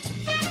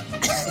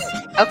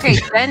 Okay,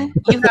 then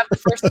you have the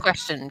first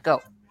question.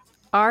 Go.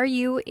 Are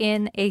you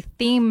in a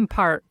theme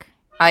park?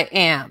 I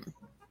am.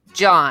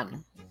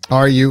 John.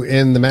 Are you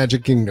in the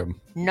Magic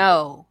Kingdom?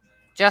 No.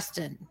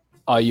 Justin.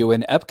 Are you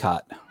in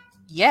Epcot?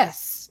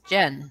 Yes.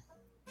 Jen.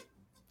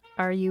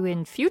 Are you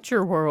in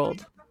Future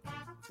World?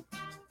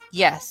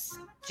 Yes.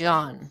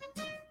 John.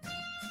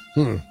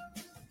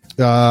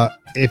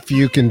 If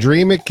you can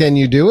dream it, can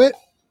you do it?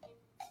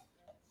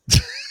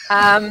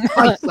 I'm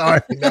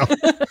sorry. No.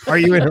 Are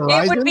you in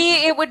Horizon?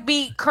 It would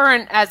be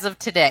current as of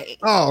today.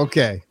 Oh,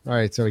 okay. All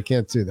right. So we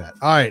can't do that.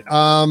 All right.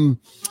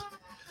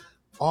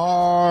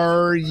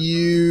 Are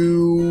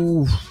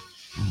you?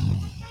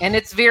 And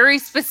it's very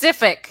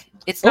specific.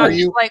 It's not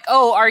just like,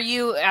 oh, are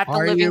you at the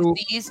Living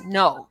Seas?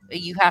 No,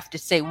 you have to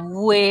say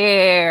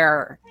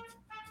where.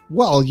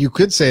 Well, you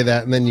could say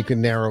that, and then you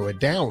can narrow it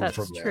down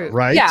from there,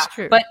 right? Yeah,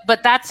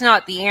 but that's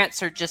not the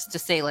answer. Just to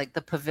say like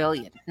the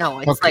pavilion. No,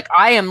 it's like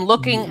I am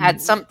looking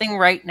at something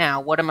right now.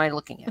 What am I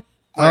looking at?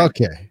 Where?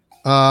 Okay.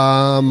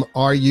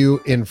 Are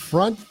you in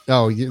front?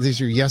 Oh,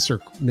 these are yes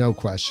or no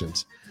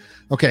questions.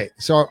 Okay,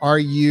 so are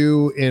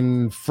you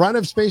in front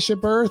of Spaceship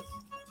Earth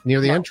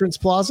near the entrance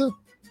plaza?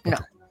 No.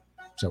 Okay.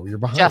 So you're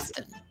behind.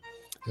 Justin.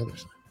 The other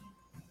side.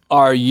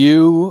 Are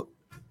you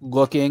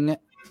looking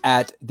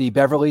at the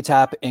Beverly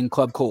Tap in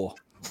Club Cool?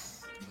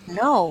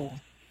 No.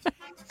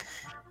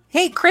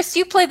 Hey, Chris,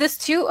 you play this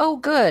too? Oh,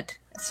 good.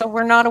 So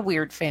we're not a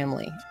weird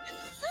family.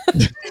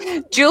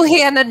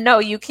 Juliana, no,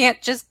 you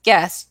can't just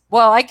guess.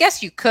 Well, I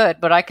guess you could,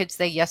 but I could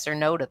say yes or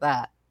no to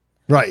that.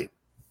 Right.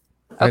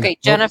 Okay,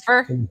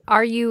 Jennifer.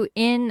 Are you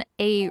in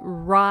a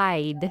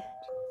ride?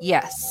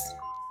 Yes.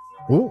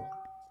 Ooh.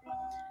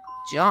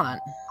 John.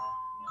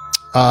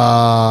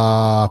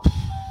 I'm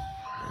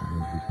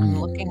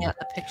looking at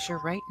the picture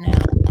right now.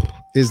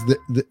 Is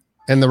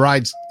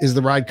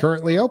the ride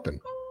currently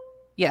open?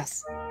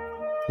 Yes.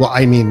 Well,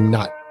 I mean,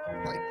 not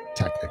like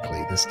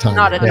technically this time.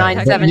 Not at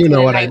 9:17. You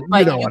know what I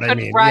could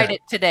mean. Ride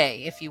it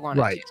today if you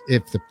wanted right. to.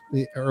 If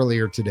the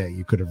earlier today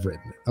you could have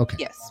ridden it. Okay.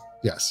 Yes.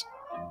 Yes.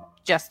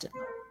 Justin.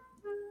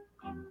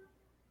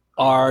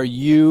 Are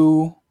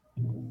you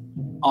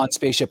on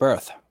Spaceship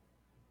Earth?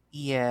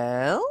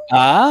 Yeah.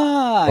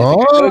 I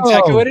think I know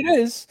exactly what it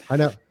is. I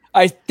know.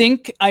 I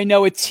think I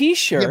know a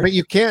T-shirt. Yeah, but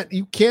you can't.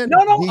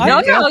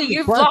 No.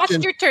 You've lost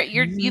your turn.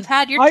 You've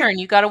had your turn.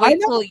 You got to wait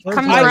till he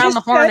comes around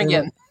the horn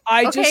again.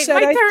 I just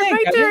said I think.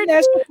 I didn't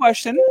ask a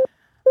question.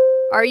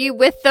 Are you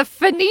with the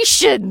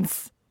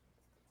Phoenicians?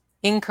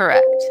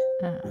 Incorrect.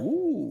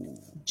 Ooh.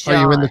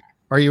 John.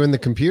 Are you in the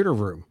computer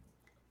room?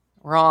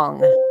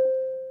 Wrong.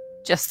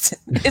 Just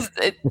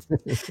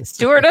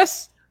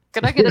stewardess.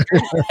 Can I get a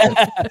drink?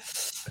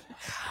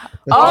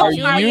 Are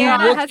you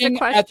looking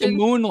at the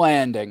moon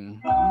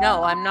landing?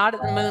 No, I'm not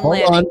at the moon Hold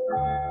landing.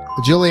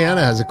 on.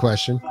 Juliana has a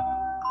question.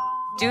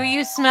 Do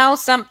you smell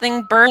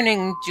something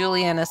burning?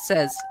 Juliana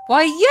says.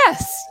 Why,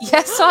 yes.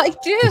 Yes, I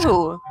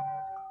do.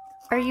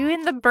 Are you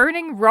in the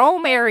burning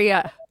Rome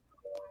area?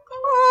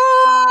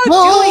 Oh,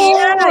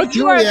 Juliana,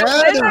 you are the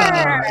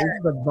winner.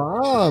 It's the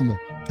bomb.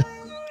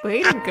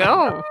 Way to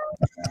go.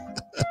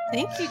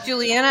 Thank you,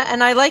 Juliana.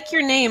 And I like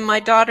your name. My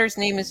daughter's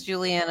name is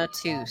Juliana,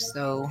 too.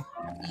 So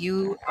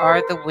you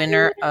are the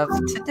winner of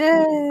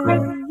today.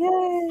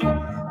 Yay.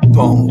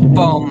 Boom.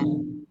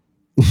 Boom.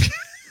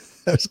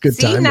 That's a good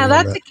See, time. now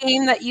that's a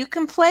game that you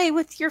can play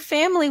with your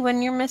family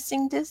when you're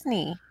missing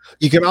Disney.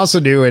 You can also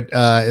do it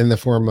in the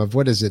form of,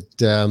 what is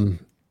it?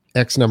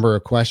 X number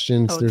of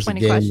questions. Oh, There's a 20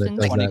 game questions. that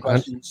does 20 that.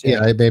 questions.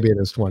 Yeah, maybe it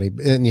is 20,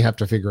 and you have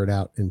to figure it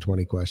out in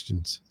 20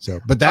 questions. So,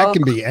 but that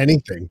can be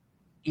anything.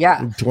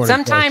 Yeah. 20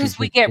 Sometimes questions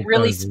we is get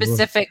really surprising.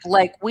 specific.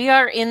 Like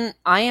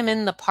I am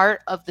in the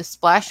part of the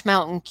Splash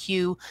Mountain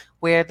queue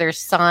where their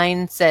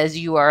sign says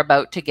you are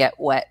about to get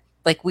wet.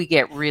 Like we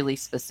get really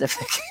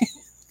specific.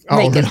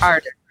 Make it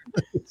harder.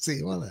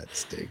 See, well, that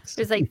stinks.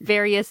 There's like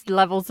various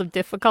levels of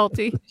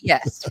difficulty.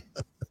 Yes.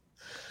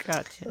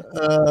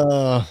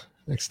 Gotcha.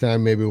 Next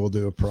time, maybe we'll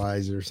do a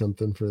prize or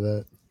something for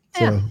that.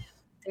 Yeah, So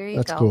there you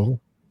that's go.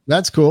 cool.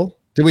 That's cool.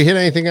 Did we hit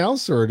anything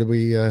else, or did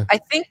we? I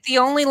think the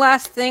only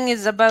last thing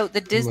is about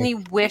the Disney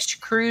Wish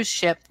cruise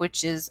ship,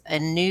 which is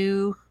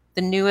the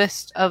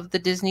newest of the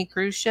Disney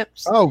cruise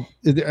ships. Oh,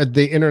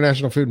 the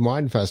International Food and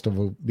Wine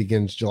Festival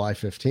begins July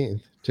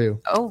 15th too.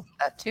 Oh,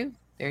 that too.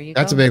 There you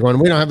That's go. a big one.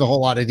 We don't have a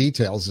whole lot of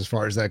details as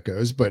far as that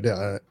goes, but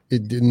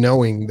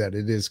knowing that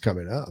it is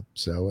coming up.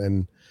 So,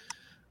 and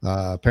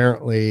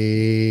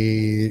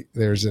apparently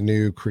there's a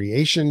new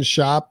creation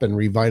shop and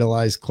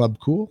revitalized Club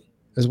Cool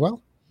as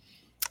well.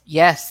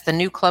 Yes, the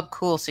new Club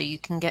Cool, so you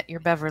can get your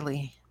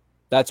Beverly.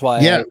 That's why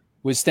Yeah. I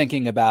was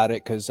thinking about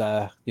it because,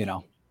 you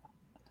know,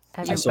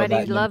 saw that Everybody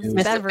in the loves news.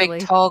 Mr. Beverly.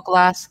 Big Tall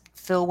Glass,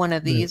 fill one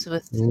of these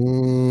with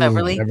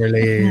Beverly.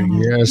 Beverly,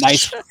 yes.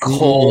 nice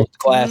cold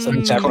glass of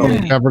Mm.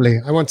 Beverly. Beverly.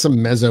 I want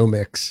some mezzo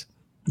mix.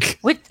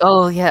 What?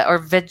 Oh yeah, or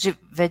Veggie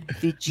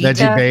Veggie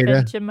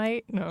Beta.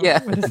 Vegemite? No.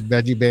 Yeah. what is-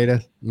 Veggie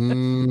Beta.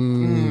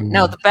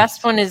 No, the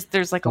best one is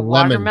there's like a The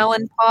lemon.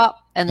 watermelon pop,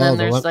 and then Oh, the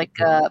there's lemon. like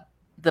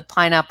the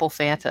pineapple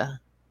Fanta.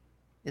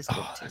 Is good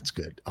Oh, too. that's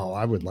good. Oh,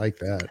 I would like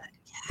that.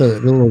 The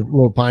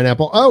little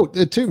pineapple. Oh,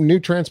 the two new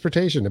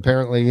transportation.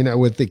 Apparently,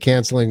 with the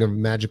canceling of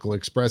Magical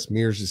Express,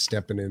 Mears is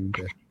stepping in.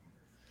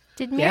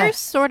 Did Yes, Mears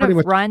sort pretty of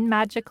much. run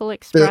Magical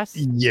Express?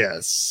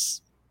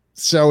 Yes.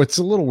 So it's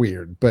a little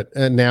weird, but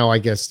now I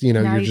guess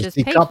Now you're you just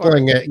just pay for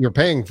decoupling it. You're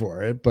paying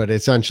for it, but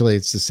essentially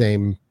it's the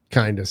same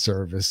kind of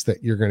service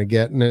that you're going to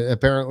get, and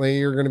apparently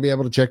you're going to be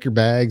able to check your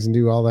bags and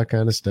do all that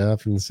kind of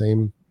stuff, and the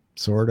same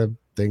sort of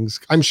things.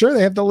 I'm sure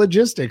they have the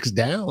logistics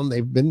down.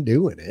 They've been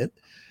doing it,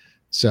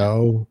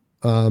 so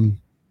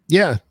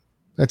yeah,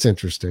 that's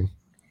interesting.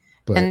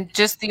 But And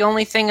just the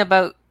only thing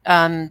about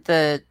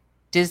the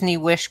Disney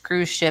Wish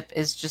cruise ship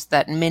is just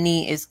that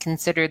Minnie is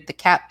considered the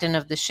captain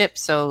of the ship,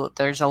 so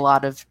there's a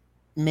lot of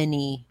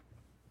Minnie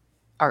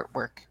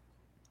artwork,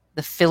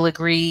 the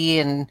filigree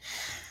and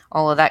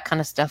all of that kind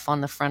of stuff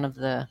on the front of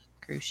the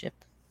cruise ship.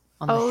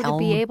 On the Oh, to helm.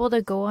 be able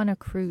to go on a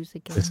cruise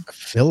again. it's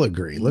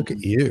filigree. Look at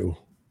you.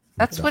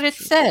 That's what it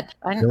said.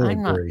 I'm not.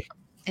 Filigree.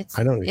 It's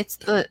I don't- It's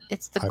the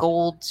I-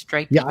 gold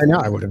stripe. Yeah, I know.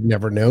 I would have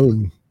never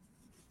known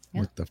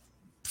Yeah. what the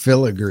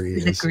filigree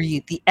is.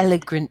 Filigree, the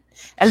elegant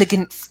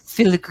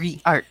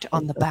filigree art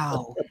on the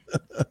bow.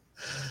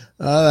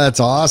 Oh, that's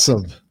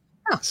awesome.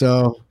 Yeah.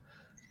 So,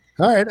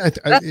 all right. That's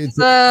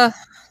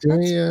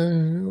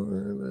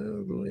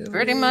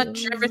pretty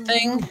much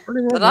everything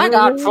that I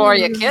got for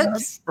you,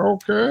 kids.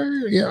 Okay.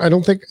 Yeah, I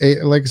don't think,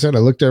 like I said, I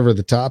looked over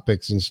the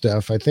topics and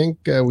stuff. I think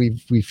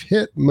we've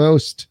hit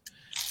most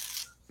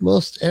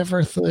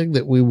everything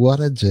that we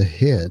wanted to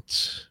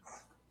hit.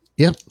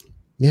 Yep.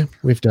 Yeah,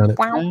 we've done it.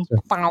 Wow,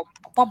 wow,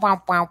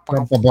 wow, wow,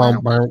 wow,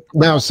 wow.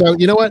 Now, so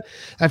you know what?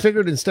 I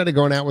figured instead of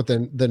going out with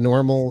the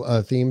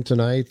normal theme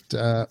tonight,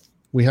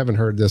 we haven't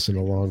heard this in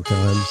a long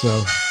time. So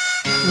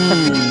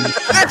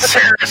That's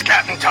Sarah's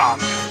Captain Tom.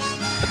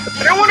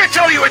 And I want to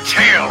tell you a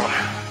tale.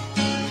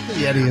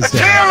 Yeti A is dead.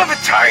 tale of a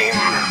time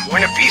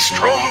when a beast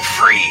roamed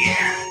free.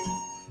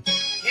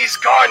 He's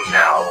gone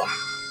now,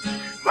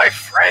 my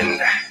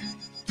friend,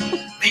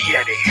 the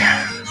Yeti.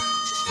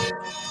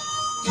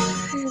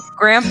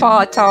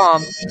 Grandpa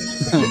Tom.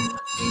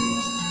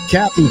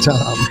 Captain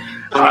Tom.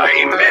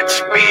 I met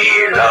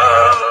me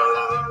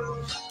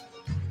love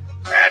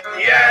at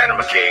the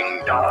Animal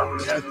Kingdom.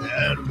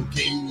 Animal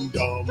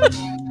Kingdom.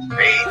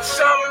 Ate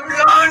some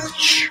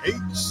lunch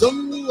Ate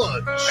some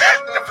lunch.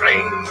 at the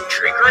Flame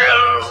Tree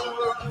Grill.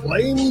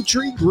 Flame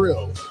Tree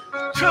Grill.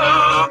 Took a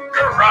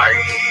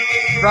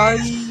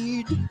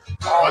ride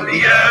on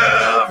the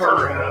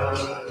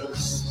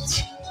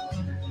Everest.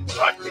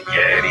 But the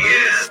Yeti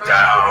is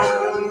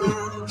down.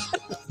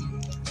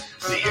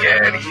 The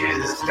Yeti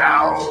is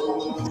down.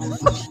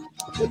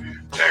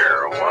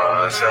 There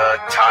was a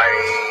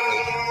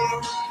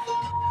time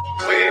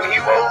when he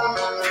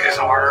waved his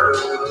arms.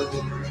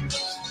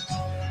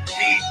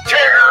 He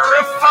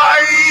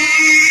terrified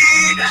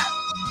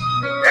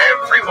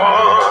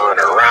everyone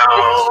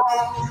around.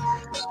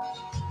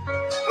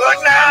 But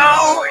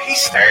now he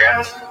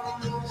stands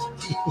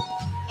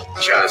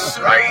just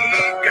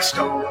like a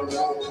stone.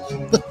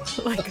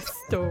 Like a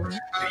stone.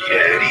 The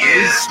Yeti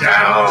is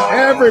down.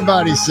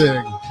 Everybody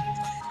sing.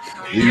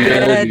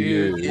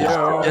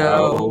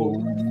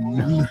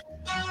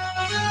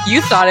 You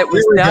thought it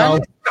was Here we done?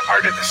 go. The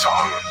part of the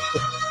song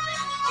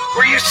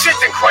where you sit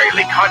and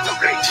quietly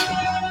contemplate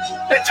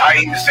the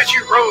times that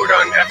you rode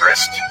on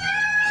Everest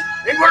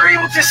and we're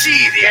able to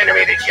see the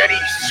animated Yeti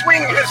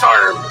swing his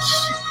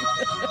arms.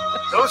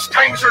 Those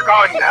times are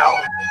gone now.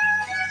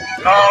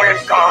 Long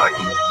and gone.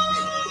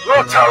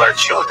 We'll tell our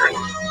children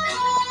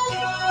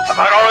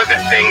about all of the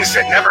things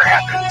that never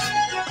happened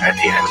at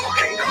the Animal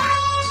Kingdom.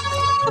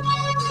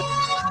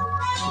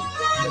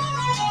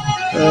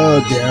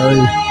 Oh,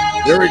 Gary.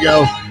 Here we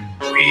go.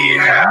 We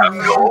have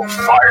no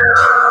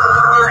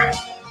fire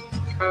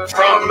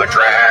from the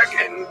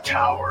Dragon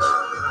Tower.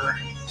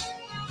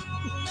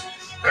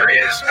 There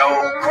is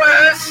no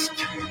quest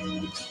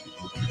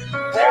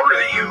for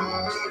the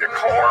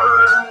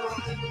unicorn.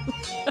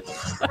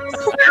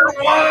 There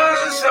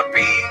was a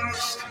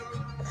beast,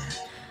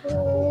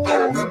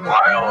 both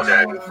wild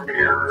and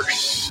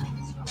fierce,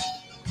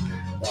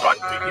 but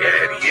the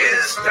Yeti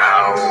is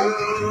down.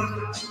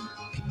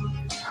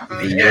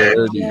 The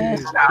Yeti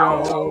is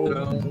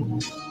down.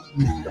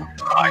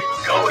 I'm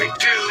going to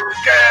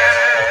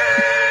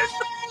get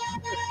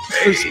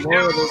a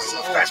new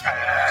fast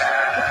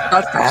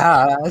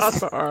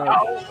pass.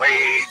 I'll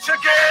wait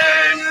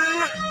again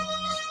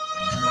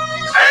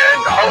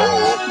and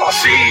hope I'll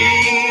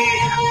see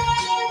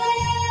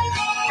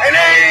an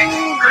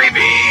angry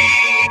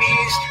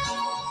beast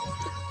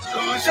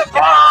who's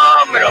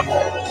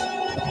abominable.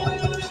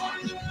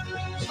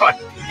 But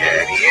the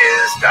Yeti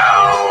is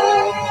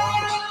down.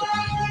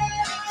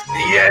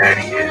 The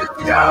Yeti is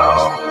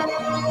down.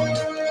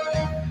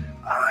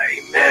 I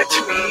met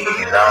me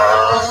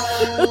love.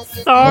 The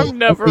song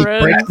never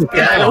ends.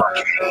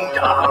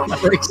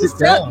 Breaks it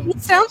down.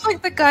 It sounds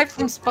like the guy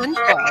from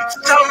SpongeBob,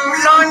 Some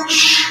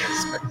lunch.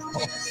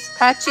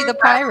 Patchy the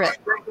Pirate.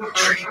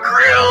 Tree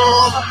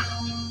Grill.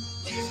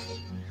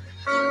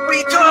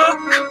 We took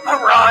a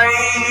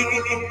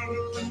ride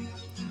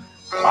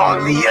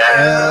on the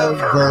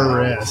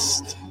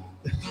Everest.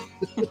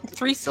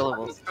 3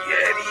 syllables.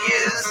 Yeti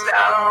is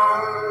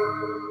down.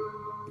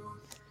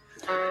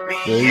 The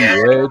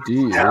Yeti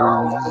Yeti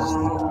down.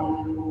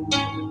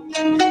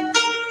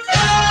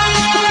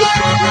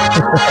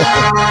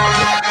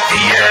 The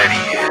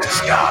Yeti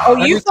is down. Oh,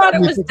 you Every thought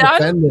time it you was think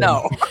done? offended.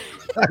 No.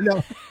 I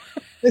know.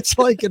 It's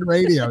like in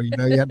radio, you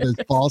have those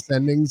false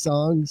ending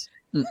songs.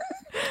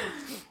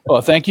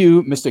 Well, thank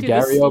you, Mr. Do the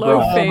Gary slow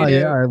O'Brien. fade.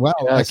 Yeah. Well,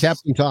 Yes.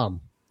 Captain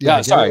Tom.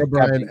 Yeah, sorry, Gary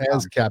O'Brien Captain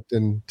as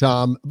Captain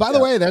Tom. By the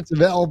way, that's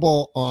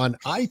available on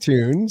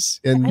iTunes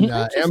and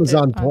I purchased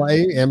Amazon it on-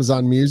 Play,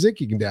 Amazon Music.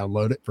 You can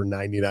download it for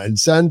 99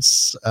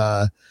 cents.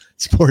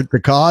 Support the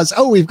cause.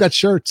 Oh, we've got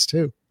shirts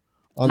too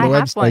on the I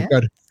have website. one.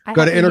 Go to I have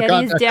the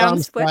Yeti's Down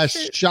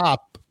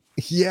intercot.com/shop.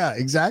 Yeah,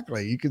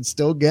 exactly. You can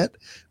still get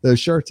those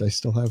shirts. I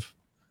still have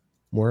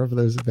more of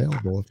those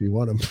available if you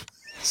want them.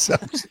 So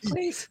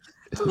Please.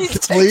 please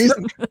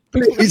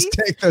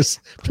take those.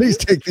 Please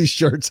take these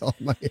shirts off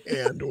my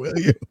hand, will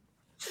you?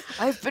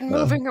 I've been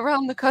moving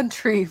around the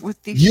country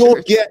with these You'll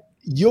shirts.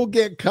 you'll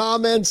get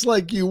comments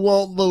like you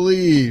won't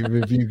believe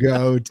if you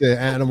go to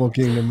Animal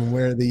Kingdom and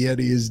wear the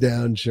Yeti is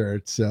down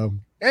shirt. So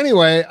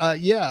anyway,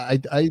 yeah,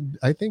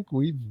 I think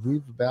we've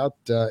about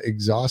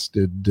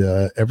exhausted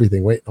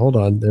everything. Wait, hold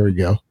on. There we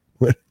go.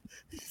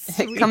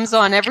 It comes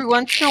on every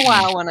once in a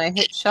while when I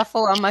hit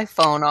shuffle on my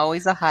phone.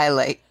 Always a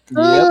highlight.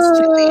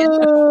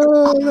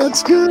 Oh,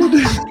 that's good.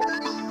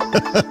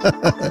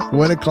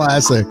 What a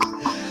classic.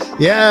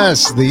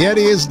 Yes, the Yeti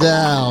is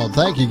down.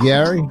 Thank you,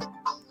 Gary.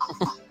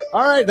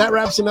 All right, that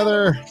wraps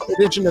another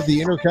edition of the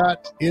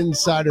Intercot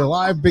Insider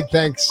Live. Big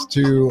thanks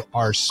to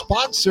our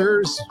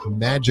sponsors,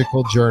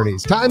 Magical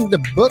Journeys. Time to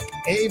book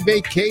a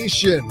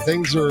vacation.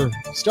 Things are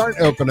starting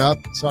to open up.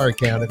 Sorry,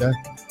 Canada.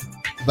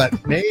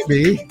 But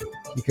maybe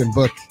you can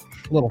book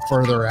a little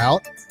further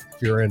out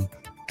if you're in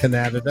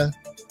Canada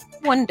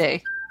One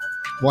day,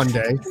 one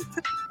day.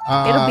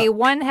 It'll be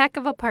one heck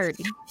of a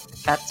party.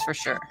 that's for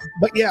sure.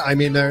 But yeah, I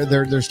mean,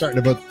 they're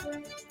starting to book,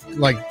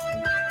 like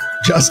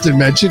Justin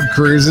mentioned,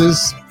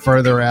 cruises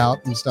further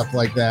out and stuff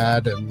like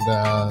that. And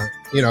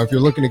if you're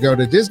looking to go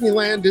to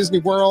Disneyland, Disney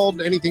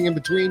World, anything in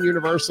between,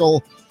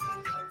 Universal,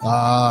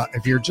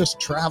 if you're just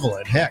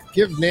traveling, heck,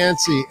 give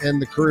Nancy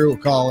and the crew a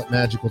call at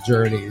Magical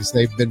Journeys.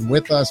 They've been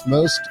with us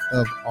most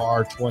of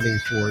our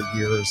 24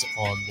 years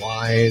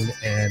online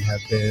and have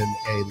been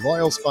a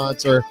loyal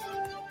sponsor,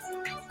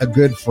 a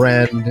good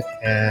friend,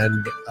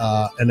 and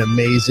an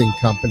amazing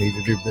company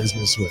to do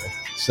business with.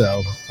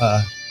 So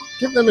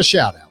give them a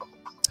shout out.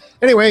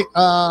 Anyway,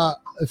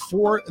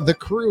 for the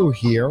crew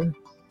here,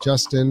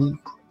 Justin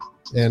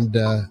and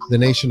the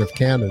nation of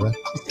Canada,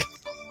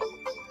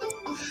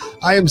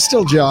 I am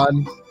still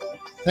John.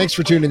 Thanks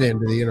for tuning in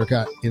to the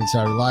Intercot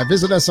Insider Live.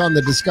 Visit us on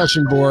the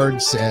discussion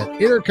boards at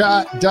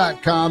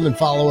intercot.com and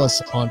follow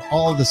us on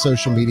all the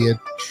social media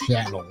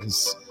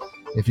channels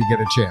if you get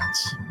a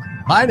chance.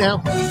 Bye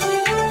now.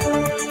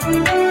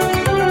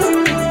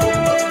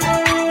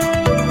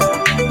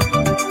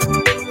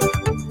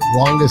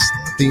 Longest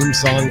theme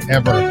song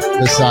ever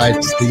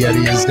besides The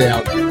Yeti is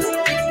Down.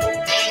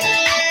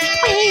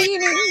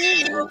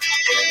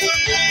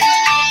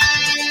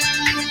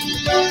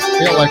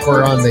 I feel like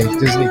we're on the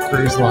Disney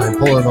Cruise Line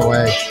pulling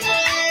away.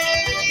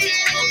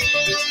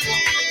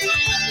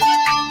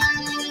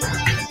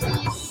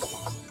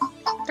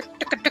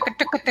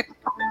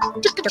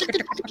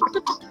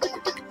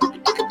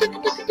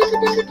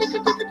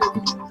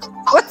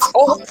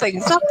 hold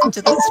things up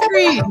into the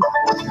screen.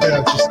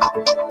 Yeah,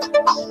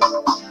 just-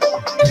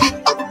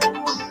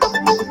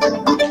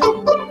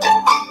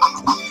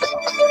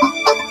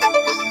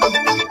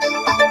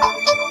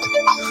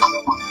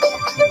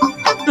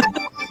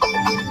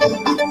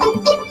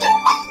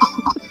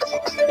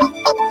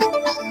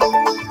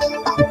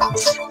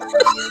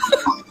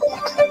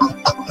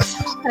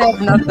 I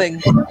have nothing.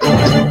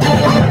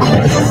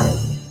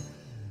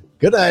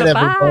 Good night,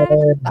 Bye-bye.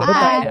 everybody.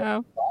 Bye.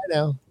 Bye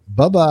now.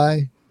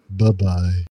 Bye-bye. Bye-bye.